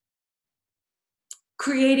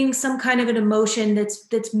creating some kind of an emotion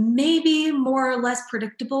that's maybe more or less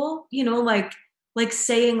predictable, like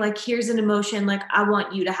saying like, here's an emotion, like I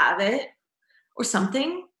want you to have it or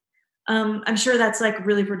something. I'm sure that's like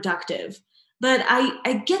really productive, but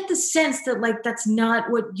I get the sense that like that's not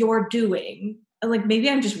what you're doing. And like maybe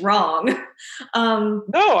I'm just wrong.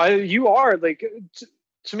 No, you are like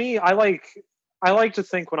to me. I like to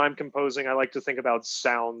think when I'm composing. I like to think about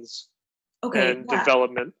sounds Okay, and yeah,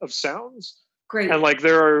 development of sounds. great. And like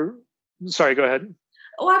there are. Sorry, go ahead.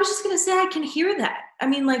 Oh, I was just gonna say I can hear that. I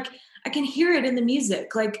mean, like I can hear it in the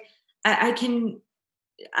music. Like I can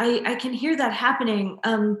I can hear that happening.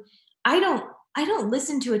 I don't I don't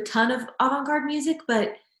listen to a ton of avant-garde music,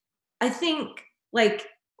 but I think like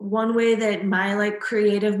one way that my like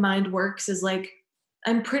creative mind works is like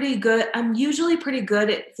I'm usually pretty good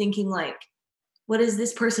at thinking like, what is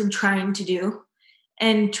this person trying to do?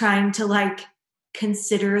 And trying to like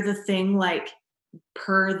consider the thing like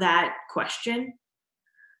per that question.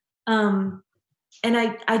 Um and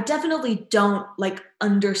I definitely don't like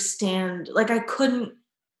understand, like I couldn't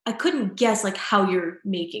guess like how you're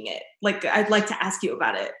making it. Like I'd like to ask you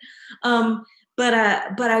about it.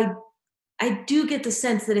 But I do get the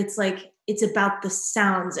sense that it's like it's about the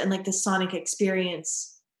sounds and like the sonic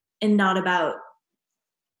experience and not about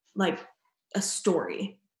like a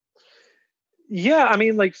story. Yeah, I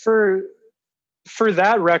mean, like for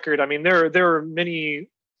that record, I mean, there are many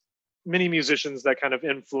musicians that kind of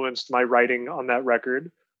influenced my writing on that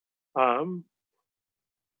record. Um,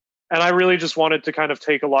 and I really just wanted to kind of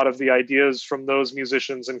take a lot of the ideas from those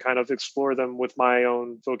musicians and kind of explore them with my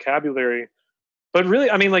own vocabulary. But really,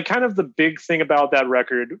 I mean, like, kind of the big thing about that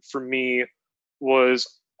record for me was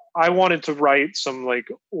I wanted to write some like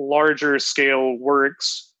larger scale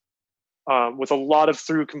works with a lot of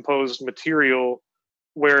through composed material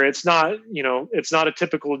where it's not, it's not a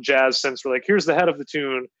typical jazz sense where like, here's the head of the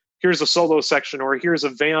tune, here's a solo section, or here's a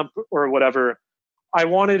vamp or whatever. I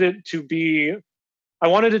wanted it to be I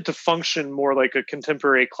wanted it to function more like a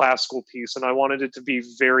contemporary classical piece, and I wanted it to be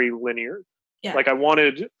very linear. Yeah. Like I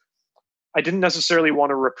didn't necessarily want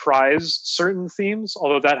to reprise certain themes,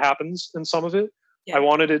 although that happens in some of it. Yeah. I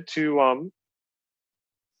wanted it to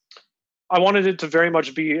very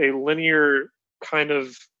much be a linear kind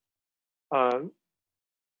of um,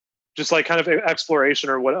 just like kind of exploration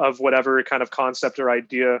or of whatever kind of concept or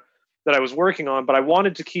idea that I was working on. But I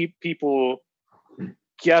wanted to keep people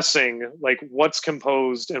guessing like what's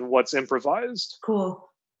composed and what's improvised. Cool.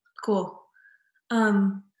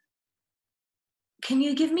 Um, can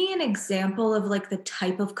you give me an example of like the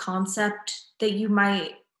type of concept that you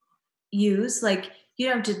might use? Like you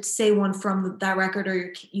don't have to say one from that record,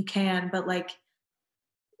 or you can, but like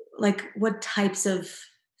what types of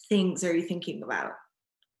things are you thinking about?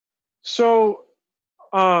 So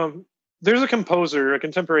there's a composer, a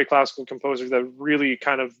contemporary classical composer that really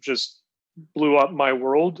kind of just blew up my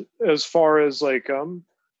world as far as like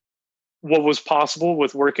what was possible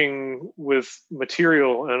with working with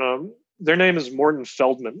material. And their name is Morton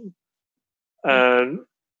Feldman. And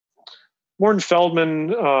Morton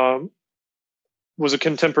Feldman was a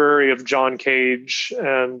contemporary of John Cage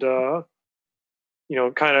and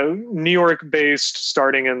kind of New York based,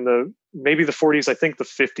 starting in maybe the 40s. I think the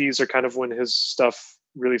 50s are kind of when his stuff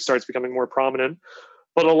really starts becoming more prominent.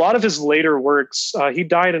 But a lot of his later works, he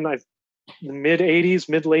died in the mid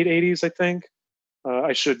late 80s, I think.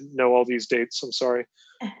 I should know all these dates. I'm sorry.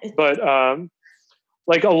 But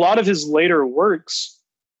like a lot of his later works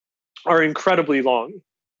are incredibly long.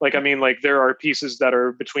 Like, I mean, like there are pieces that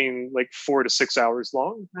are between like 4 to 6 hours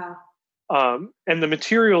long. Wow. And the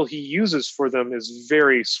material he uses for them is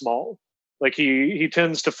very small. Like he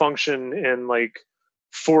tends to function in like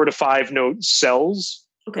 4 to 5 note cells.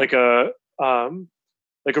 Okay. Like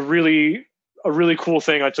a really cool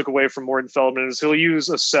thing I took away from Morton Feldman is he'll use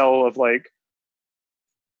a cell of like,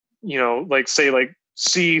 like say like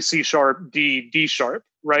C, C sharp, D, D sharp,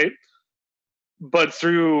 right? But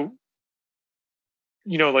through,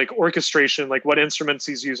 like orchestration, like what instruments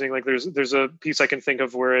he's using, like there's a piece I can think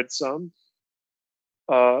of where it's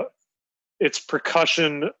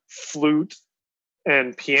percussion, flute,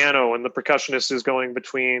 and piano, and the percussionist is going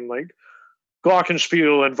between like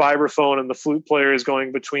glockenspiel and vibraphone, and the flute player is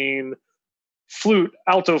going between flute,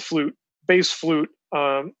 alto flute, bass flute,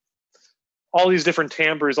 all these different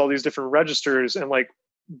timbres, all these different registers. And like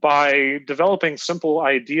by developing simple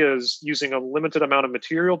ideas using a limited amount of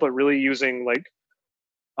material, but really using like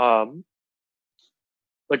the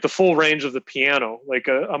full range of the piano, like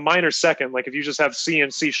a minor second, like if you just have C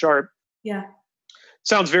and C sharp, Yeah.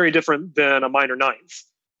 sounds very different than a minor ninth.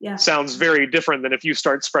 Yeah. sounds very different than if you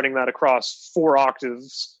start spreading that across 4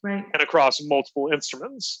 octaves Right. and across multiple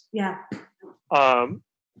instruments. Yeah.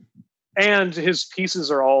 And his pieces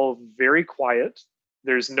are all very quiet.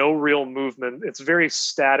 There's no real movement. It's very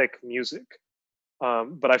static music.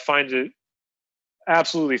 But I find it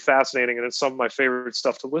absolutely fascinating, and it's some of my favorite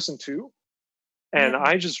stuff to listen to. And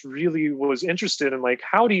I just really was interested in, like,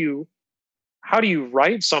 how do you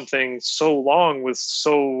write something so long with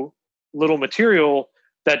so little material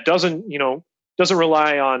that doesn't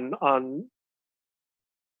rely on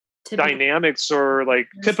dynamics or like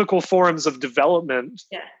typical forms of development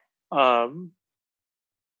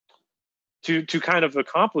to kind of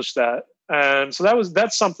accomplish that. And so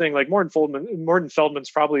that's something like Morton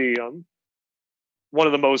Feldman's probably one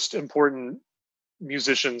of the most important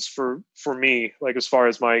musicians for me, like as far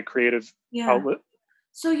as my creative outlet.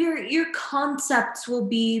 So your concepts will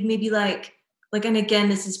be maybe like, and again,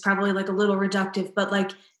 this is probably like a little reductive, but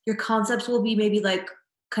like your concepts will be maybe like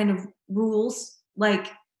kind of rules, like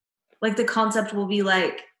the concept will be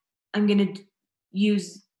like, I'm going to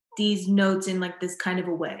use these notes in like this kind of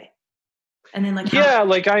a way. And then like,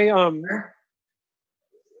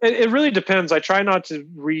 it really depends. I try not to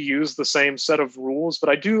reuse the same set of rules, but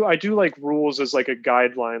I do like rules as like a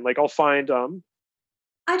guideline. Like I'll find,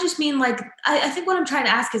 I just mean like, I think what I'm trying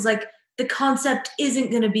to ask is like, the concept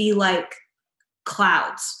isn't going to be like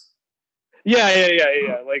clouds. Yeah.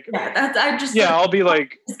 Like, I'll be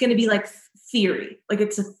like, it's going to be like theory. Like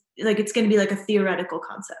it's going to be like a theoretical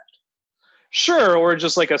concept. Sure. Or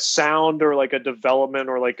just like a sound or like a development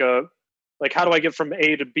or like how do I get from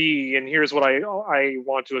A to B? And here's what I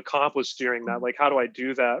want to accomplish during that. Like, how do I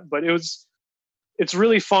do that? But it's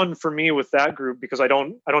really fun for me with that group because I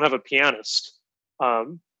don't have a pianist.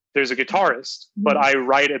 There's a guitarist, but I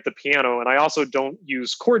write at the piano, and I also don't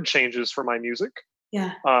use chord changes for my music.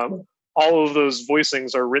 Yeah. All of those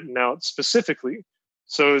voicings are written out specifically.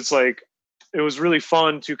 So it's like, it was really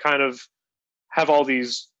fun to kind of have all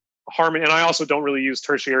these harmony. And I also don't really use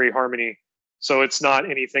tertiary harmony. So it's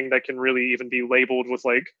not anything that can really even be labeled with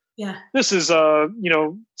like, this is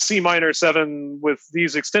C minor 7 with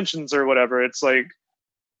these extensions or whatever. It's like,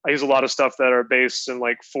 I use a lot of stuff that are based in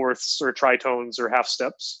like fourths or tritones or half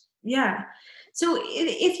steps. Yeah. So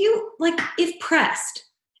if pressed,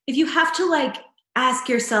 if you have to like ask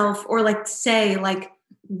yourself or like say like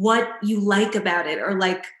what you like about it or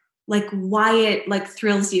like why it like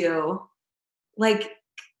thrills you, like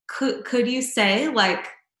could you say like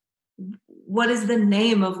what is the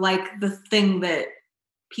name of like the thing that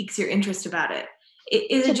piques your interest about it?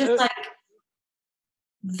 Is it just like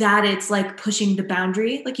that it's like pushing the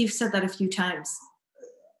boundary? Like you've said that a few times.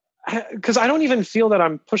 Because I don't even feel that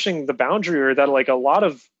I'm pushing the boundary or that like a lot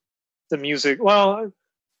of the music. Well,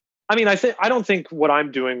 I mean, I don't think what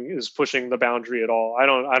I'm doing is pushing the boundary at all. I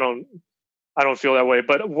don't feel that way.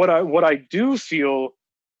 But what I do feel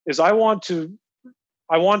is I want to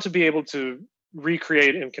be able to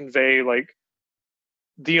recreate and convey like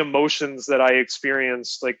the emotions that I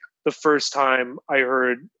experienced like the first time I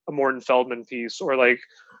heard a Morton Feldman piece, or like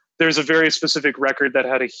there's a very specific record that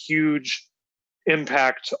had a huge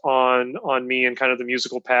impact on me and kind of the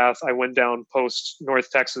musical path I went down post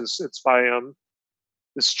North Texas. It's by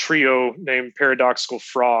this trio named Paradoxical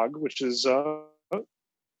Frog, which is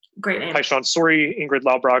great name. Tyshawn Sorey, Ingrid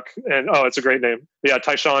Laubrock, and it's a great name. Yeah,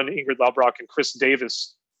 Tyshawn, Ingrid Laubrock, and Chris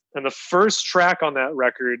Davis. And the first track on that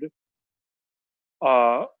record,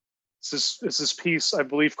 it's this piece, I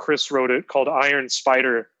believe Chris wrote it, called Iron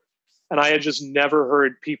Spider. And I had just never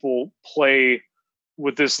heard people play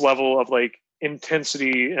with this level of like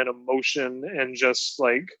intensity and emotion and just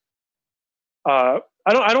like I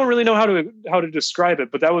don't really know how to describe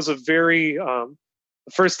it, but that was a very the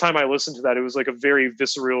first time I listened to that, it was like a very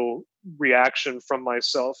visceral reaction from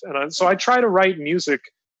myself. And so I try to write music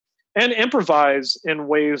and improvise in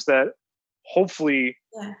ways that hopefully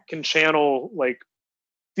can channel like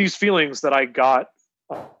these feelings that I got.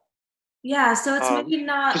 Yeah, so it's maybe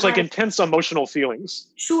not just like intense emotional feelings.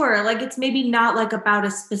 Sure, like it's maybe not like about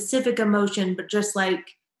a specific emotion, but just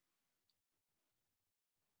like,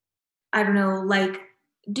 I don't know, like,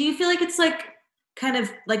 do you feel like it's like kind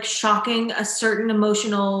of like shocking a certain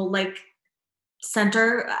emotional like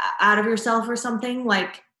center out of yourself or something?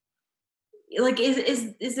 Like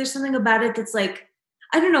is there something about it that's like,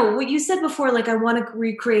 I don't know, what you said before, like I want to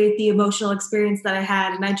recreate the emotional experience that I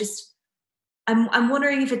had, and I'm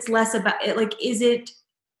wondering if it's less about it, like is it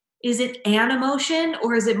an emotion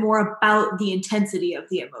or is it more about the intensity of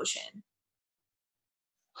the emotion?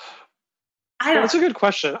 That's a good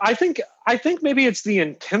question. I think maybe it's the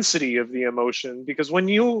intensity of the emotion, because when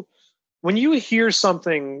you when you hear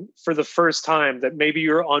something for the first time that maybe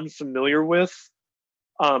you're unfamiliar with,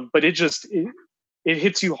 but it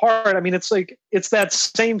hits you hard. I mean, it's that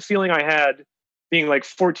same feeling I had being like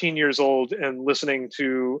 14 years old and um, listening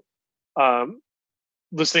to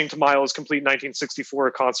Miles' complete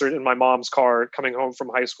 1964 concert in my mom's car coming home from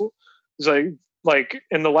high school. It's like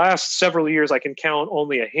in the last several years, I can count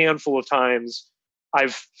only a handful of times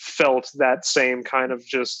I've felt that same kind of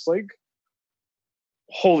just like,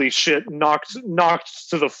 holy shit, knocked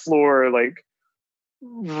to the floor, like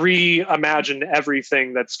reimagine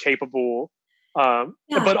everything that's capable,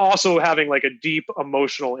 but also having like a deep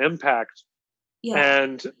emotional impact. Yeah.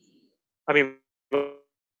 And I mean,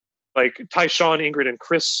 like Tyshawn, Ingrid, and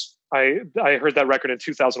Chris, I heard that record in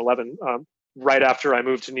 2011, right after I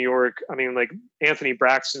moved to New York. I mean, like Anthony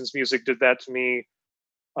Braxton's music did that to me.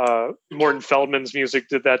 Morton Feldman's music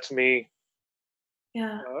did that to me.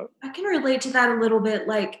 Yeah, I can relate to that a little bit.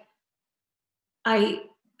 Like, I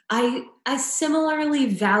similarly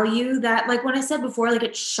value that. Like when I said before, like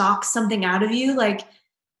it shocks something out of you. Like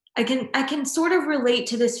I can sort of relate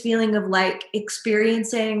to this feeling of like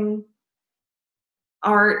experiencing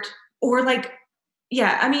art or like,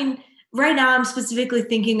 yeah. I mean, right now I'm specifically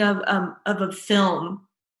thinking of a film,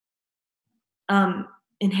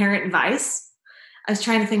 Inherent Vice. I was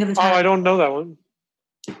trying to think of the title. Oh, I don't know that one.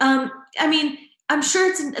 I mean, I'm sure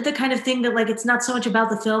it's the kind of thing that like it's not so much about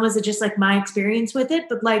the film as it just like my experience with it,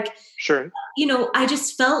 but like, sure, you know, I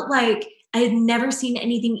just felt like I had never seen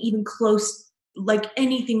anything even close, like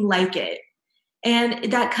anything like it,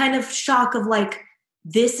 and that kind of shock of like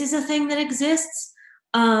this is a thing that exists,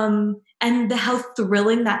 and how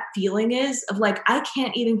thrilling that feeling is of like I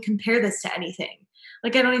can't even compare this to anything.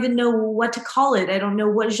 Like I don't even know what to call it. I don't know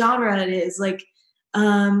what genre it is. Like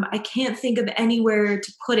I can't think of anywhere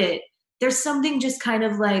to put it. There's something just kind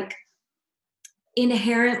of like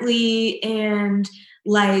inherently and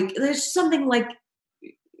like there's something like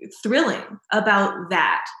thrilling about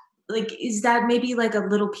that. Like, is that maybe like a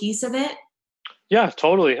little piece of it? Yeah,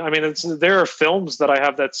 totally. I mean, there are films that I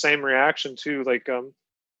have that same reaction to. Like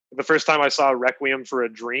the first time I saw Requiem for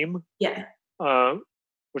a Dream. Yeah.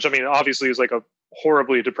 Which I mean, obviously is like a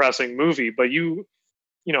horribly depressing movie, but you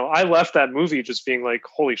know, I left that movie just being like,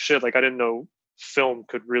 holy shit, like I didn't know film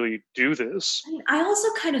could really do this. I also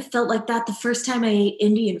kind of felt like that the first time I ate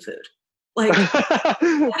Indian food. Like,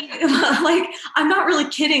 like I'm not really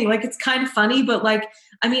kidding. Like it's kind of funny, but like,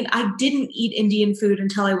 I mean, I didn't eat Indian food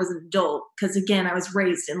until I was an adult because again, I was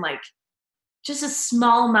raised in like just a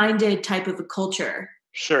small-minded type of a culture.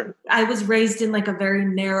 Sure. I was raised in like a very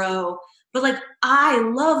narrow, but like I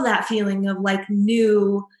love that feeling of like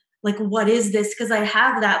new, like what is this? Because I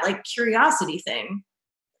have that like curiosity thing.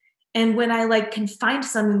 And when I like can find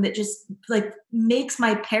something that just like makes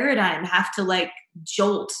my paradigm have to like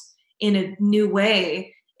jolt in a new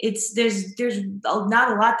way, there's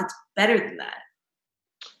not a lot that's better than that.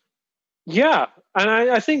 Yeah, and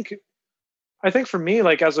I think for me,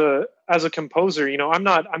 like as a composer, you know, I'm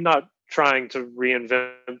not trying to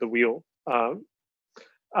reinvent the wheel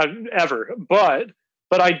ever, but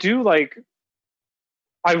I do like.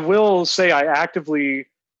 I will say I actively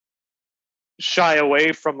shy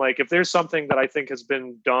away from like if there's something that I think has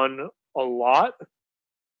been done a lot,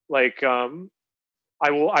 like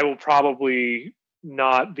I will probably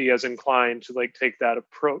not be as inclined to like take that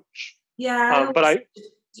approach. Yeah, but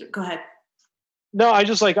go ahead. No, I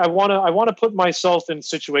just like I want to put myself in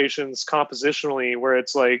situations compositionally where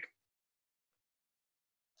it's like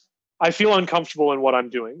I feel uncomfortable in what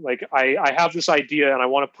I'm doing. Like I have this idea and I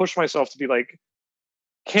want to push myself to be like,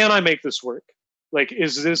 can I make this work? Like,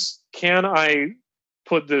 can I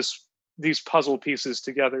put these puzzle pieces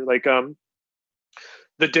together? Like,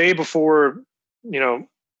 the day before, you know,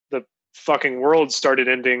 the fucking world started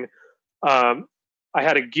ending, I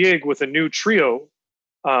had a gig with a new trio,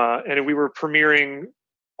 and we were premiering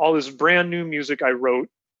all this brand new music I wrote,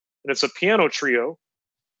 and it's a piano trio.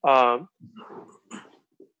 And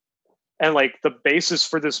like the basis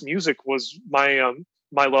for this music was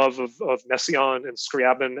my love of Messiaen and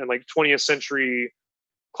Scriabin and like 20th century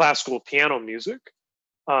classical piano music,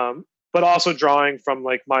 but also drawing from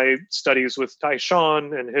like my studies with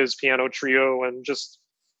Tyshawn and his piano trio and just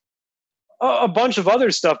a bunch of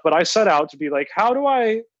other stuff. But I set out to be like, how do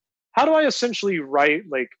I essentially write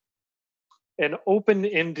like an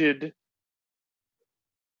open-ended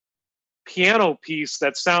piano piece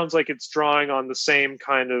that sounds like it's drawing on the same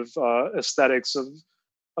kind of aesthetics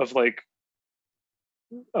of like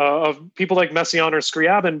of people like Messiaen or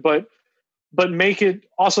Scriabin, but make it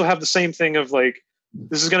also have the same thing of like,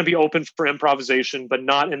 this is going to be open for improvisation, but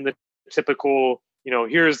not in the typical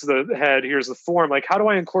here's the head, here's the form. Like, how do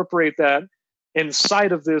I incorporate that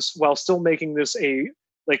inside of this while still making this a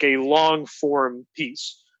long form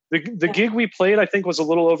piece? The gig we played, I think, was a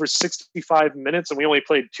little over 65 minutes, and we only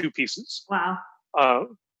played 2 pieces. Wow.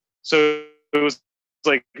 So it was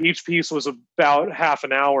like each piece was about half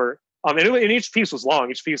an hour. And each piece was long.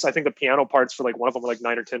 Each piece, I think the piano parts for like one of them were like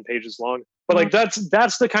 9 or 10 pages long. But like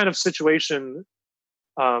that's the kind of situation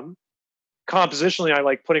compositionally I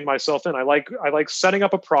like putting myself in. I like setting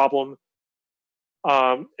up a problem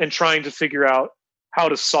and trying to figure out how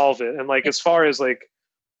to solve it. And like, as far as like,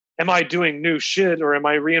 am I doing new shit or am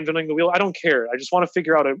I reinventing the wheel? I don't care. I just want to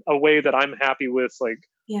figure out a way that I'm happy with, like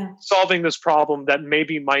solving this problem that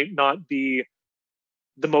maybe might not be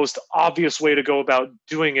the most obvious way to go about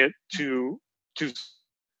doing it to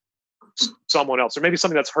someone else, or maybe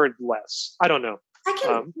something that's heard less. I don't know.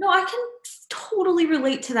 I can totally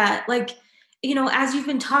relate to that. Like, as you've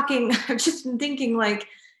been talking, I've just been thinking like,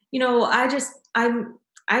 I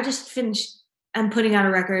just finished, I'm putting out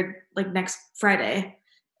a record like next Friday.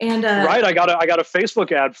 And right, I got a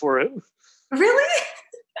Facebook ad for it. Really?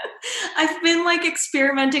 I've been like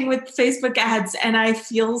experimenting with Facebook ads, and I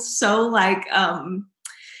feel so like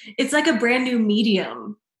it's like a brand new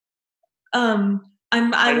medium. I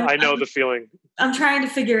know the feeling. I'm trying to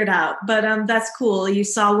figure it out, but that's cool. You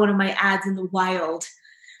saw one of my ads in the wild.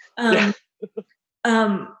 But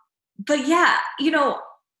yeah,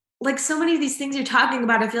 like so many of these things you're talking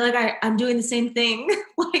about, I feel like I'm doing the same thing.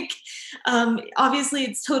 Like, obviously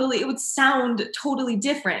it would sound totally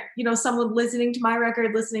different, someone listening to my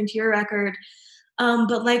record, listening to your record.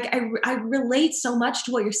 But like, I relate so much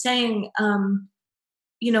to what you're saying.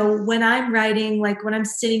 When I'm writing, like when I'm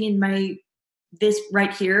sitting in this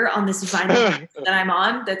right here on this vinyl that I'm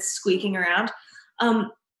on, that's squeaking around,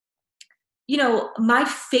 my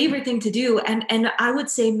favorite thing to do, and I would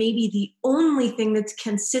say maybe the only thing that's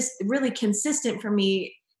really consistent for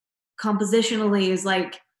me compositionally is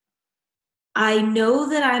like, I know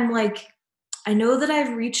that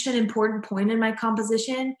I've reached an important point in my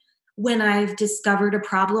composition when I've discovered a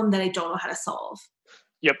problem that I don't know how to solve.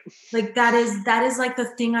 Yep. Like that is like the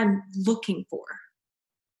thing I'm looking for.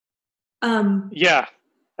 Yeah.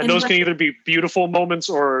 And those can either be beautiful moments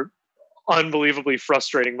or unbelievably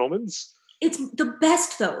frustrating moments. It's the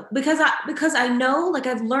best though, because I know, like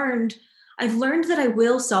I've learned that I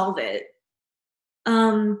will solve it.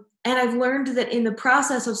 And I've learned that in the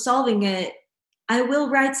process of solving it, I will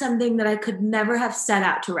write something that I could never have set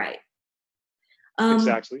out to write.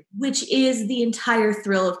 Exactly. Which is the entire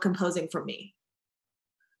thrill of composing for me.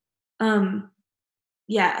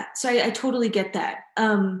 Yeah, so I totally get that.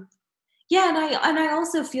 Yeah, and I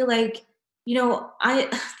also feel like,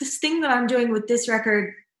 this thing that I'm doing with this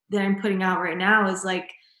record that I'm putting out right now is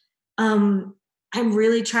like, I'm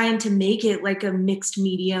really trying to make it like a mixed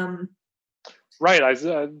medium. Right.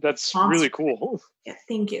 That's really cool. Yeah,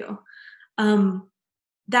 thank you.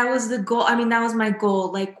 That was the goal. I mean, that was my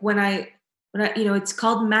goal. Like when I, it's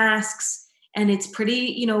called Masks, and it's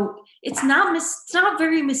pretty, it's not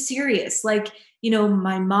very mysterious. Like,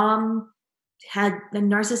 my mom had a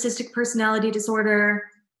narcissistic personality disorder.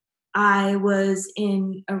 I was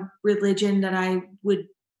in a religion that I would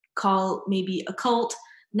call maybe a cult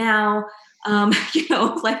now. I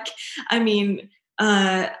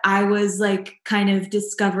was like kind of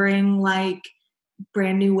discovering like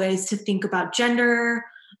brand new ways to think about gender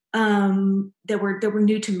that were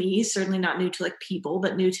new to me, certainly not new to like people,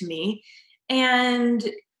 but new to me. And,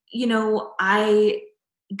 I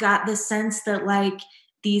got the sense that like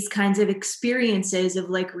these kinds of experiences of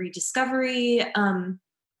like rediscovery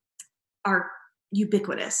are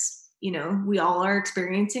ubiquitous. We all are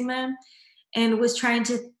experiencing them, and was trying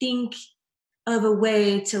to think of a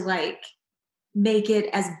way to like make it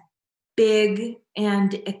as big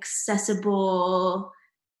and accessible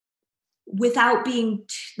without being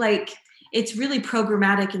like, it's really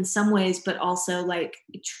programmatic in some ways, but also like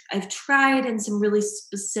I've tried in some really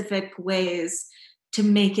specific ways to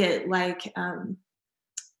make it like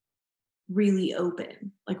really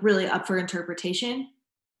open, like really up for interpretation.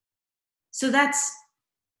 So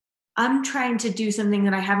I'm trying to do something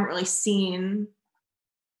that I haven't really seen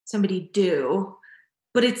somebody do,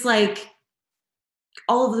 but it's like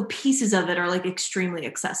all of the pieces of it are like extremely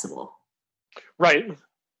accessible. Right.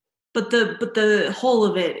 But the whole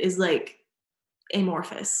of it is like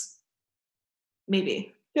amorphous.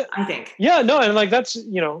 Maybe. Yeah. I think. Yeah, no, and like that's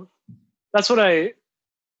what I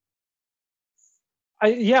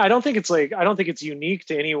don't think it's unique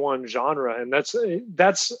to any one genre, and that's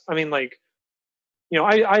I mean, like,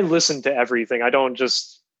 I listen to everything. I don't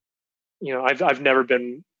just I've never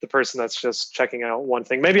been the person that's just checking out one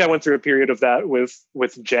thing. Maybe I went through a period of that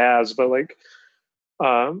with jazz, but like,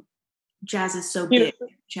 jazz is so big.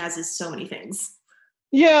 Jazz is so many things.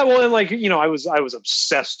 Yeah, well, and like, I was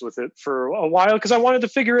obsessed with it for a while because I wanted to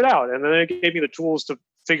figure it out, and then it gave me the tools to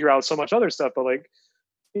figure out so much other stuff. But like,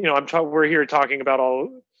 we're here talking about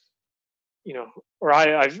all, or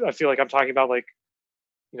I feel like I'm talking about like,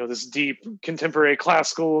 this deep contemporary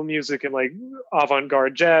classical music and like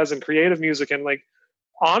avant-garde jazz and creative music, and like,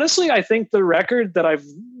 honestly, I think the records that I've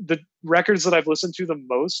listened to the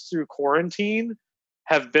most through quarantine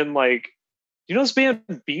have been like, this band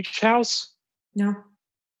Beach House? No.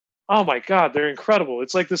 Oh my God, they're incredible.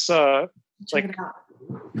 It's like this like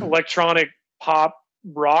electronic pop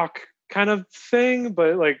rock kind of thing,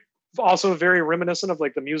 but like also very reminiscent of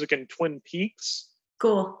like the music in Twin Peaks.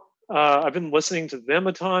 Cool. I've been listening to them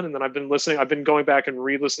a ton, and then I've been going back and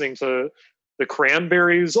re-listening to the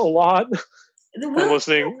Cranberries a lot.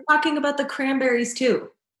 Talking about the Cranberries too.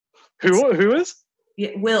 Who is?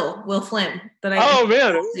 Yeah, Will Flynn. Oh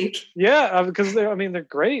man, yeah, because they're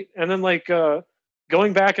great. And then like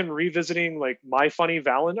going back and revisiting like My Bloody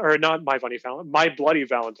Valentine,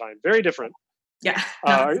 very different. Yeah.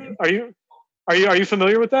 Are you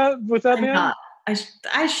familiar with that band? Not.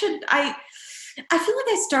 I feel like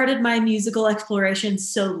I started my musical exploration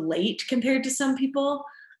so late compared to some people.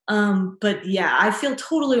 But yeah, I feel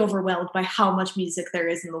totally overwhelmed by how much music there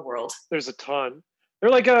is in the world. There's a ton. They're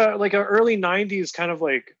like a early 90s kind of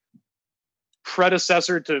like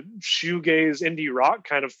predecessor to shoegaze indie rock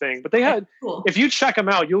kind of thing. But they had, cool. If you check them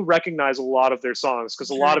out, you'll recognize a lot of their songs because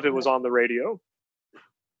a lot of it was on the radio.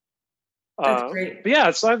 That's great. But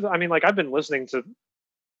yeah, so I've been listening to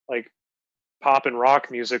like pop and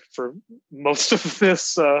rock music for most of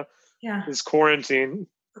this this quarantine.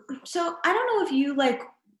 So I don't know if you like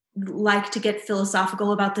to get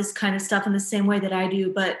philosophical about this kind of stuff in the same way that I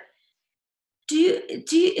do, but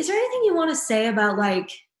is there anything you want to say about like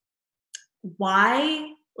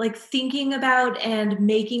why like thinking about and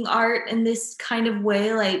making art in this kind of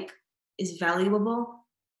way like is valuable?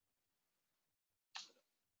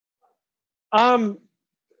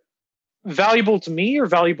 Valuable to me or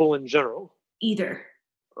valuable in general? Either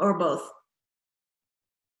or both.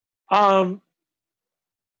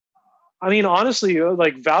 Honestly,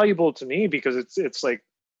 like valuable to me because it's like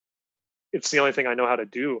it's the only thing I know how to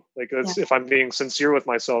do. Like that's if I'm being sincere with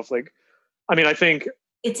myself. Like, I think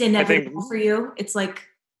it's inevitable for you. It's like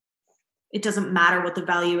it doesn't matter what the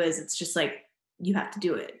value is. It's just like you have to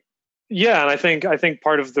do it. Yeah, and I think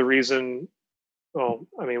part of the reason,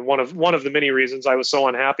 one of the many reasons I was so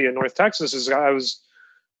unhappy in North Texas is I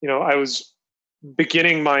was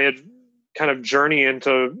beginning my kind of journey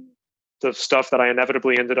into the stuff that I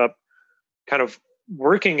inevitably ended up kind of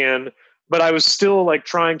working in, but I was still like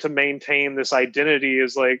trying to maintain this identity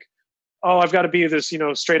as like, oh, I've got to be this,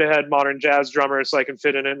 straight ahead modern jazz drummer so I can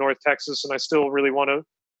fit in North Texas. And I still really want to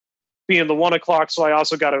be in the 1 o'clock. So I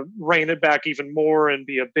also got to rein it back even more and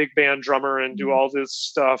be a big band drummer and do all this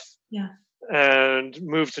stuff. Yeah. And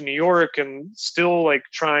move to New York and still like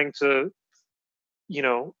trying to,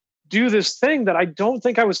 do this thing that I don't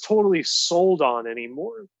think I was totally sold on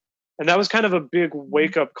anymore. And that was kind of a big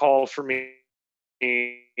wake up call for me.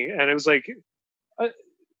 And it was like,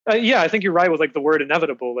 I think you're right with like the word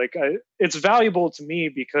inevitable. Like it's valuable to me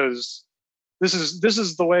because this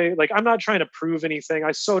is the way, like, I'm not trying to prove anything.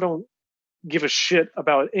 I so don't give a shit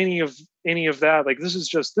about any of that. Like, this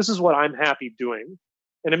is what I'm happy doing.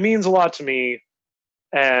 And it means a lot to me.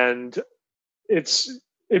 And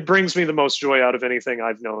it brings me the most joy out of anything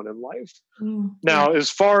I've known in life. Now, as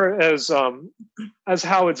far as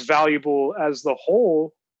how it's valuable as the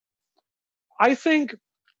whole, I think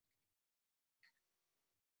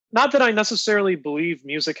not that I necessarily believe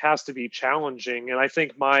music has to be challenging. And I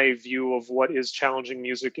think my view of what is challenging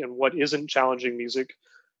music and what isn't challenging music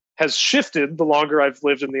has shifted the longer I've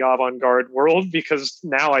lived in the avant-garde world, because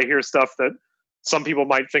now I hear stuff that some people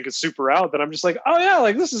might think is super out that I'm just like, oh yeah,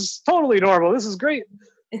 like this is totally normal. This is great.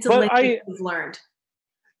 It's a language you've learned.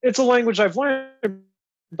 It's a language I've learned,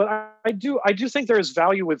 but I do think there is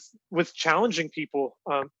value with challenging people.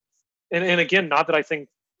 And again, not that I think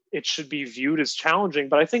it should be viewed as challenging,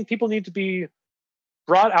 but I think people need to be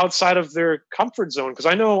brought outside of their comfort zone. Because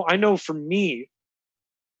I know for me,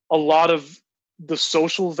 a lot of the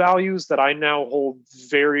social values that I now hold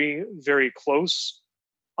very, very close,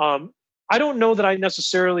 I don't know that I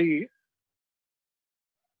necessarily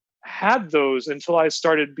had those until I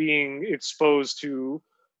started being exposed to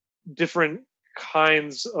different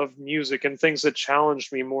kinds of music and things that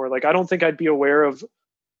challenged me more. Like, I don't think I'd be aware of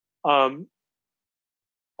a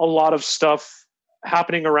lot of stuff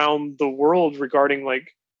happening around the world regarding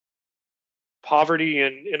like poverty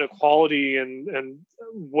and inequality and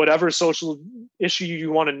whatever social issue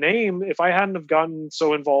you want to name, if I hadn't have gotten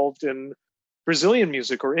so involved in Brazilian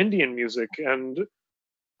music or Indian music. And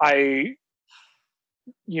I,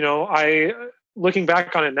 I looking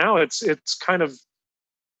back on it now, it's kind of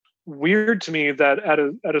weird to me that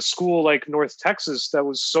at a school like North Texas that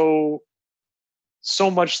was so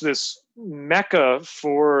much this mecca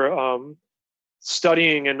for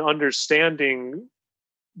studying and understanding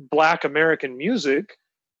Black American music,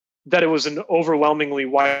 that it was an overwhelmingly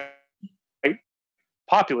white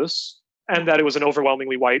populace and that it was an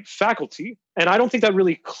overwhelmingly white faculty. And I don't think that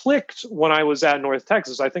really clicked when I was at North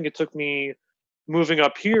Texas. I think it took me moving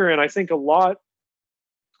up here, and I think a lot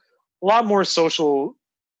more social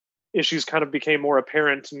issues kind of became more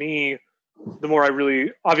apparent to me the more I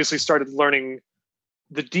really obviously started learning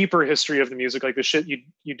the deeper history of the music, like the shit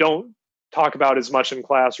you don't talk about as much in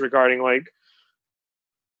class regarding like,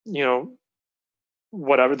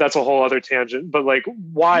 whatever, that's a whole other tangent, but like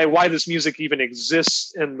why this music even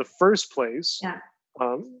exists in the first place. Yeah.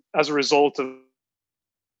 As a result of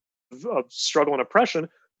struggle and oppression.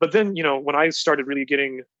 But then, when I started really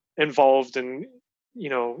getting involved in,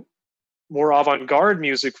 more avant-garde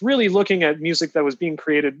music, really looking at music that was being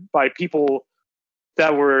created by people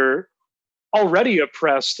that were already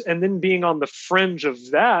oppressed, and then being on the fringe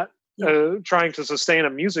of that, trying to sustain a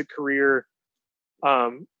music career,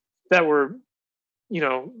 that were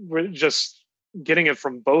just getting it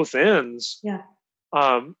from both ends. Yeah.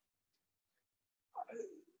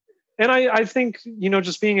 And I think,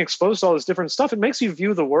 just being exposed to all this different stuff, it makes you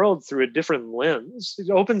view the world through a different lens. It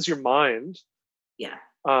opens your mind. Yeah.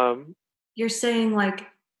 You're saying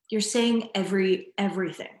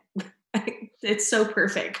everything. It's so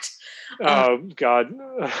perfect. Oh God.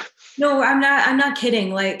 No, I'm not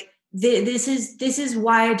kidding. Like this is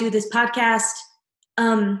why I do this podcast.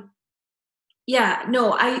 Yeah,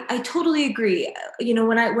 no, I totally agree.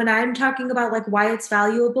 When I'm talking about like why it's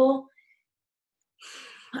valuable,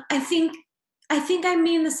 I think I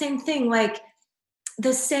mean the same thing, like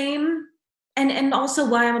the same, and also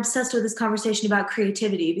why I'm obsessed with this conversation about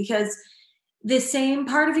creativity, because the same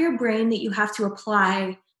part of your brain that you have to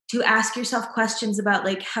apply to ask yourself questions about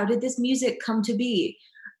like, how did this music come to be?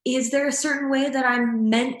 Is there a certain way that I'm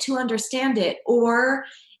meant to understand it? Or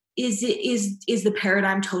is the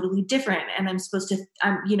paradigm totally different? And I'm supposed to,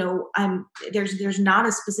 there's not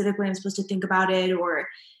a specific way I'm supposed to think about it, or,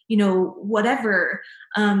 whatever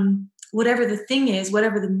the thing is,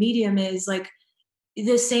 whatever the medium is, like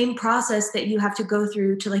the same process that you have to go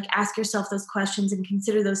through to like ask yourself those questions and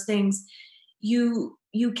consider those things, you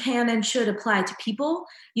can and should apply to people.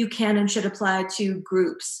 You can and should apply to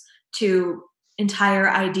groups, to entire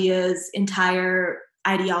ideas, entire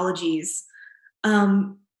ideologies.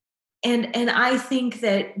 And I think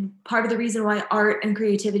that part of the reason why art and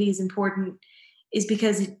creativity is important is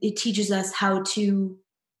because it teaches us how to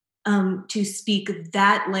speak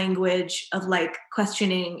that language of like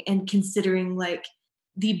questioning and considering like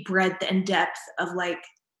the breadth and depth of like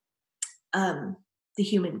the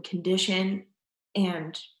human condition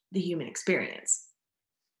and the human experience.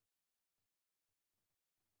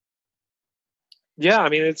 Yeah, I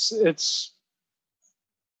mean, it's.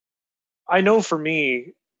 I know for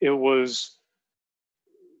me, it was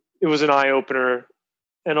an eye opener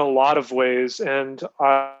in a lot of ways, and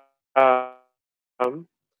what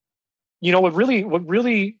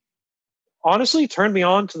really honestly turned me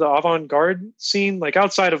on to the avant-garde scene, like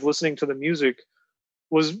outside of listening to the music,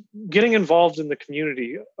 was getting involved in the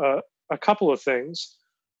community. A couple of things.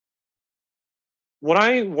 When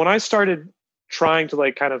I started trying to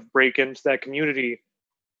like kind of break into that community,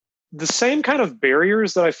 the same kind of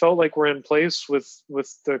barriers that I felt like were in place with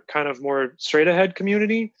the kind of more straight ahead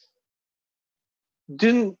community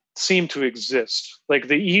didn't seem to exist. Like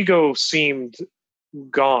the ego seemed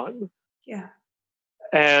gone. Yeah.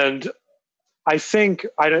 And I think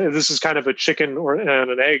this is kind of a chicken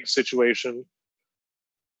and an egg situation.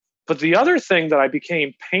 But the other thing that I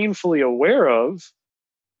became painfully aware of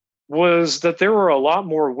was that there were a lot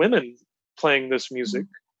more women playing this music.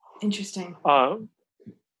 Interesting.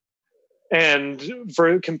 And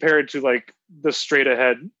compared to like the straight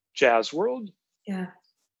ahead jazz world. Yeah.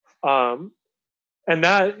 And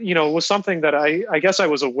that, was something that I guess I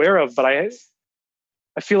was aware of, but I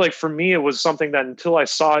feel like for me, it was something that until I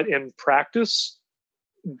saw it in practice,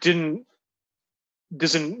 didn't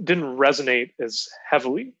resonate as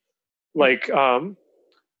heavily. Like,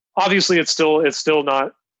 obviously it's still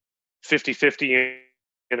not 50-50,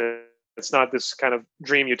 and it's not this kind of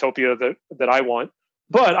dream utopia that I want.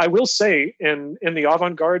 But I will say in the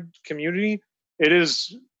avant-garde community, it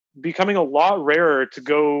is becoming a lot rarer to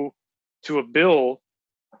go to a bill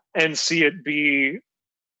and see it be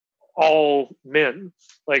all men.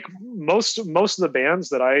 Like most of the bands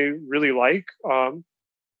that I really like,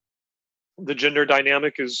 the gender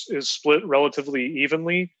dynamic is split relatively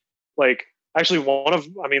evenly. Like actually one of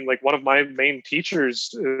my main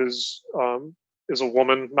teachers is a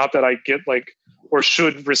woman. Not that I get like or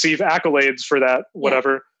should receive accolades for that,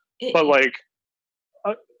 whatever. Yeah. But like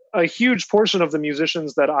a huge portion of the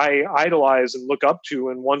musicians that I idolize and look up to,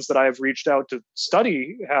 and ones that I have reached out to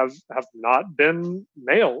study, have not been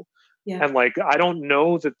male. Yeah. And like I don't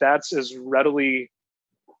know that that's as readily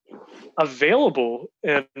available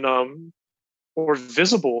and or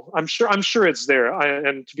visible. I'm sure it's there.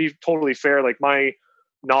 And to be totally fair, like my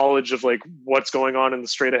knowledge of like what's going on in the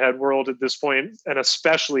straight ahead world at this point, and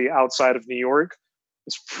especially outside of New York,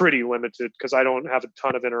 is pretty limited because I don't have a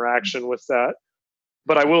ton of interaction with that.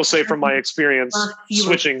 But I will say from my experience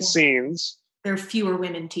switching scenes, there are fewer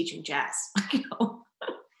women teaching jazz. You know?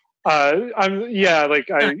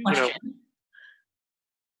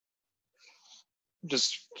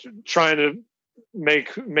 Just trying to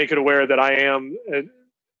make it aware that I am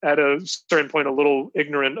at a certain point a little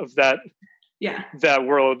ignorant of that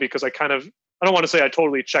world, because I don't want to say I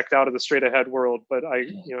totally checked out of the straight ahead world, but I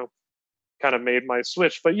kind of made my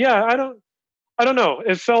switch. But yeah, I don't know.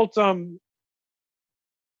 It felt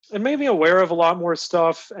it made me aware of a lot more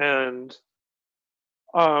stuff, and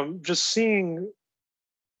just seeing,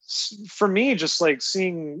 for me, just like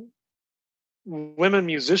seeing women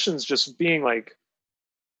musicians just being like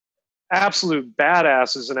absolute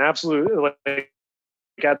badasses and absolute like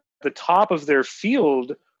at the top of their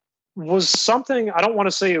field was something. I don't want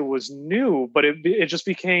to say it was new, but it just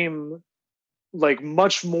became like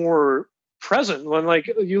much more present. When like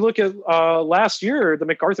you look at last year, the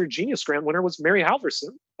MacArthur Genius Grant winner was Mary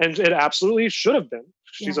Halverson, and it absolutely should have been.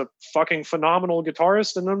 She's a fucking phenomenal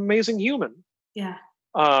guitarist and an amazing human. Yeah.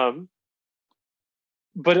 But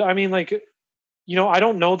I mean, like, I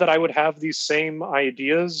don't know that I would have these same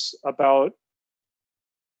ideas about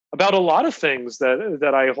a lot of things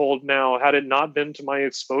that I hold now, had it not been to my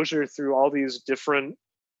exposure through all these different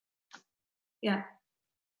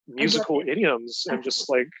musical idioms. And just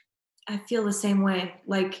like, I feel the same way.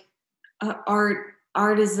 Like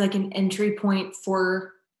art is like an entry point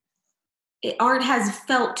for art has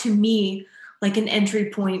felt to me like an entry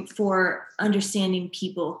point for understanding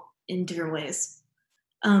people in different ways.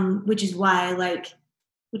 Which is why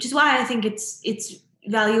I think it's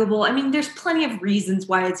valuable. I mean, there's plenty of reasons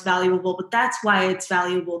why it's valuable, but that's why it's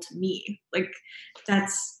valuable to me. Like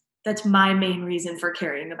that's my main reason for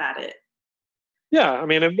caring about it. Yeah. I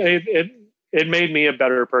mean, it made me a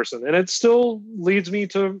better person, and it still leads me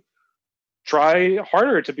to try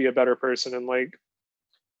harder to be a better person. And like,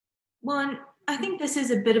 well, I think this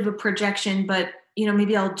is a bit of a projection, but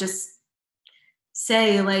maybe I'll just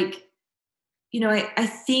say like, I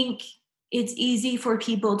think it's easy for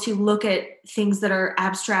people to look at things that are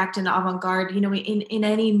abstract and avant-garde, in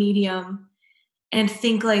any medium, and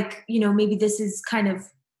think like, maybe this is kind of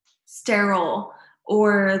sterile,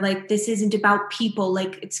 or like this isn't about people,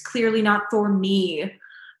 like it's clearly not for me.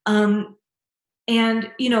 And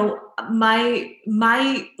my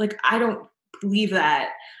like, I don't believe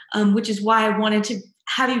that, which is why I wanted to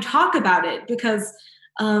have you talk about it, because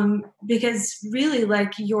really,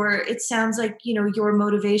 like it sounds like your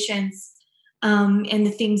motivations and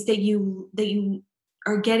the things that you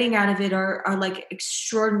are getting out of it are like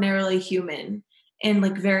extraordinarily human and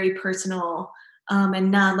like very personal,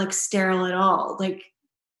 and not like sterile at all. Like,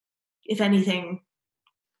 if anything,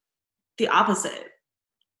 the opposite.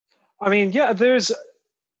 I mean, yeah, there's,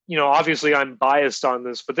 obviously I'm biased on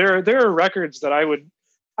this, but there are records that I would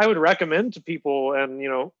recommend to people, and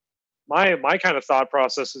my kind of thought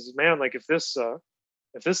process is, man, like if this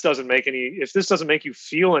doesn't make you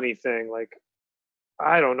feel anything, like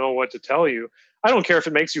I don't know what to tell you. I don't care if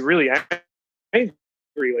it makes you really angry.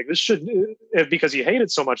 Like this should, because you hate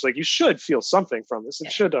it so much, like you should feel something from this.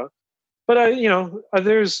 It should. But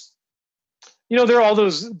there's, there are all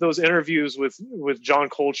those interviews with John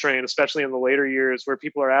Coltrane, especially in the later years, where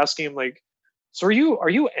people are asking him like, so are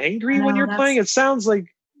you angry when you're playing? It sounds like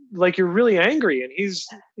you're really angry. And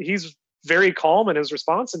he's very calm in his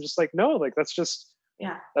response, and just like, no, like that's just,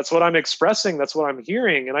 that's what I'm expressing. That's what I'm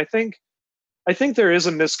hearing. And I think there is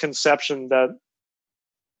a misconception that,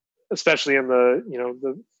 especially in the,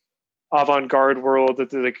 the avant-garde world,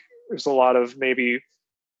 that like there's a lot of maybe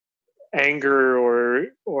anger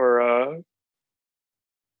or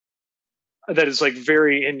that is like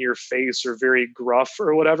very in your face or very gruff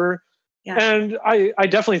or whatever. Yeah. And I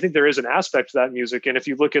definitely think there is an aspect to that music. And if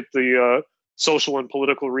you look at the social and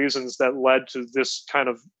political reasons that led to this kind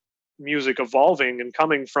of music evolving and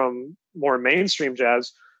coming from more mainstream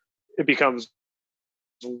jazz, it becomes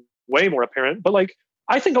way more apparent. But like,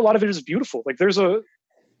 I think a lot of it is beautiful. Like there's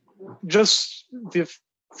just the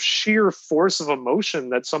sheer force of emotion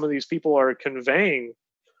that some of these people are conveying.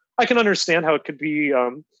 I can understand how it could be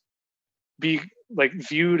like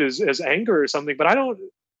viewed as anger or something, but I don't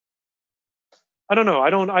know. I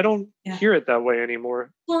don't hear it that way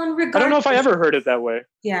anymore. Well, I don't know if I ever heard it that way.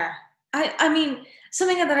 Yeah. I mean,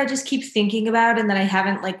 something that I just keep thinking about and that I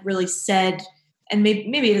haven't like really said, and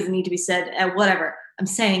maybe it doesn't need to be said, whatever, I'm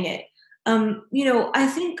saying it. You know, I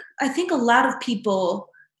think a lot of people,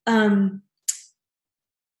 and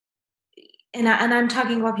I'm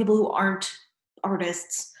talking about people who aren't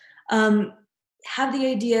artists, have the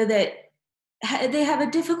idea that they have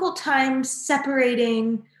a difficult time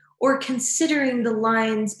separating or considering the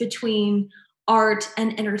lines between art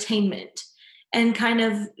and entertainment, and kind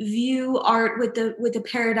of view art with the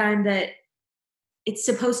paradigm that it's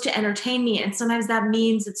supposed to entertain me. And sometimes that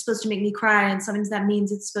means it's supposed to make me cry. And sometimes that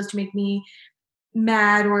means it's supposed to make me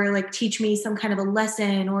mad or like teach me some kind of a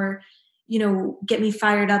lesson or, you know, get me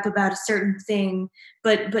fired up about a certain thing.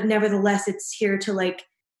 But nevertheless, it's here to like,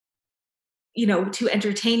 you know, to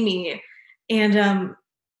entertain me. And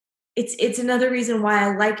it's another reason why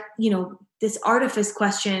I like, you know, this artifice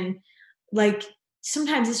question. Like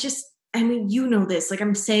sometimes it's just, I mean, you know this, like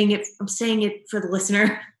I'm saying it for the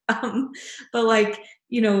listener. But like,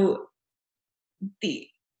 you know, the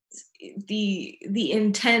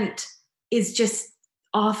intent is just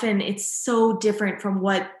often it's so different from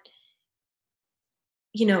what,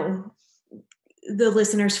 you know, the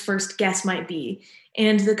listener's first guess might be.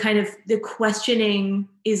 And the kind of the questioning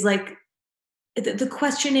is like the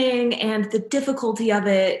questioning and the difficulty of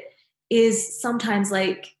it is sometimes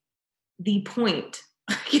like the point,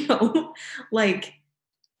 you know, like,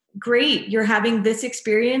 great, you're having this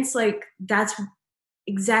experience, like that's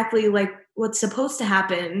exactly like what's supposed to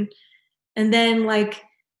happen. And then like,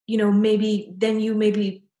 you know,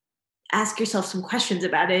 maybe ask yourself some questions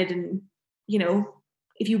about it, and, you know,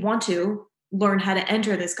 if you want to learn how to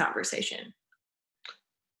enter this conversation.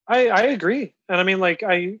 I agree. And I mean, like,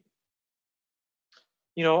 I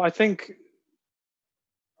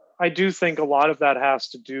do think a lot of that has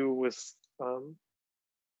to do with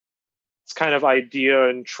this kind of idea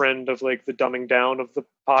and trend of like the dumbing down of the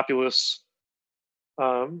populace,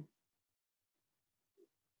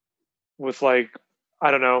 with like,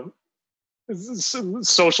 I don't know,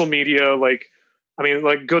 social media. Like, I mean,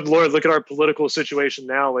 like, good Lord, look at our political situation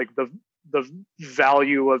now. Like the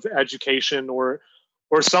value of education or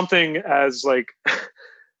something as like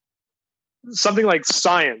something like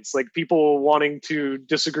science, like people wanting to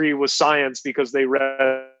disagree with science because they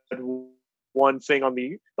read one thing on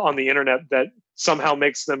the internet that somehow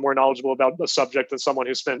makes them more knowledgeable about the subject than someone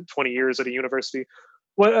who spent 20 years at a university.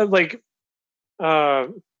 I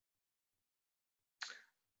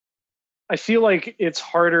feel like it's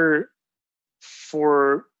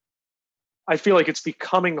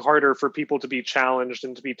becoming harder for people to be challenged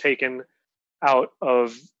and to be taken out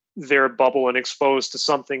of their bubble and exposed to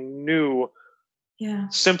something new. Yeah.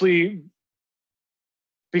 Simply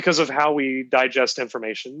because of how we digest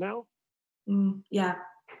information now. Yeah.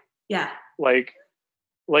 Yeah. Like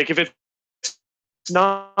if it's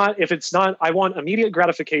not, I want immediate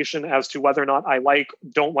gratification as to whether or not I like,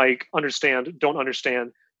 don't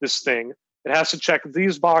understand this thing. It has to check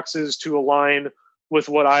these boxes to align with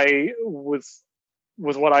what I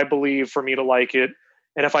believe for me to like it.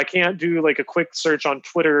 And if I can't do like a quick search on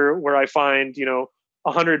Twitter where I find,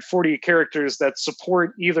 140 characters that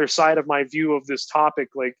support either side of my view of this topic,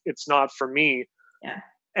 like, it's not for me. Yeah.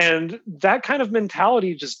 And that kind of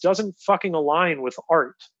mentality just doesn't fucking align with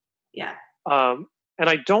art. Yeah. And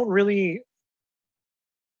I really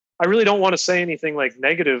don't want to say anything like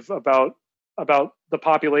negative about the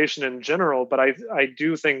population in general, but I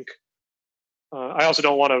do think, I also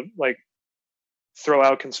don't want to like throw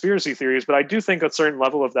out conspiracy theories, but I do think a certain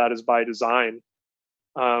level of that is by design.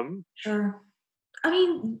 Sure. I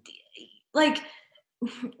mean, like,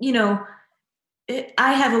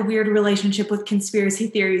 I have a weird relationship with conspiracy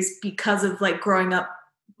theories because of like growing up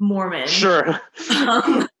Mormon. Sure.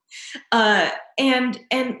 And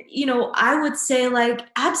I would say like,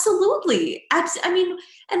 absolutely. I mean,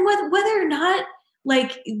 and whether or not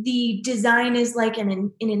like the design is like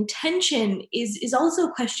an intention is also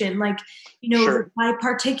a question. Like, Sure. My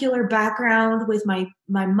particular background with my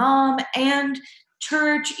mom and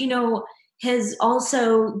church, has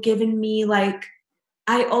also given me like,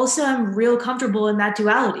 I also am real comfortable in that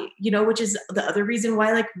duality, which is the other reason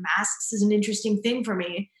why like masks is an interesting thing for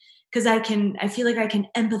me, because I feel like I can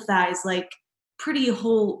empathize like pretty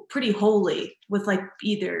wholly with like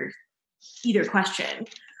either question.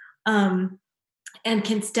 And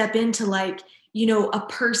can step into like, you know, a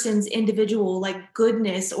person's individual like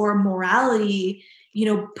goodness or morality, you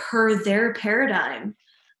know, per their paradigm,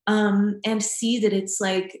 and see that it's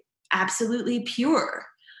like absolutely pure.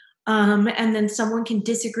 And then someone can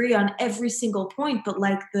disagree on every single point, but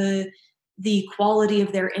like the quality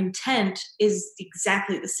of their intent is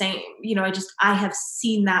exactly the same. You know, I have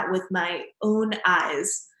seen that with my own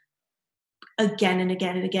eyes again and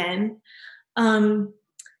again and again.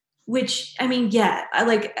 Which, I mean, yeah, I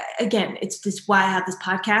like, again, it's just why I have this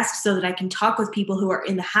podcast, so that I can talk with people who are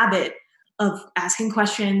in the habit of asking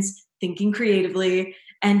questions, thinking creatively,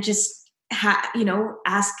 and just you know,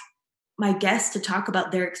 ask my guests to talk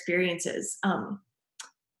about their experiences,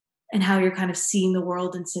 and how you're kind of seeing the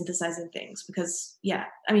world and synthesizing things. Because yeah,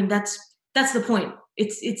 I mean, that's the point.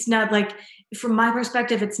 It's not like, from my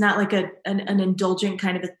perspective, it's not like an indulgent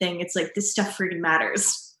kind of a thing. It's like, this stuff freaking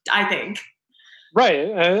matters, I think. Right.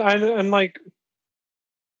 And like,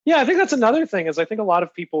 yeah, I think that's another thing, is I think a lot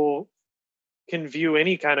of people can view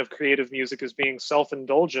any kind of creative music as being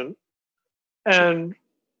self-indulgent. And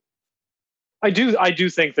I do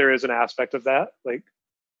think there is an aspect of that. Like,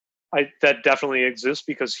 that definitely exists,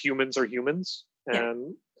 because humans are humans.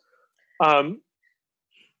 And but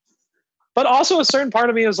also a certain part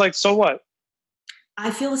of me is like, so what?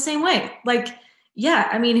 I feel the same way. Like, yeah,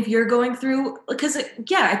 I mean, if you're going through, because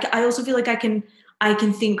yeah, I also feel like I can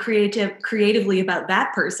think creatively about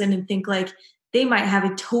that person, and think like they might have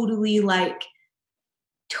a totally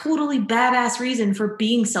badass reason for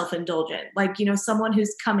being self-indulgent. Like, you know, someone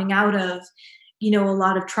who's coming out of, you know, a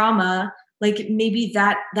lot of trauma, like maybe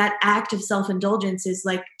that act of self-indulgence is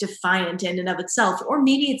like defiant in and of itself, or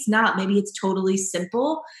maybe it's not. Maybe it's totally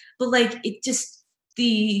simple, but like it just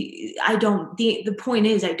the point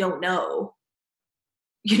is, I don't know,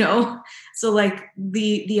 you know. So like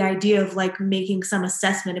the idea of like making some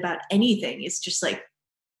assessment about anything is just like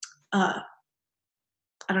I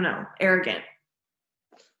don't know, arrogant.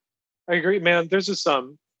 I agree, man. There's this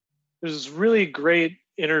really great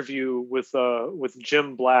interview with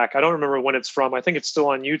Jim Black. I don't remember when it's from. I think it's still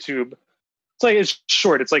on YouTube. It's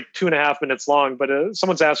short. It's like 2.5 minutes long. But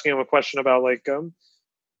someone's asking him a question about like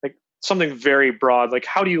something very broad, like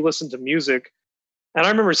how do you listen to music? And I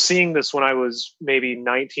remember seeing this when I was maybe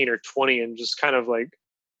 19 or 20, and just kind of like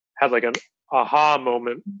had like an aha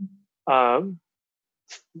moment.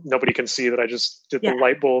 Nobody can see that I just did the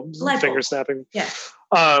light bulb finger snapping. Yeah.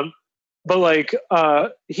 But like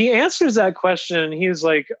he answers that question, and he's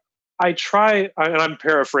like, I try, and I'm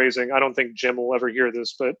paraphrasing, I don't think Jim will ever hear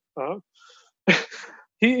this, but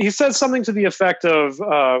he says something to the effect of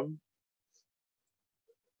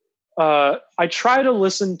I try to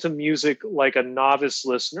listen to music like a novice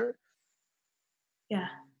listener. Yeah.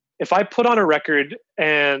 If I put on a record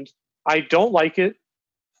and I don't like it,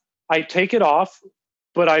 I take it off,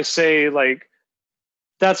 but I say like,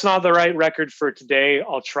 that's not the right record for today.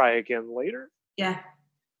 I'll try again later. Yeah.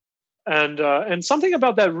 And something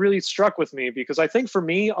about that really struck with me, because I think for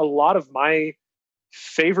me, a lot of my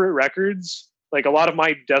favorite records, like a lot of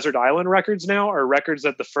my Desert Island records now, are records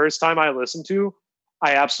that the first time I listened to,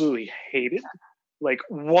 I absolutely hated, like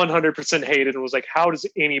 100% hated, and was like, how does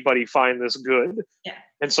anybody find this good? Yeah.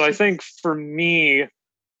 And so I think for me,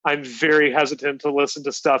 I'm very hesitant to listen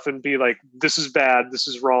to stuff and be like, this is bad, this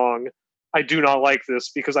is wrong, I do not like this,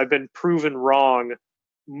 because I've been proven wrong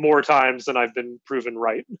more times than I've been proven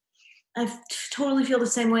right. I totally feel the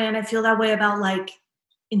same way, and I feel that way about like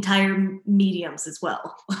entire mediums as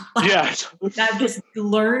well. Yeah. I've just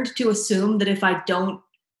learned to assume that if I don't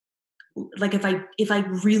like, if I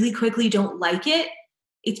really quickly don't like it,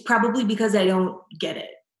 it's probably because I don't get it.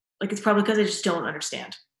 Like, it's probably because I just don't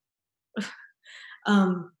understand.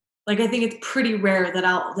 Like, I think it's pretty rare that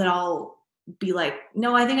I'll be like,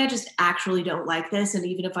 no, I think I just actually don't like this. And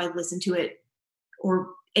even if I listened to it or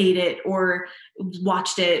ate it or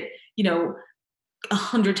watched it, you know,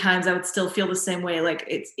 100 times, I would still feel the same way.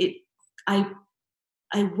 Like I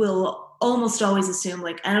will almost always assume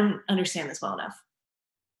like, I don't understand this well enough.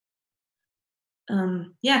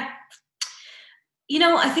 Yeah. You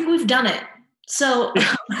know, I think we've done it. So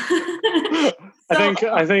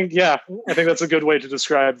I think that's a good way to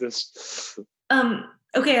describe this.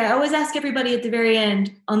 Okay, I always ask everybody at the very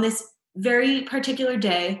end, on this very particular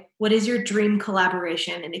day, what is your dream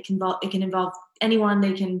collaboration? And it can involve anyone.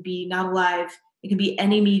 They can be not alive. It can be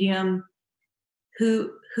any medium.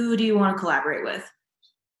 Who do you want to collaborate with?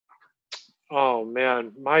 Oh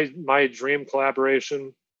man, my dream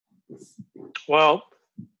collaboration. Well,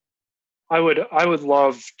 I would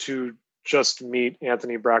love to just meet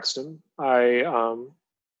Anthony Braxton. I've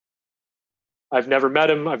never met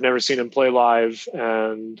him. I've never seen him play live,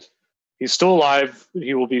 and he's still alive.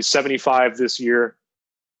 He will be 75 this year.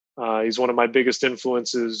 He's one of my biggest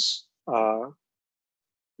influences.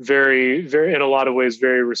 Very, very, in a lot of ways,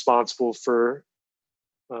 very responsible for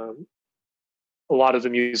a lot of the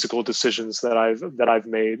musical decisions that I've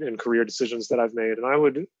made and career decisions that I've made. And I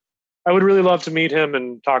would really love to meet him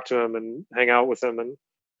and talk to him and hang out with him and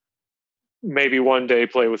maybe one day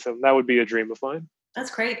play with him. That would be a dream of mine. That's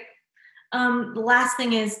great. The last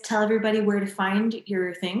thing is tell everybody where to find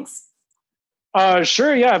your things.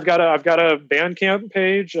 Sure. Yeah. I've got a Bandcamp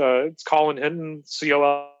page. It's Colin Hinton,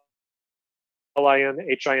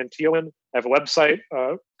 COLINHINTON. I have a website,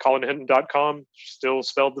 colinhinton.com, still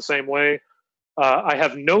spelled the same way. I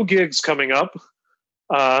have no gigs coming up.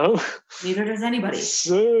 Neither does anybody.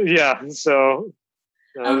 So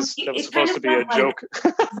that was supposed to be a joke.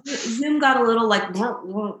 Zoom got a little like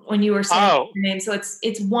when you were saying your name. So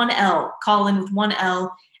it's one L, Colin with one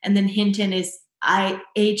L, and then Hinton is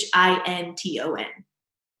IHINTON.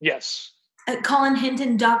 Yes.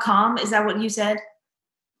 ColinHinton.com, is that what you said?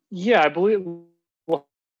 Yeah, I believe. Well,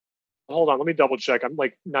 hold on, let me double check. I'm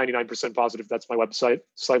like 99% positive that's my website.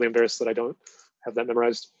 Slightly embarrassed that I don't have that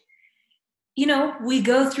memorized. You know, we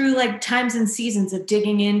go through like times and seasons of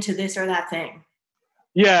digging into this or that thing.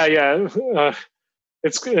 Yeah.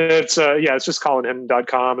 It's just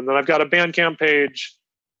colinhinton.com. And then I've got a Bandcamp page,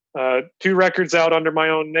 2 records out under my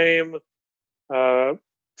own name.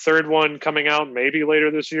 Third one coming out maybe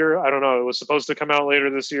later this year. I don't know. It was supposed to come out later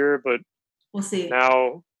this year, but we'll see.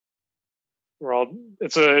 Now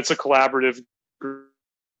it's a collaborative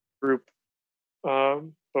group.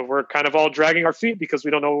 But we're kind of all dragging our feet because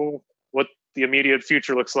we don't know what the immediate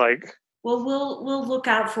future looks like. Well, we'll look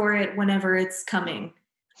out for it whenever it's coming.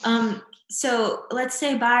 So let's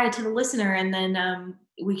say bye to the listener, and then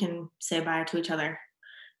we can say bye to each other.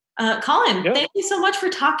 Colin, Thank you so much for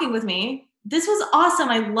talking with me. This was awesome.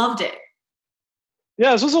 I loved it.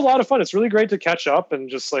 Yeah, this was a lot of fun. It's really great to catch up and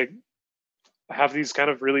just like have these kind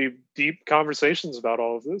of really deep conversations about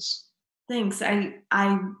all of this. Thanks.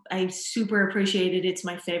 I super appreciate it. It's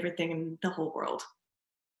my favorite thing in the whole world.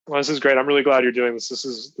 Well, this is great. I'm really glad you're doing this. This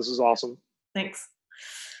is awesome. Thanks.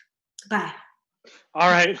 Bye. All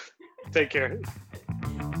right. Take care.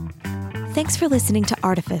 Thanks for listening to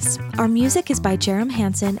Artifice. Our music is by Jerem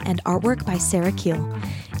Hansen and artwork by Sarah Keel.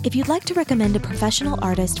 If you'd like to recommend a professional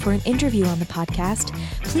artist for an interview on the podcast,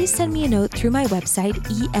 please send me a note through my website,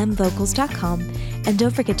 emvocals.com, and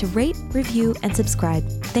don't forget to rate, review, and subscribe.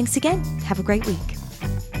 Thanks again. Have a great week.